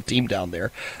 Joy, the whole team down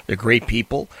there. They're great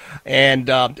people. And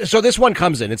so this one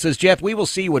comes in. It says, Jeff, we will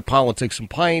see you at Politics and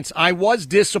Pints. I was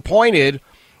disappointed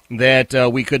that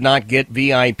we could not get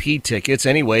VIP tickets.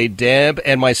 Anyway, Deb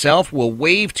and myself will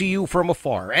wave to you from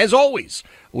afar. As always,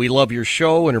 we love your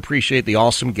show and appreciate the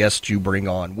awesome guests you bring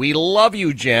on. We love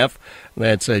you, Jeff.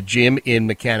 That's Jim in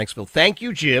Mechanicsville. Thank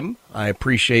you, Jim. I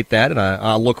appreciate that, and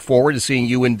I'll look forward to seeing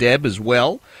you and Deb as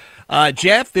well.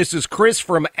 Jeff, this is Chris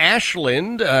from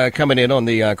Ashland coming in on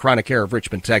the Chronic Care of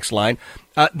Richmond text line.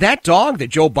 That dog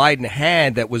that Joe Biden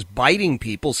had that was biting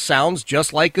people sounds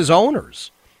just like his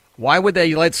owners. Why would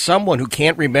they let someone who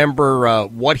can't remember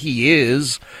what he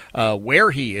is, where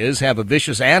he is, have a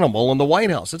vicious animal in the White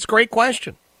House? It's a great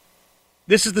question.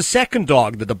 This is the second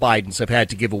dog that the Bidens have had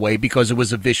to give away because it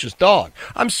was a vicious dog.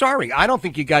 I'm sorry. I don't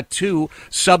think you got two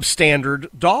substandard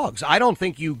dogs. I don't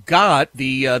think you got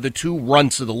the two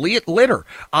runts of the litter.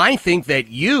 I think that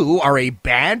you are a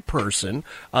bad person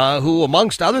who,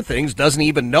 amongst other things, doesn't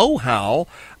even know how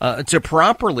to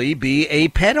properly be a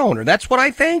pet owner. That's what I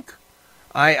think.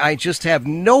 I just have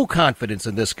no confidence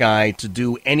in this guy to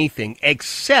do anything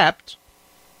except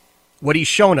what he's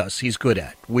shown us he's good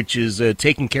at, which is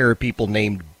taking care of people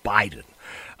named Biden.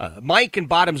 Mike in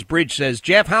Bottoms Bridge says,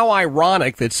 Jeff, how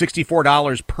ironic that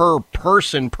 $64 per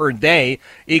person per day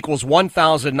equals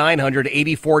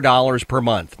 $1,984 per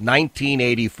month,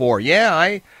 $1,984.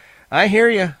 Yeah, I hear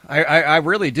you. I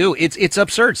really do. It's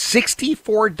absurd.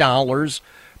 $64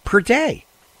 per day.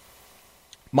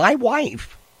 My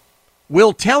wife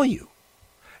will tell you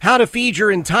how to feed your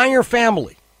entire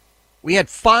family. We had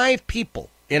 5 people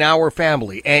in our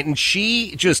family, and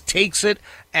she just takes it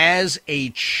as a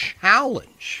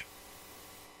challenge.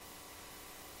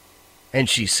 And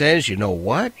she says, you know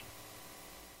what?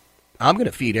 I'm going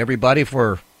to feed everybody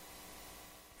for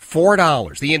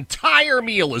 $4. The entire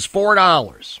meal is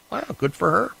 $4. Wow, good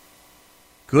for her.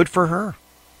 Good for her.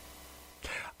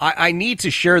 I need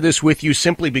to share this with you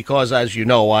simply because, as you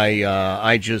know,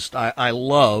 I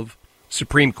love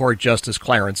Supreme Court Justice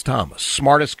Clarence Thomas.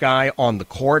 Smartest guy on the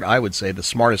court, I would say the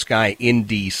smartest guy in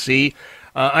D.C.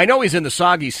 I know he's in the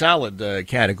soggy salad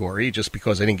category just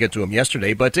because I didn't get to him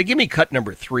yesterday, but give me cut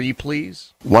number 3,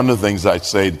 please. One of the things I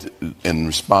say in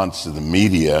response to the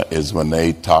media is when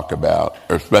they talk about,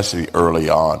 or especially early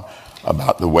on,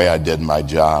 about the way I did my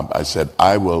job, I said,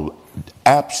 I will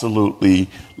absolutely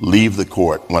leave the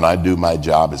court when I do my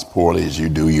job as poorly as you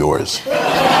do yours.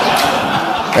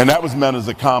 And that was meant as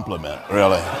a compliment,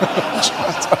 really.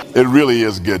 It really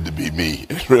is good to be me.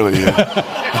 It really is.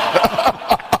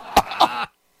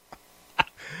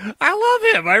 I love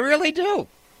him. I really do.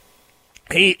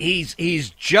 He's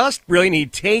just brilliant. He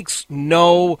takes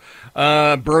no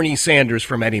Bernie Sanders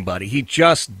from anybody. He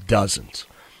just doesn't.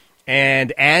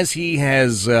 And as he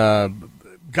has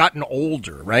gotten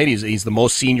older, right? He's the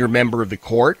most senior member of the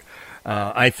court.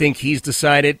 I think he's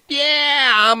decided,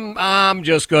 I'm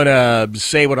just going to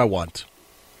say what I want.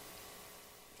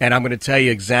 And I'm going to tell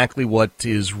you exactly what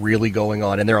is really going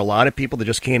on. And there are a lot of people that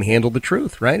just can't handle the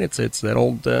truth, right? It's that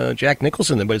old Jack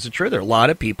Nicholson thing, but it's the truth. There are a lot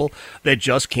of people that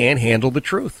just can't handle the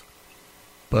truth.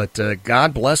 But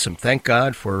God bless him. Thank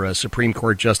God for Supreme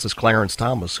Court Justice Clarence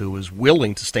Thomas, who is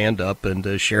willing to stand up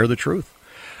and share the truth.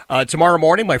 Tomorrow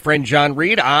morning, my friend John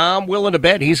Reed, I'm willing to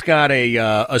bet he's got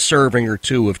a serving or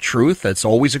two of truth. That's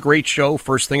always a great show.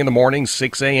 First thing in the morning,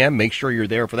 6 a.m. Make sure you're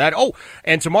there for that. Oh,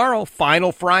 and tomorrow,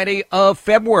 final Friday of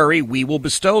February, we will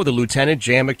bestow the Lieutenant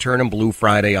Jan McTurnan Blue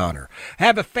Friday honor.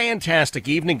 Have a fantastic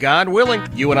evening, God willing.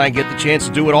 You and I get the chance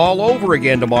to do it all over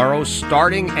again tomorrow,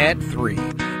 starting at 3.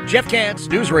 Jeff Katz,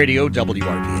 News Radio,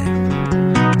 WRVA.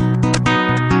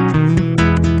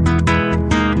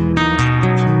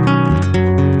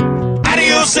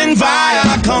 And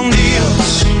via con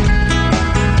Dios,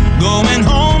 going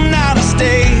home now to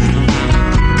stay.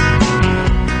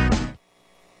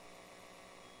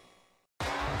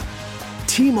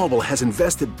 T-Mobile has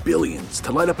invested billions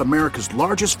to light up America's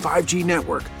largest 5G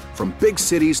network, from big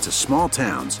cities to small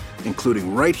towns,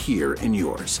 including right here in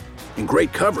yours. And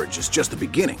great coverage is just the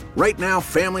beginning. Right now,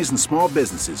 families and small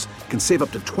businesses can save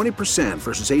up to 20%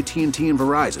 versus AT&T and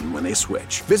Verizon when they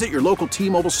switch. Visit your local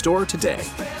T-Mobile store today.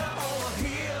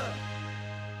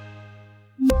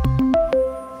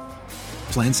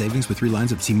 Plan savings with 3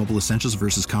 lines of T-Mobile Essentials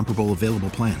versus comparable available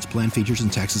plans. Plan features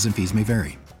and taxes and fees may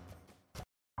vary.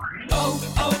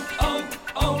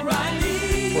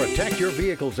 Protect your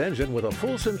vehicle's engine with a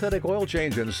full synthetic oil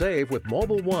change and save with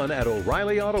Mobil 1 at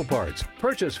O'Reilly Auto Parts.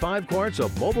 Purchase 5 quarts of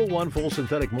Mobil 1 full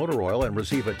synthetic motor oil and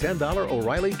receive a $10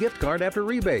 O'Reilly gift card after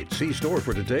rebate. See store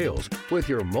for details. With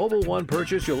your Mobil 1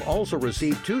 purchase, you'll also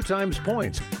receive 2 times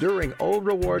points during O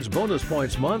Rewards Bonus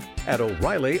Points Month at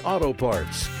O'Reilly Auto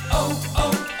Parts.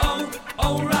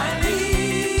 O'Reilly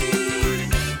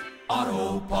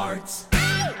Auto Parts.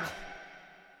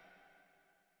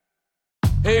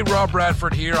 Hey, Rob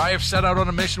Bradford here. I have set out on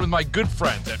a mission with my good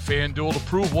friends at FanDuel to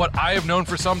prove what I have known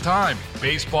for some time.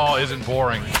 Baseball isn't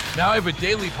boring. Now I have a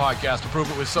daily podcast to prove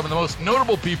it with some of the most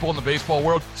notable people in the baseball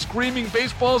world, screaming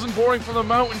baseball isn't boring from the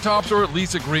mountaintops, or at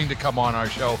least agreeing to come on our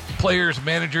show. Players,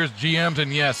 managers, GMs,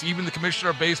 and yes, even the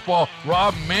commissioner of baseball,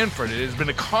 Rob Manfred. It has been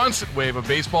a constant wave of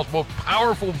baseball's most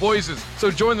powerful voices. So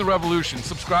join the revolution.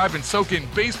 Subscribe and soak in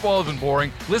Baseball Isn't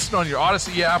Boring. Listen on your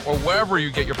Odyssey app or wherever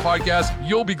you get your podcasts.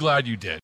 You'll be glad you did.